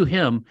 You could sue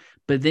him,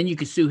 but then you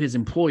could sue his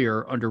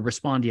employer under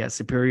respondeat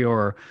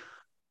superior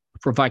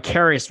for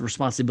vicarious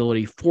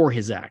responsibility for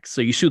his acts.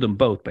 So you sue them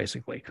both,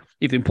 basically.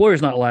 If the employer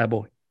is not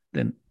liable,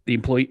 then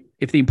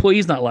if the employee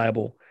is not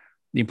liable,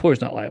 the employer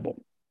is not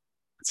liable.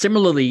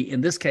 Similarly,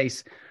 in this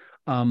case,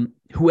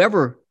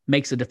 whoever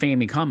makes a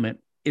defaming comment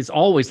is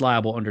always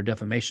liable under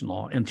defamation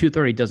law, and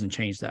 230 doesn't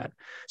change that.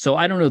 So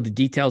I don't know the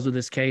details of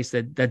this case.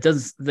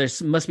 There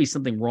must be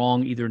something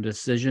wrong either in the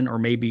decision or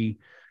maybe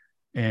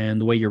in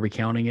the way you're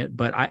recounting it.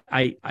 But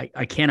I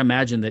can't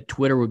imagine that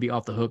Twitter would be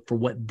off the hook for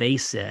what they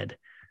said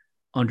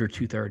under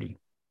 230.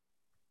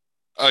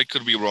 I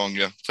could be wrong.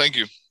 Yeah. Thank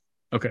you.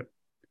 Okay.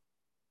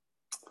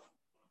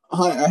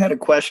 Hi, I had a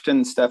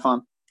question,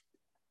 Stefan.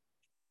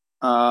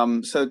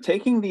 So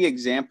taking the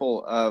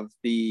example of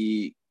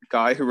the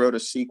guy who wrote a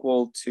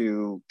sequel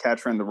to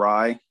Catcher in the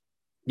Rye,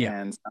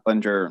 and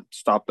Salinger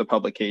stopped the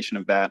publication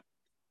of that.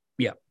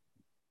 Yeah.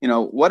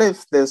 What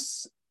if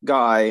this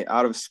guy,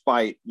 out of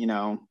spite,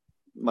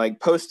 like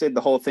posted the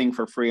whole thing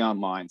for free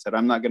online, said,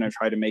 I'm not going to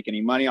try to make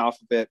any money off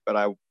of it, but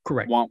I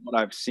want what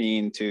I've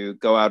seen to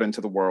go out into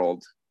the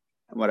world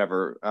and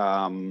whatever.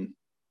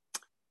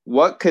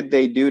 What could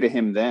they do to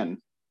him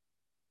then?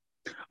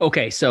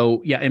 Okay.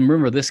 So, yeah. And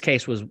remember, this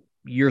case was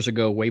years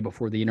ago, way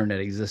before the internet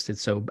existed.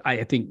 So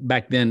I think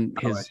back then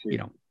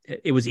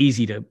it was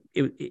easy to,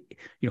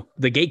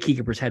 the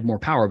gatekeepers had more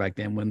power back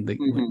then when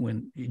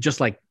when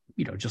just like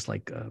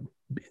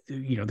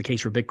the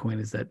case for Bitcoin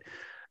is that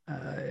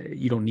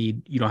you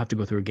don't have to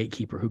go through a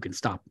gatekeeper who can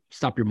stop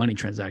your money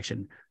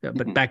transaction.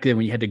 But back then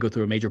when you had to go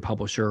through a major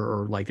publisher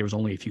or like there was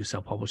only a few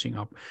self-publishing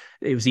up,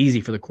 it was easy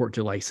for the court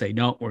to like say,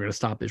 no, we're going to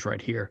stop this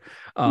right here.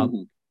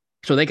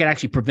 So they could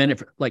actually prevent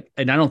it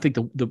and I don't think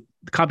the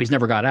copies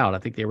never got out. I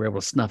think they were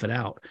able to snuff it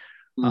out.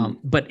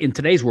 But in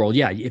today's world,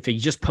 if they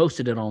just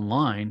posted it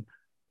online,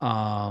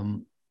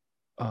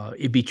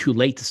 it'd be too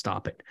late to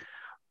stop it.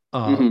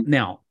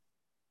 Now,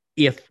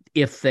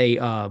 if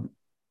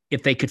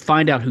they could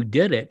find out who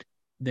did it,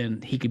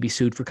 then he could be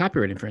sued for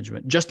copyright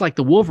infringement. Just like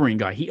the Wolverine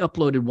guy, he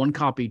uploaded one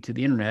copy to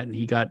the internet and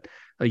he got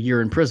a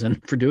year in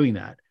prison for doing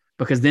that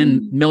because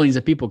then millions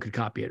of people could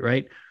copy it,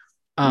 right?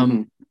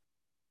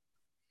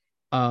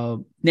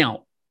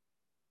 Now,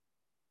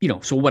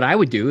 so what I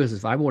would do is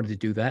if I wanted to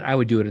do that, I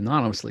would do it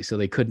anonymously so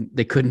they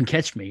couldn't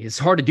catch me. It's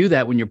hard to do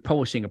that when you're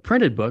publishing a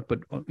printed book, but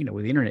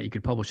with the internet, you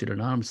could publish it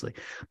anonymously.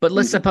 But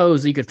let's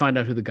suppose you could find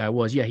out who the guy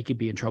was. Yeah, he could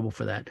be in trouble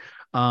for that.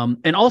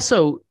 And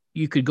also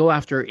you could go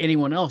after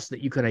anyone else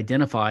that you could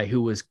identify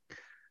who was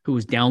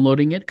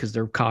downloading it because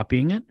they're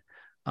copying it.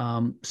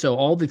 So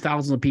all the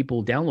thousands of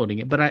people downloading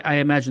it, but I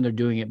imagine they're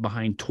doing it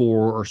behind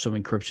Tor or some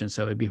encryption.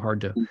 So it'd be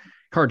hard to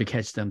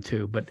catch them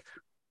too. But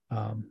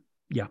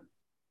yeah.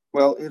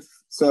 Well, if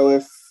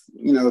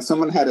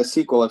someone had a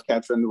sequel of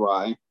Catcher in the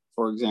Rye,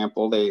 for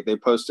example, they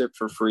post it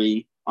for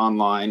free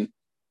online,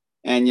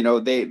 and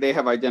they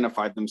have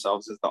identified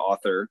themselves as the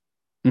author.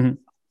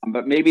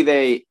 But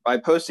maybe by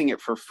posting it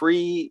for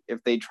free,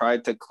 if they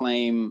tried to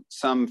claim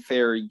some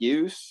fair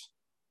use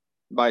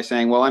by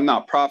saying, well, I'm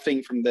not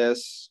profiting from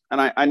this.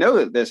 And I know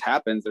that this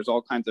happens. There's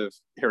all kinds of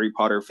Harry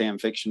Potter fan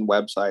fiction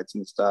websites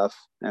and stuff.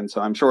 And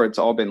so I'm sure it's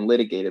all been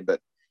litigated, but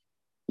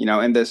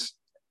in this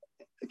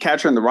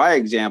Catcher in the Rye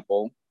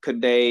example, would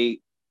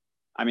the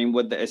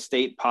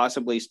estate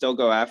possibly still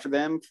go after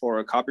them for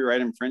a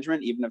copyright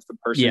infringement, even if the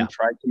person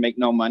tried to make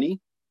no money?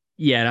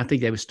 Yeah, and I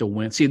think they would still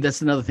win. See,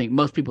 that's another thing.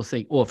 Most people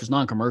think, well, if it's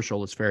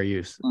non-commercial, it's fair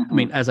use. I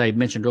mean, as I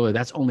mentioned earlier,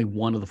 that's only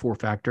one of the four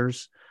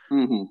factors.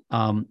 And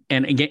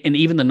again, and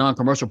even the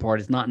non-commercial part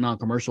is not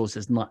non-commercial.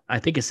 I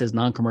think it says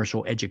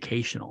non-commercial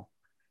educational.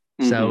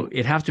 So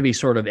it'd have to be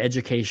sort of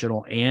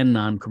educational and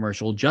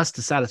non-commercial just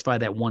to satisfy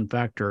that one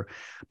factor.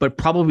 But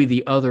probably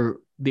the other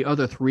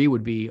three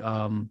would be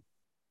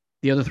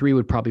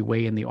probably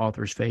weigh in the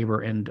author's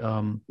favor, and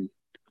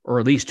or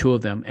at least two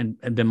of them. And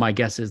then my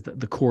guess is that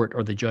the court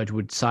or the judge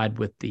would side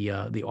with the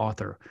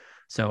author.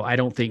 So I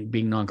don't think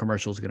being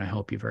non-commercial is going to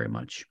help you very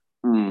much.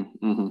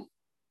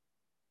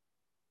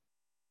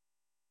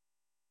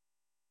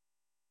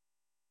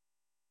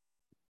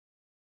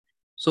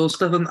 So,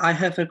 Stefan, I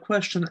have a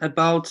question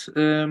about,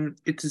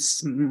 it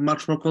is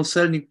much more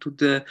concerning to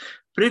the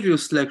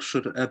previous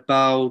lecture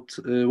about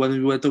when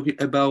we were talking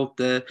about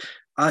the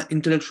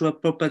intellectual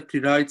property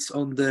rights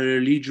on the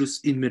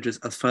religious images,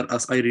 as far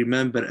as I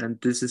remember. And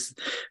this is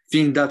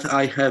thing that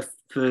I have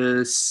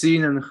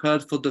seen and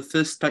heard for the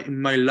first time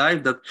in my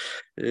life, that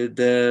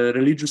the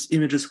religious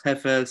images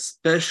have a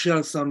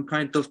special, some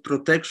kind of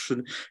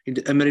protection in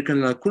the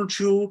American law. Could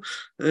you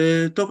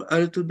talk a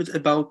little bit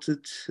about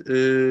it?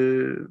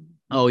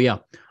 Oh yeah,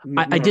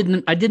 I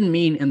didn't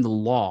mean in the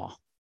law,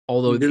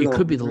 although it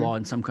could be the law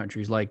in some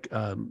countries, like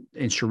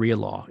in Sharia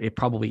law. It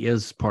probably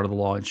is part of the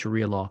law in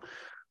Sharia law.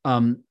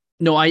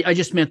 No, I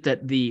just meant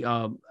that the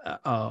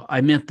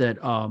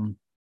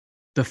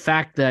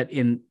fact that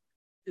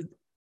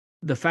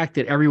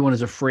everyone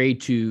is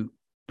afraid to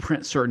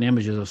print certain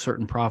images of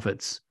certain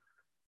prophets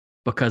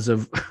because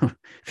of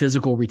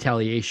physical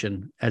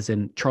retaliation, as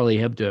in Charlie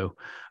Hebdo,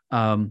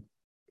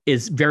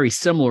 is very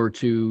similar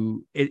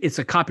to it's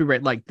a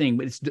copyright-like thing,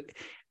 but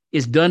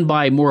it's done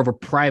by more of a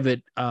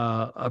private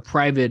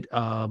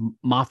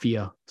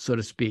mafia, so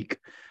to speak,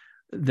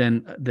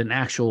 than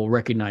actual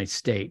recognized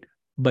state.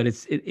 But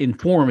in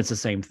form, it's the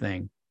same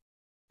thing.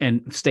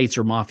 And states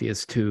are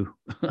mafias too,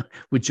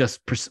 with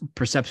just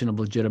perception of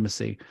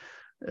legitimacy.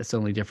 That's the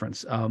only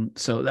difference.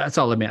 So that's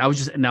all I mean. I was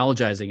just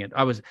analogizing it.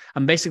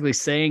 I'm basically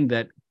saying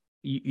that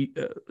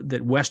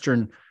that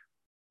Western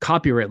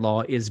copyright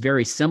law is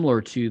very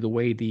similar to the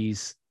way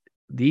these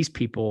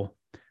people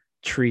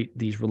treat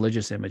these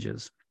religious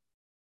images.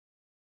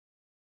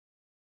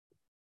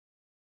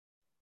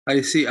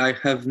 I see. I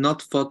have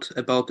not thought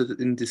about it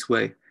in this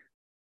way.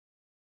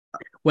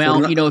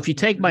 Well, if you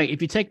take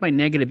my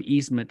negative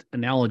easement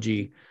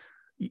analogy,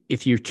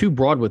 if you're too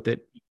broad with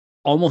it,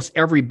 almost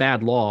every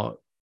bad law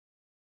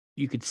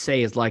you could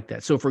say is like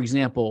that. So, for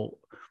example,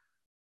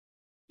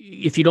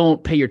 if you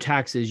don't pay your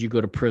taxes, you go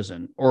to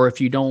prison, or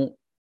if you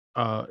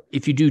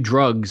do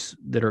drugs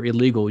that are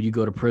illegal, you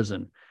go to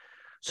prison.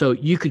 So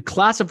you could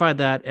classify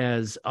that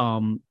as,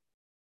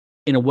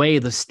 in a way,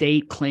 the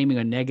state claiming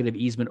a negative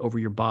easement over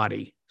your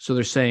body. So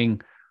they're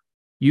saying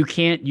you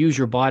can't use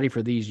your body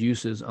for these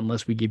uses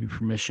unless we give you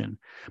permission.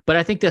 But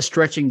I think that's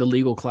stretching the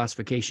legal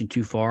classification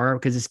too far,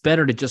 because it's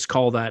better to just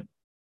call that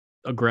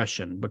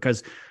aggression,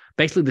 because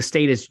basically the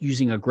state is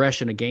using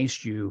aggression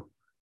against you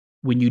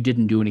when you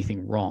didn't do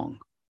anything wrong.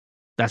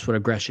 That's what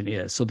aggression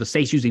is. So the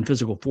state's using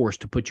physical force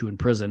to put you in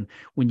prison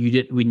when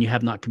you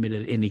have not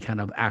committed any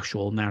kind of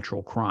actual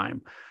natural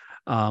crime.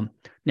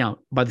 Now,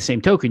 by the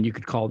same token, you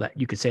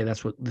could say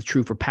that's what the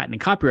true for patent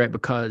and copyright,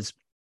 because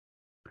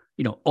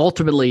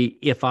ultimately,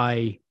 if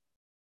I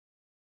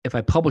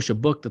publish a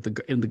book that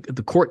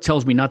the court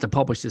tells me not to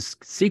publish this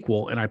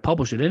sequel, and I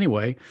publish it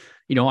anyway,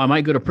 I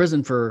might go to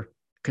prison for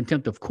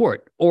contempt of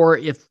court. Or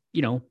if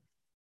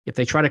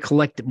they try to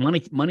collect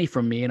money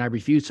from me and I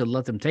refuse to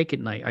let them take it,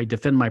 and I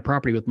defend my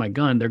property with my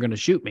gun, they're going to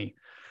shoot me.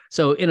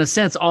 So in a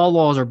sense, all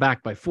laws are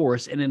backed by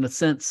force, and in a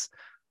sense,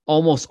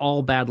 almost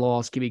all bad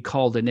laws can be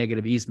called a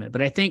negative easement.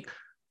 But I think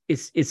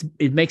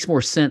it makes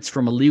more sense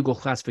from a legal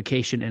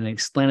classification and an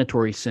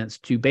explanatory sense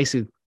to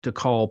basically to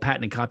call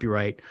patent and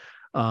copyright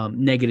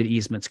negative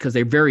easements, because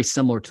they're very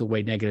similar to the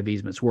way negative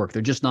easements work.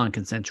 They're just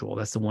non-consensual.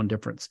 That's the one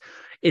difference.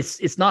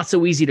 It's not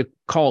so easy to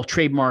call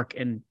trademark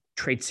and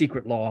trade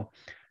secret law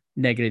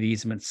negative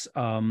easements.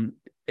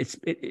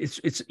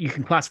 It's you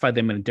can classify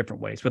them in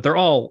different ways, but they're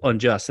all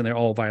unjust and they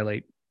all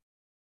violate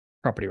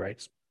property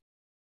rights.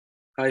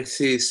 I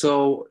see.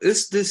 So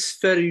is this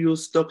fair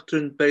use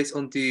doctrine based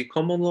on the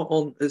common law,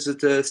 or is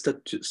it a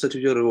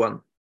statutory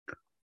one?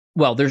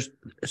 Well,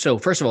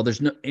 first of all,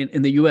 there's no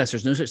in the U.S.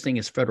 there's no such thing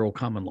as federal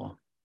common law,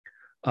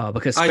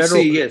 because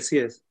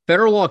yes.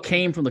 Federal law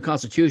came from the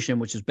Constitution,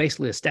 which is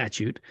basically a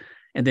statute,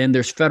 and then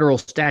there's federal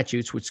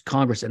statutes, which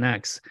Congress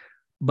enacts.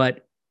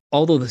 But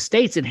although the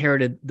states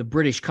inherited the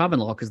British common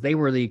law because they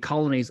were the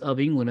colonies of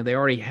England and they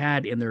already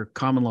had in their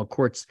common law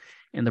courts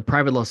and the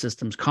private law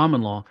systems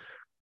common law,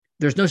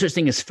 there's no such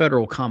thing as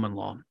federal common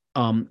law.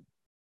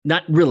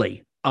 Not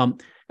really.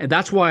 And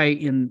that's why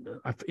in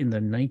the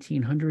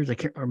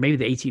 1900s, or maybe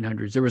the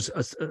 1800s, there was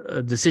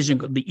a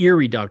decision, the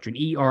Erie Doctrine,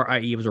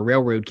 ERIE, it was a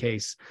railroad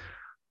case.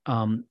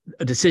 A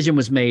decision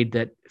was made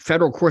that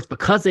federal courts,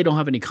 because they don't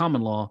have any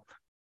common law,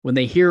 when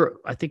they hear,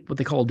 I think what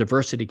they call a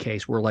diversity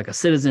case, where like a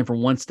citizen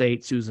from one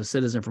state sues a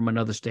citizen from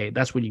another state,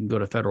 that's when you can go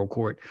to federal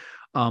court.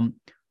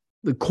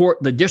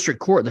 The district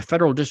court, the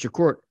federal district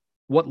court,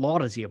 what law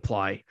does he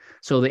apply?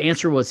 So the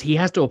answer was he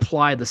has to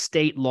apply the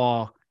state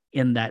law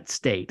in that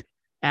state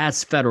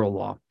as federal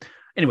law.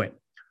 Anyway,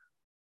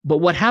 but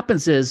what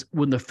happens is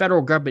when the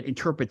federal government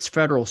interprets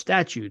federal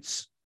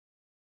statutes,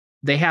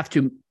 they have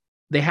to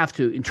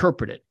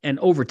interpret it. And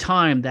over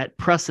time, that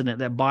precedent,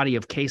 that body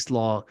of case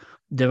law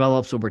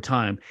develops over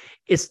time.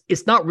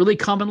 It's not really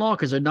common law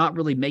because they're not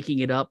really making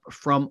it up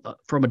from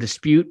a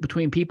dispute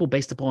between people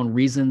based upon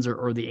reasons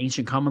or the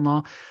ancient common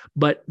law,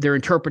 but they're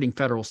interpreting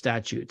federal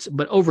statutes.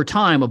 But over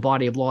time, a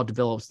body of law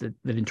develops that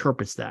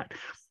interprets that.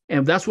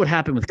 And that's what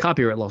happened with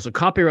copyright law. So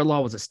copyright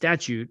law was a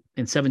statute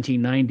in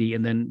 1790,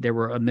 and then there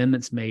were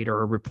amendments made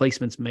or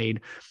replacements made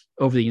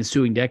over the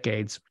ensuing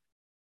decades.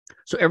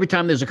 So every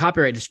time there's a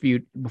copyright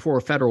dispute before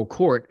a federal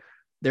court,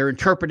 they're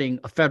interpreting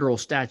a federal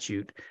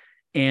statute.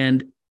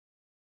 And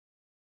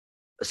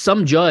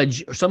some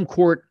judge or some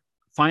court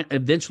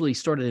eventually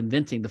started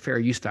inventing the fair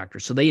use factor.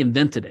 So they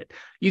invented it.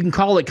 You can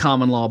call it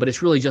common law, but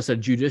it's really just a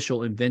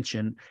judicial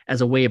invention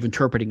as a way of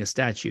interpreting a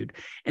statute.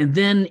 And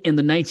then in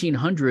the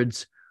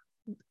 1900s,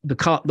 the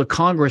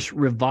Congress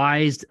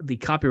revised the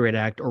Copyright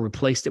Act or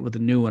replaced it with a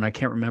new one. I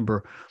can't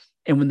remember.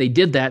 And when they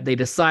did that, they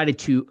decided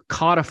to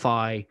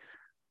codify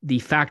the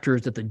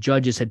factors that the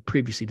judges had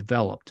previously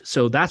developed.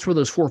 So that's where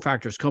those four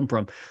factors come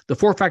from. The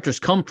four factors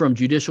come from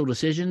judicial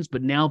decisions,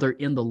 but now they're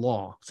in the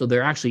law. So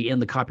they're actually in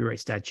the copyright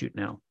statute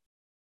now.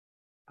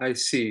 I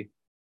see.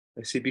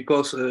 I see.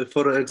 Because,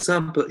 for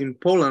example, in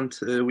Poland,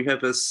 we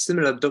have a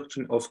similar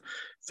doctrine of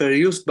fair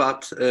use,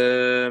 but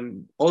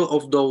all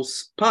of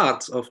those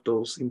parts of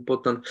those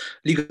important,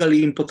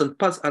 legally important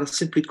parts are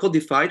simply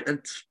codified. And,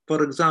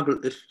 for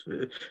example, if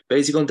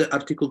based on the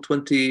Article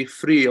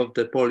 23 of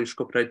the Polish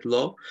copyright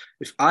law,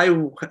 if I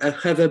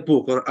have a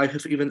book or I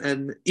have even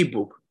an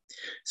ebook,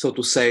 so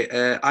to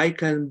say, I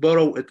can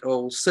borrow it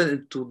or send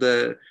it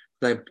to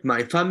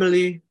my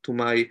family, to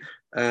my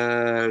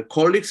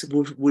colleagues,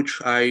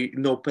 which I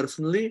know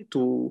personally,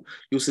 to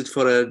use it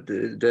for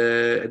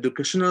the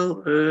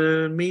educational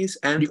means,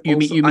 and You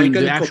mean also you I mean the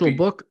can actual copy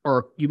book,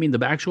 or you mean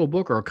the actual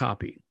book or a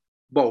copy?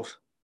 both.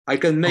 I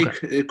can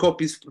make Okay.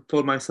 copies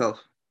for myself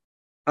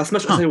as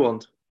much as Huh. I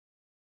want,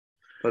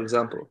 for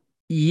example.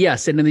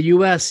 Yes, and in the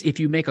U.S., if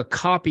you make a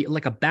copy,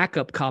 like a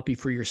backup copy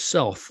for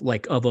yourself,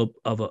 like of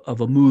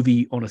a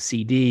movie on a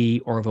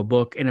CD or of a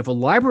book, and if a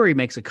library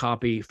makes a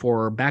copy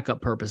for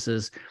backup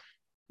purposes,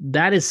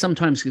 that is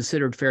sometimes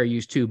considered fair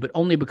use too, but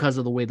only because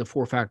of the way the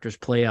four factors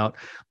play out.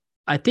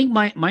 I think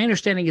my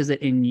understanding is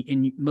that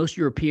in most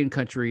European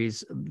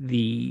countries,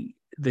 the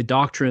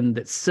doctrine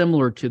that's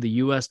similar to the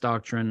U.S.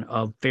 doctrine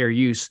of fair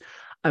use,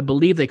 I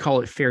believe they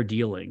call it fair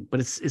dealing, but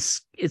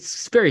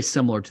it's very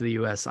similar to the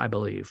U.S., I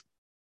believe.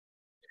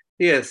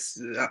 Yes,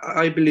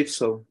 I believe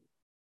so.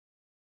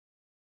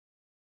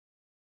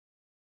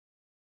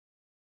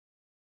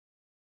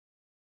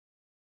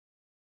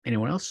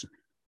 Anyone else?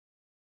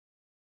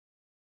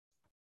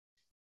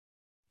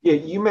 Yeah,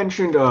 you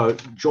mentioned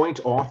joint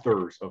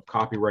authors of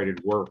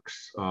copyrighted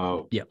works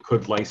Yep.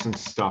 could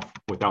license stuff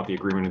without the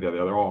agreement of the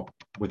other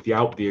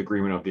without the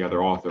agreement of the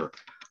other author.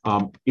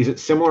 Is it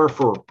similar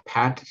for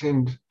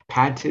patents,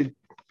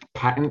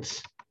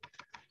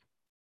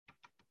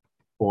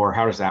 or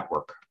how does that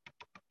work?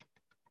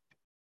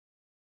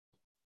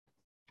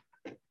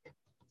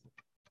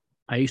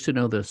 I used to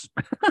know this.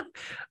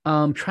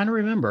 Trying to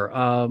remember.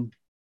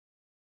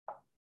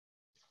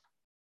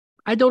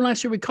 I don't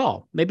actually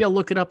recall. Maybe I'll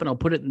look it up and I'll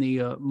put it in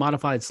the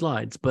modified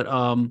slides. But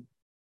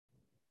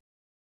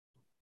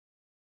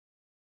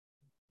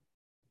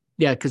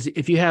yeah, because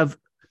if you have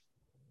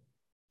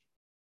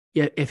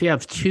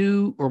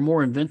two or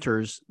more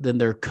inventors, then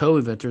they're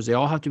co-inventors. They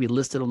all have to be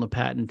listed on the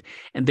patent,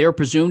 and they're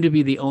presumed to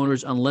be the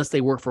owners unless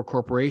they work for a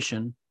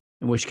corporation,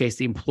 in which case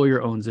the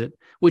employer owns it,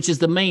 which is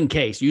the main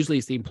case. Usually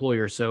it's the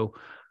employer, so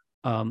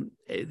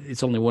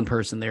it's only one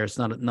person there. It's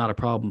not a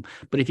problem.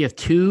 But if you have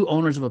two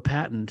owners of a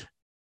patent,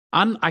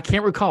 I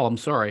can't recall. I'm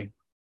sorry.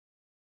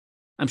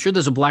 I'm sure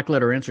there's a black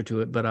letter answer to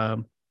it, but I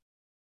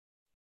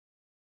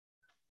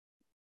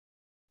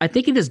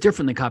think it is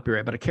different than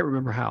copyright, but I can't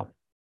remember how.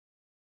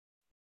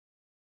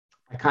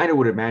 I kind of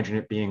would imagine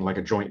it being like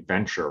a joint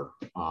venture,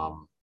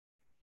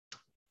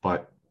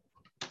 but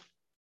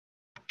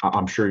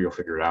I'm sure you'll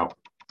figure it out.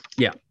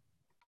 Yeah.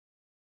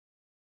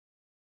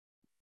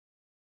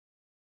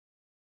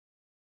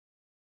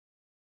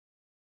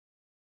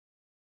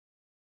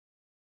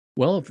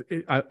 Well,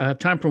 if I have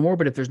time for more,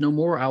 but if there's no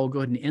more, I will go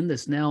ahead and end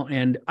this now.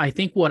 And I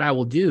think what I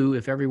will do,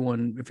 if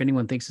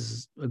anyone thinks this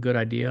is a good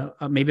idea,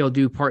 maybe I'll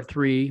do part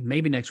 3,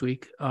 maybe next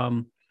week.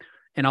 And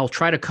I'll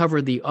try to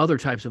cover the other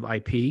types of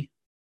IP.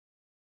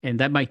 And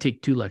that might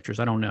take 2 lectures.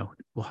 I don't know.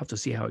 We'll have to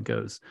see how it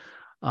goes.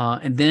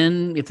 And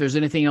then if there's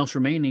anything else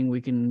remaining,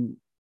 we can,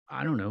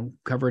 I don't know,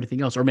 cover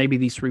anything else. Or maybe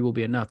these 3 will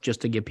be enough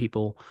just to give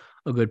people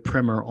a good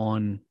primer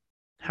on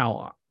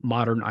how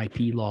modern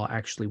IP law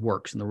actually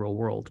works in the real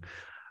world.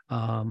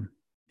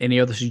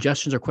 Any other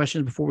suggestions or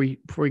questions before we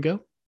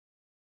go?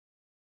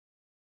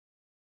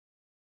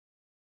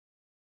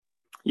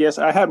 Yes,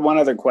 I had one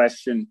other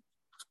question.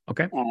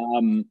 Okay.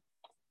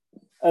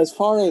 As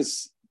far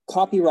as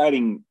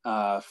copywriting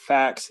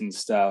facts and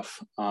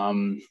stuff,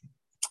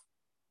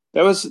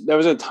 there was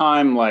a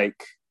time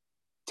like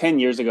 10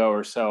 years ago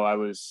or so,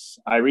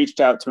 I reached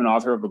out to an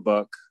author of a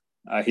book.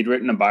 He'd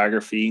written a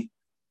biography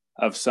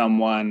of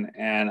someone,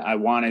 and I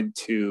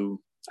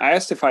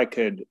asked if I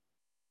could,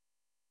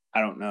 I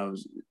don't know.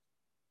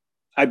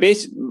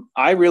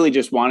 I really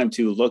just wanted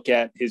to look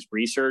at his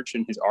research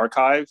and his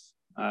archive,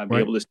 be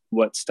able to see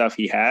what stuff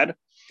he had.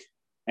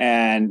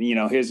 And,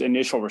 his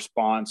initial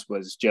response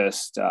was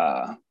just,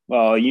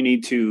 well, you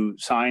need to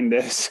sign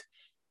this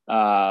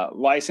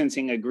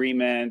licensing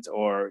agreement,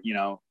 or,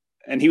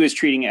 and he was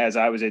treating it as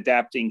I was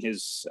adapting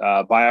his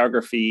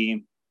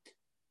biography.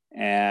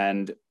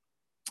 And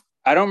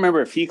I don't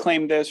remember if he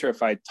claimed this or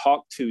if I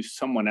talked to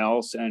someone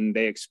else and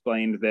they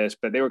explained this,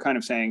 but they were kind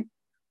of saying,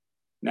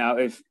 now,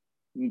 if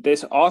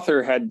this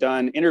author had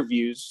done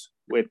interviews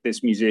with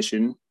this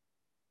musician,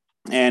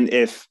 and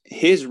if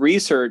his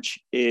research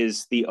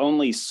is the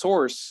only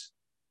source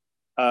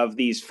of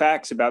these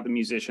facts about the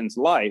musician's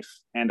life,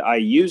 and I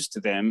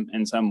used them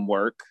in some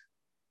work,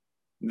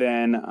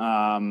 then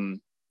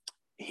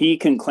he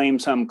can claim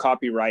some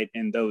copyright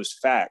in those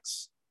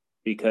facts,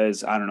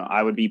 because, I don't know,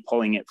 I would be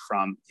pulling it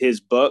from his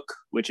book,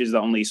 which is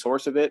the only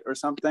source of it or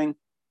something.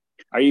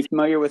 Are you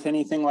familiar with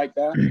anything like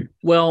that?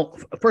 Well,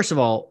 first of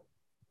all,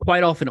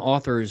 quite often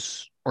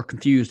authors are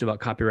confused about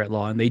copyright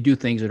law, and they do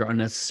things that are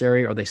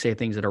unnecessary, or they say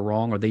things that are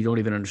wrong, or they don't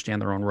even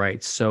understand their own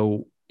rights.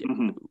 So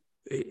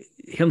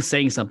him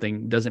saying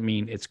something doesn't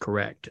mean it's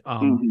correct.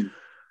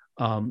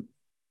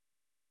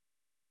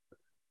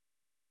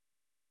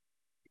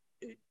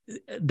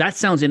 That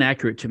sounds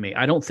inaccurate to me.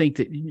 I don't think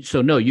that.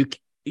 So no, you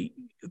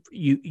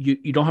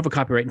don't have a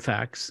copyright in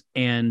facts,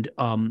 and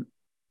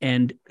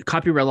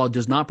copyright law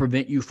does not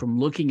prevent you from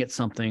looking at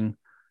something,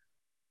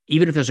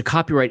 even if there's a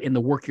copyright in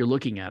the work you're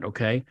looking at.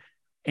 Okay,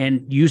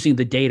 and using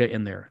the data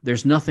in there.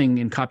 There's nothing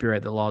in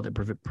copyright law that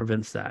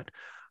prevents that.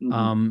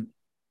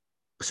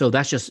 So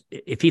that's just,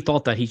 if he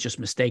thought that, he's just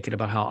mistaken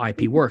about how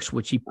IP works,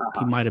 which he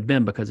might have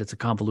been, because it's a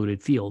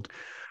convoluted field.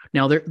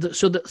 Now,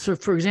 so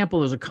for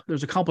example,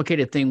 there's a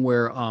complicated thing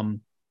where,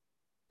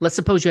 let's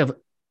suppose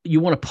you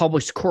want to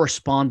publish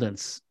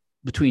correspondence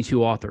between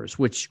two authors,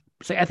 which,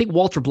 say, I think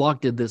Walter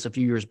Block did this a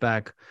few years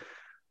back.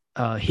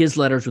 His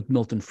letters with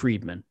Milton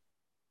Friedman.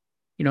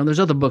 There's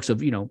other books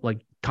of,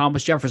 like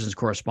Thomas Jefferson's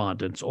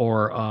correspondence,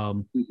 or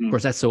of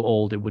course that's so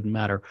old it wouldn't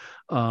matter.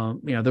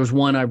 There was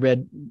one I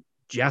read,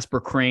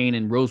 Jasper Crane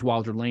and Rose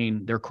Wilder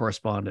Lane, their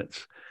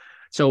correspondence.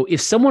 So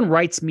if someone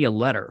writes me a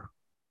letter,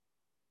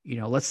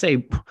 let's say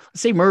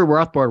Murray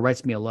Rothbard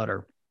writes me a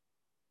letter,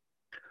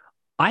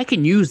 I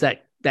can use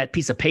that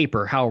piece of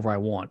paper however I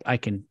want. I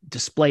can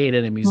display it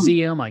in a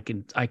museum. I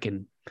can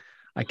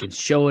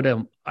show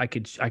it. I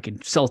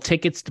can sell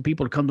tickets to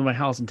people to come to my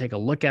house and take a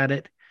look at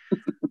it.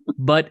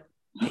 But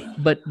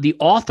the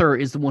author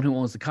is the one who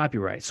owns the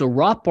copyright. So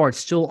Rothbard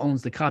still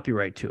owns the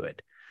copyright to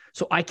it.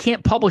 So I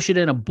can't publish it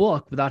in a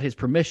book without his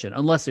permission,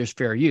 unless there's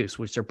fair use,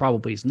 which there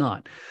probably is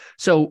not.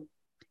 So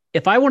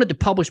if I wanted to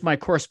publish my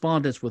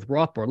correspondence with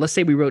Rothbard, let's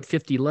say we wrote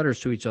 50 letters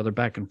to each other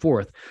back and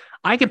forth,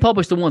 I can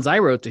publish the ones I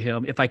wrote to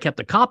him if I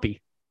kept a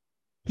copy.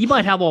 He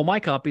might have all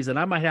my copies and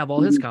I might have all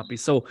his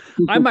copies. So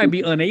I might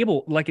be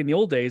unable, like in the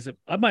old days,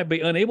 I might be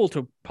unable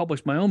to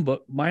publish my own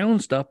book, my own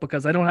stuff,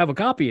 because I don't have a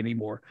copy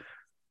anymore.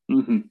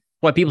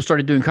 Why people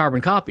started doing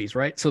carbon copies,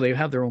 right? So they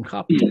have their own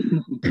copy.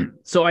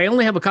 So I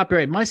only have a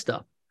copyright in my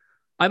stuff.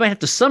 I might have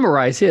to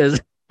summarize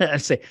his and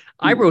say,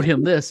 I wrote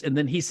him this, and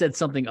then he said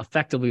something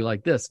effectively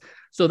like this.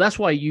 So that's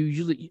why you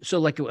usually,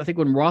 like I think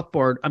when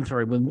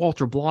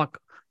Walter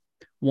Block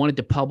wanted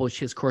to publish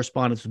his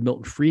correspondence with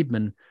Milton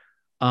Friedman,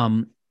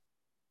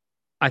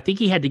 I think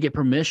he had to get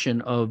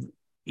permission of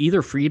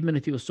either Friedman,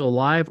 if he was still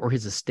alive, or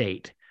his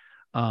estate,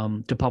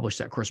 to publish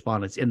that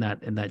correspondence in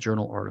that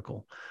journal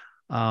article.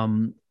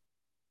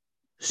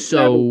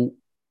 So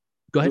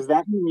go ahead. Does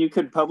that mean you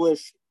could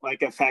publish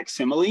like a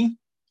facsimile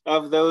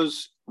of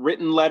those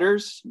written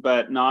letters,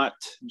 but not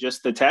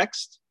just the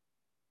text?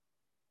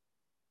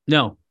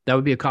 No, that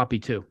would be a copy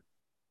too.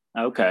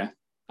 Okay.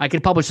 I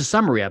could publish a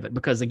summary of it,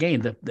 because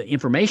again, the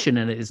information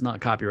in it is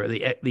not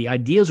copyrighted. The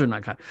ideas are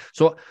not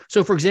copyrighted.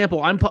 So for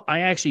example,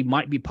 I actually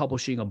might be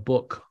publishing a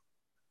book.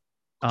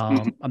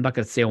 I'm not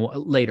going to say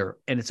later,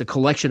 and it's a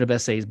collection of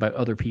essays by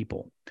other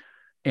people.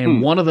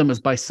 And one of them is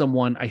by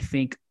someone I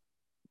think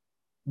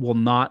will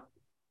not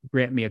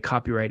grant me a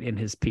copyright in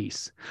his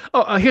piece.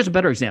 Here's a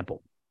better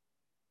example.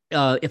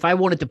 If I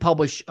wanted to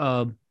publish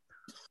a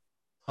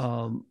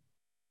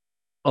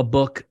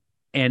book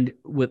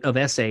of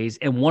essays,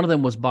 and one of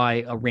them was by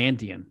a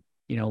Randian,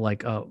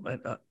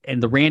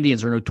 and the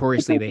Randians are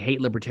notoriously, they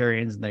hate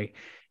libertarians,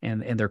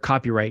 and they're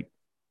copyright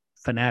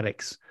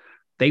fanatics.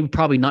 They would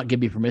probably not give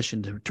me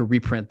permission to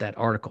reprint that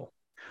article.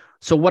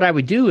 So what I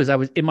would do is,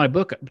 in my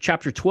book,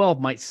 chapter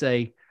 12 might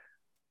say,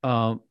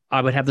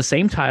 I would have the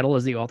same title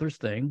as the author's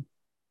thing.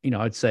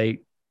 I'd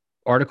say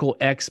article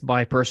X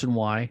by person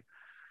Y.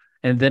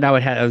 And then I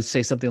would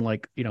say something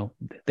like,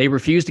 they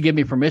refuse to give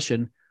me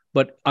permission,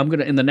 but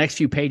in the next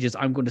few pages,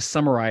 I'm going to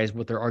summarize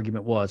what their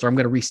argument was, or I'm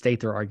going to restate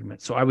their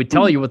argument. So I would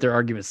tell you what their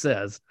argument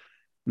says.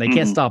 They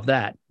can't stop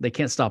that. They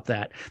can't stop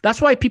that.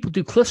 That's why people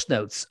do Cliff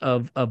Notes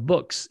of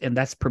books, and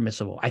that's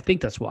permissible. I think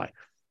that's why.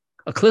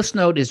 A Cliff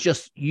Note is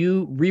just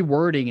you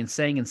rewording and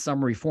saying in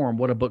summary form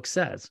what a book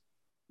says.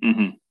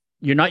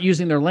 You're not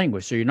using their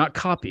language, so you're not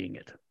copying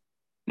it.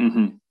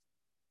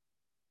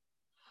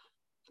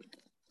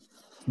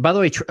 By the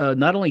way,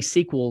 not only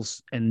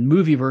sequels and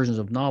movie versions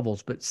of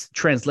novels, but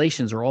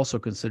translations are also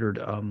considered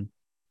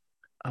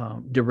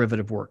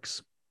derivative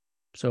works.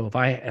 So if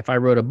I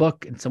wrote a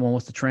book and someone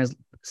wants to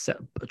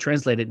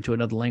translate it into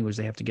another language,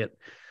 they have to get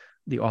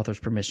the author's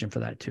permission for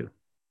that too.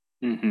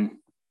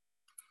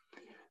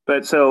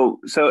 But so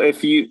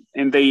if you,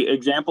 in the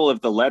example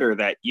of the letter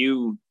that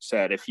you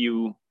said, if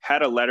you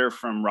had a letter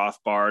from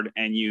Rothbard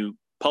and you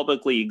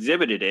publicly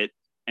exhibited it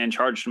and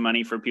charged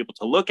money for people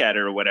to look at it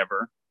or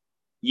whatever,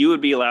 you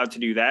would be allowed to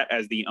do that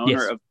as the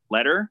owner of the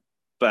letter.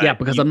 But yeah,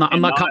 because I'm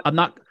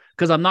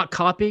not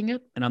copying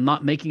it, and I'm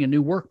not making a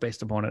new work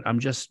based upon it. I'm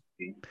just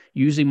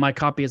using my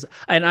copy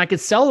and I could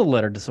sell the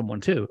letter to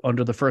someone too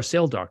under the first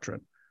sale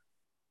doctrine.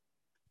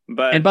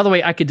 And by the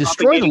way, I could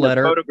destroy the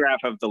letter. A photograph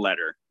of the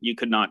letter you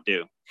could not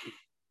do.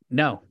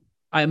 No,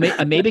 I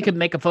maybe could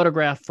make a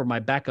photograph for my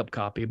backup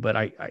copy,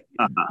 but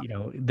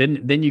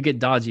then you get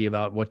dodgy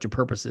about what your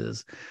purpose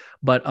is.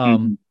 But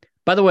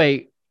by the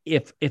way,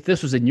 if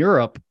this was in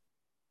Europe,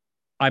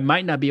 I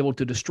might not be able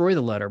to destroy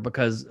the letter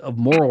because of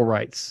moral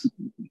rights.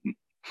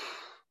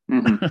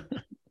 Mm-hmm.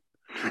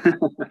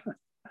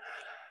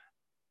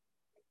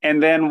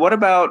 And then what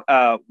about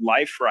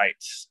life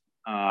rights?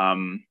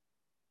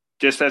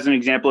 Just as an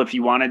example, if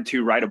you wanted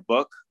to write a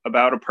book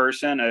about a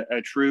person,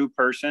 a true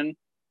person,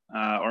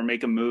 or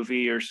make a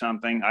movie or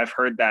something, I've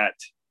heard that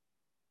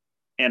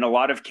in a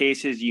lot of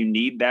cases you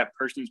need that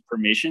person's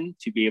permission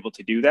to be able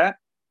to do that.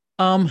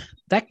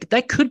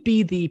 That could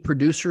be the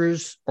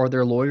producers or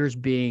their lawyers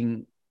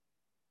being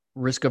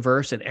risk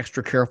averse and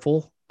extra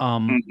careful.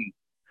 Mm-hmm.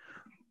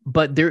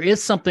 But there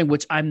is something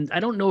which I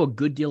don't know a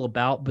good deal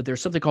about, but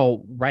there's something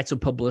called rights of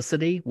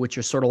publicity, which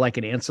are sort of like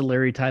an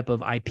ancillary type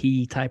of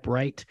IP type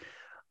right.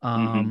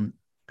 Mm-hmm.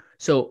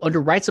 So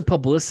under rights of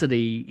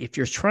publicity, if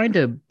you're trying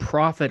to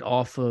profit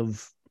off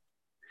of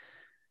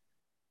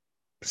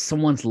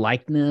someone's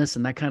likeness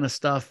and that kind of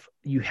stuff,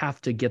 you have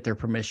to get their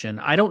permission.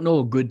 I don't know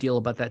a good deal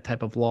about that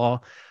type of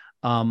law.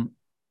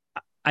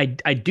 I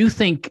do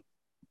think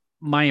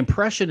my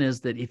impression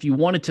is that if you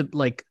wanted to,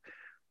 like,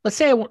 let's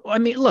say, I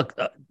mean, look,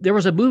 there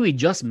was a movie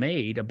just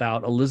made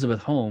about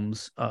Elizabeth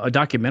Holmes, a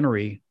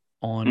documentary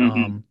on,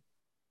 mm-hmm.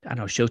 I don't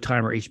know,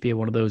 Showtime or HBO,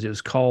 one of those. It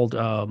was called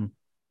The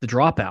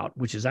Dropout,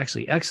 which is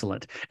actually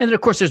excellent. And then,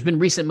 of course, there's been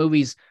recent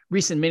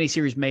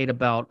miniseries made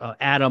about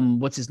Adam,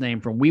 what's his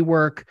name, from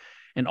WeWork,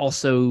 and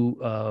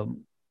also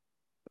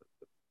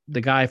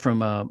the guy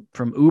from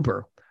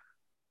Uber.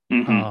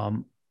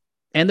 Mm-hmm.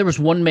 And there was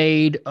one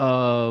made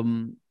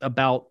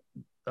about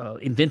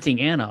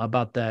Inventing Anna,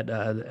 about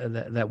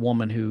that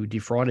woman who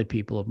defrauded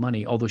people of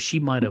money, although she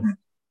might have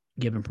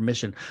given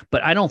permission.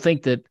 But I don't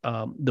think that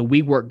the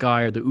WeWork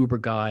guy or the Uber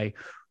guy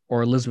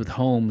or Elizabeth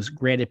Holmes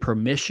granted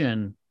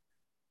permission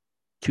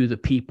to the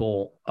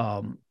people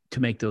to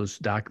make those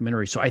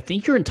documentaries. So I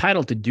think you're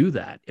entitled to do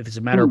that if it's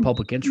a matter of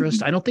public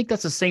interest. I don't think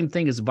that's the same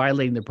thing as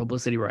violating their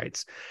publicity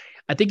rights.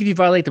 I think if you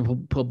violate the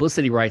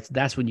publicity rights,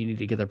 that's when you need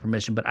to get their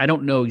permission. But I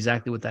don't know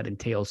exactly what that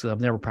entails because I've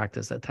never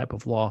practiced that type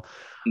of law.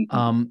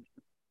 Mm-hmm.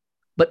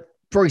 But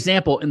for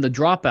example, in The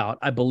Dropout,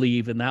 I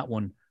believe in that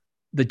one,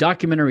 the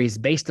documentary is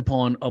based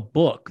upon a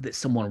book that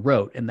someone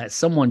wrote, and that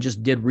someone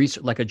just did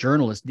research, like a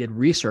journalist did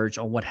research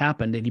on what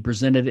happened, and he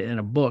presented it in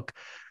a book.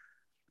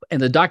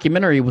 And the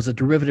documentary was a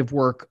derivative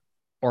work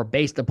or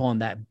based upon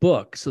that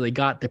book. So they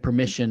got the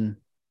permission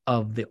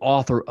of the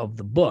author of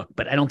the book.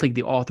 But I don't think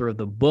the author of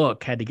the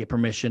book had to get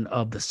permission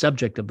of the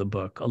subject of the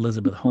book,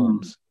 Elizabeth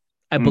Holmes.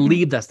 I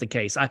believe that's the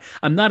case.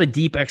 I'm not a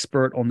deep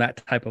expert on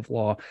that type of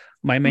law.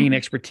 My main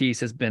expertise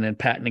has been in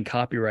patent and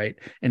copyright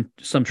and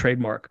some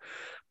trademark.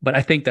 But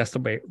I think that's the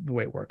way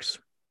it works.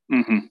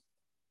 Mm-hmm.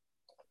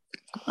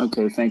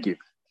 Okay, thank you.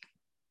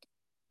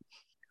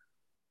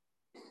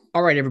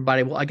 All right,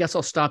 everybody. Well, I guess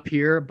I'll stop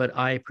here, but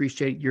I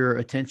appreciate your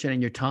attention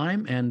and your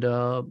time. And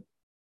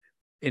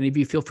any of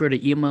you feel free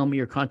to email me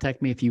or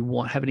contact me if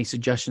you have any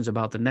suggestions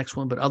about the next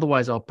one. But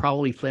otherwise, I'll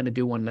probably plan to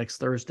do one next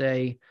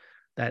Thursday.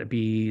 That'd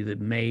be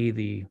today's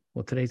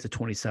the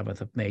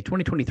 27th of May,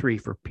 2023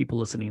 for people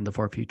listening in the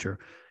far future.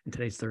 And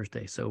today's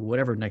Thursday. So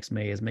whatever next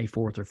May is, May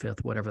 4th or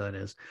 5th, whatever that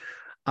is.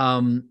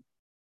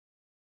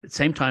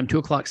 Same time,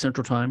 2:00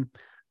 Central Time.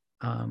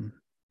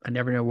 I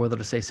never know whether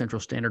to say Central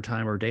Standard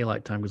Time or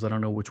Daylight Time because I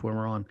don't know which one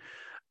we're on.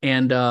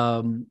 And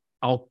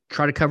I'll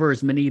try to cover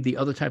as many of the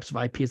other types of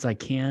IP as I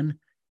can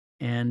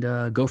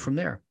and go from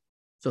there.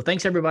 So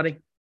thanks, everybody.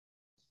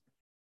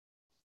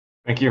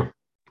 Thank you.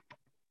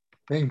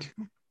 Thank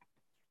you.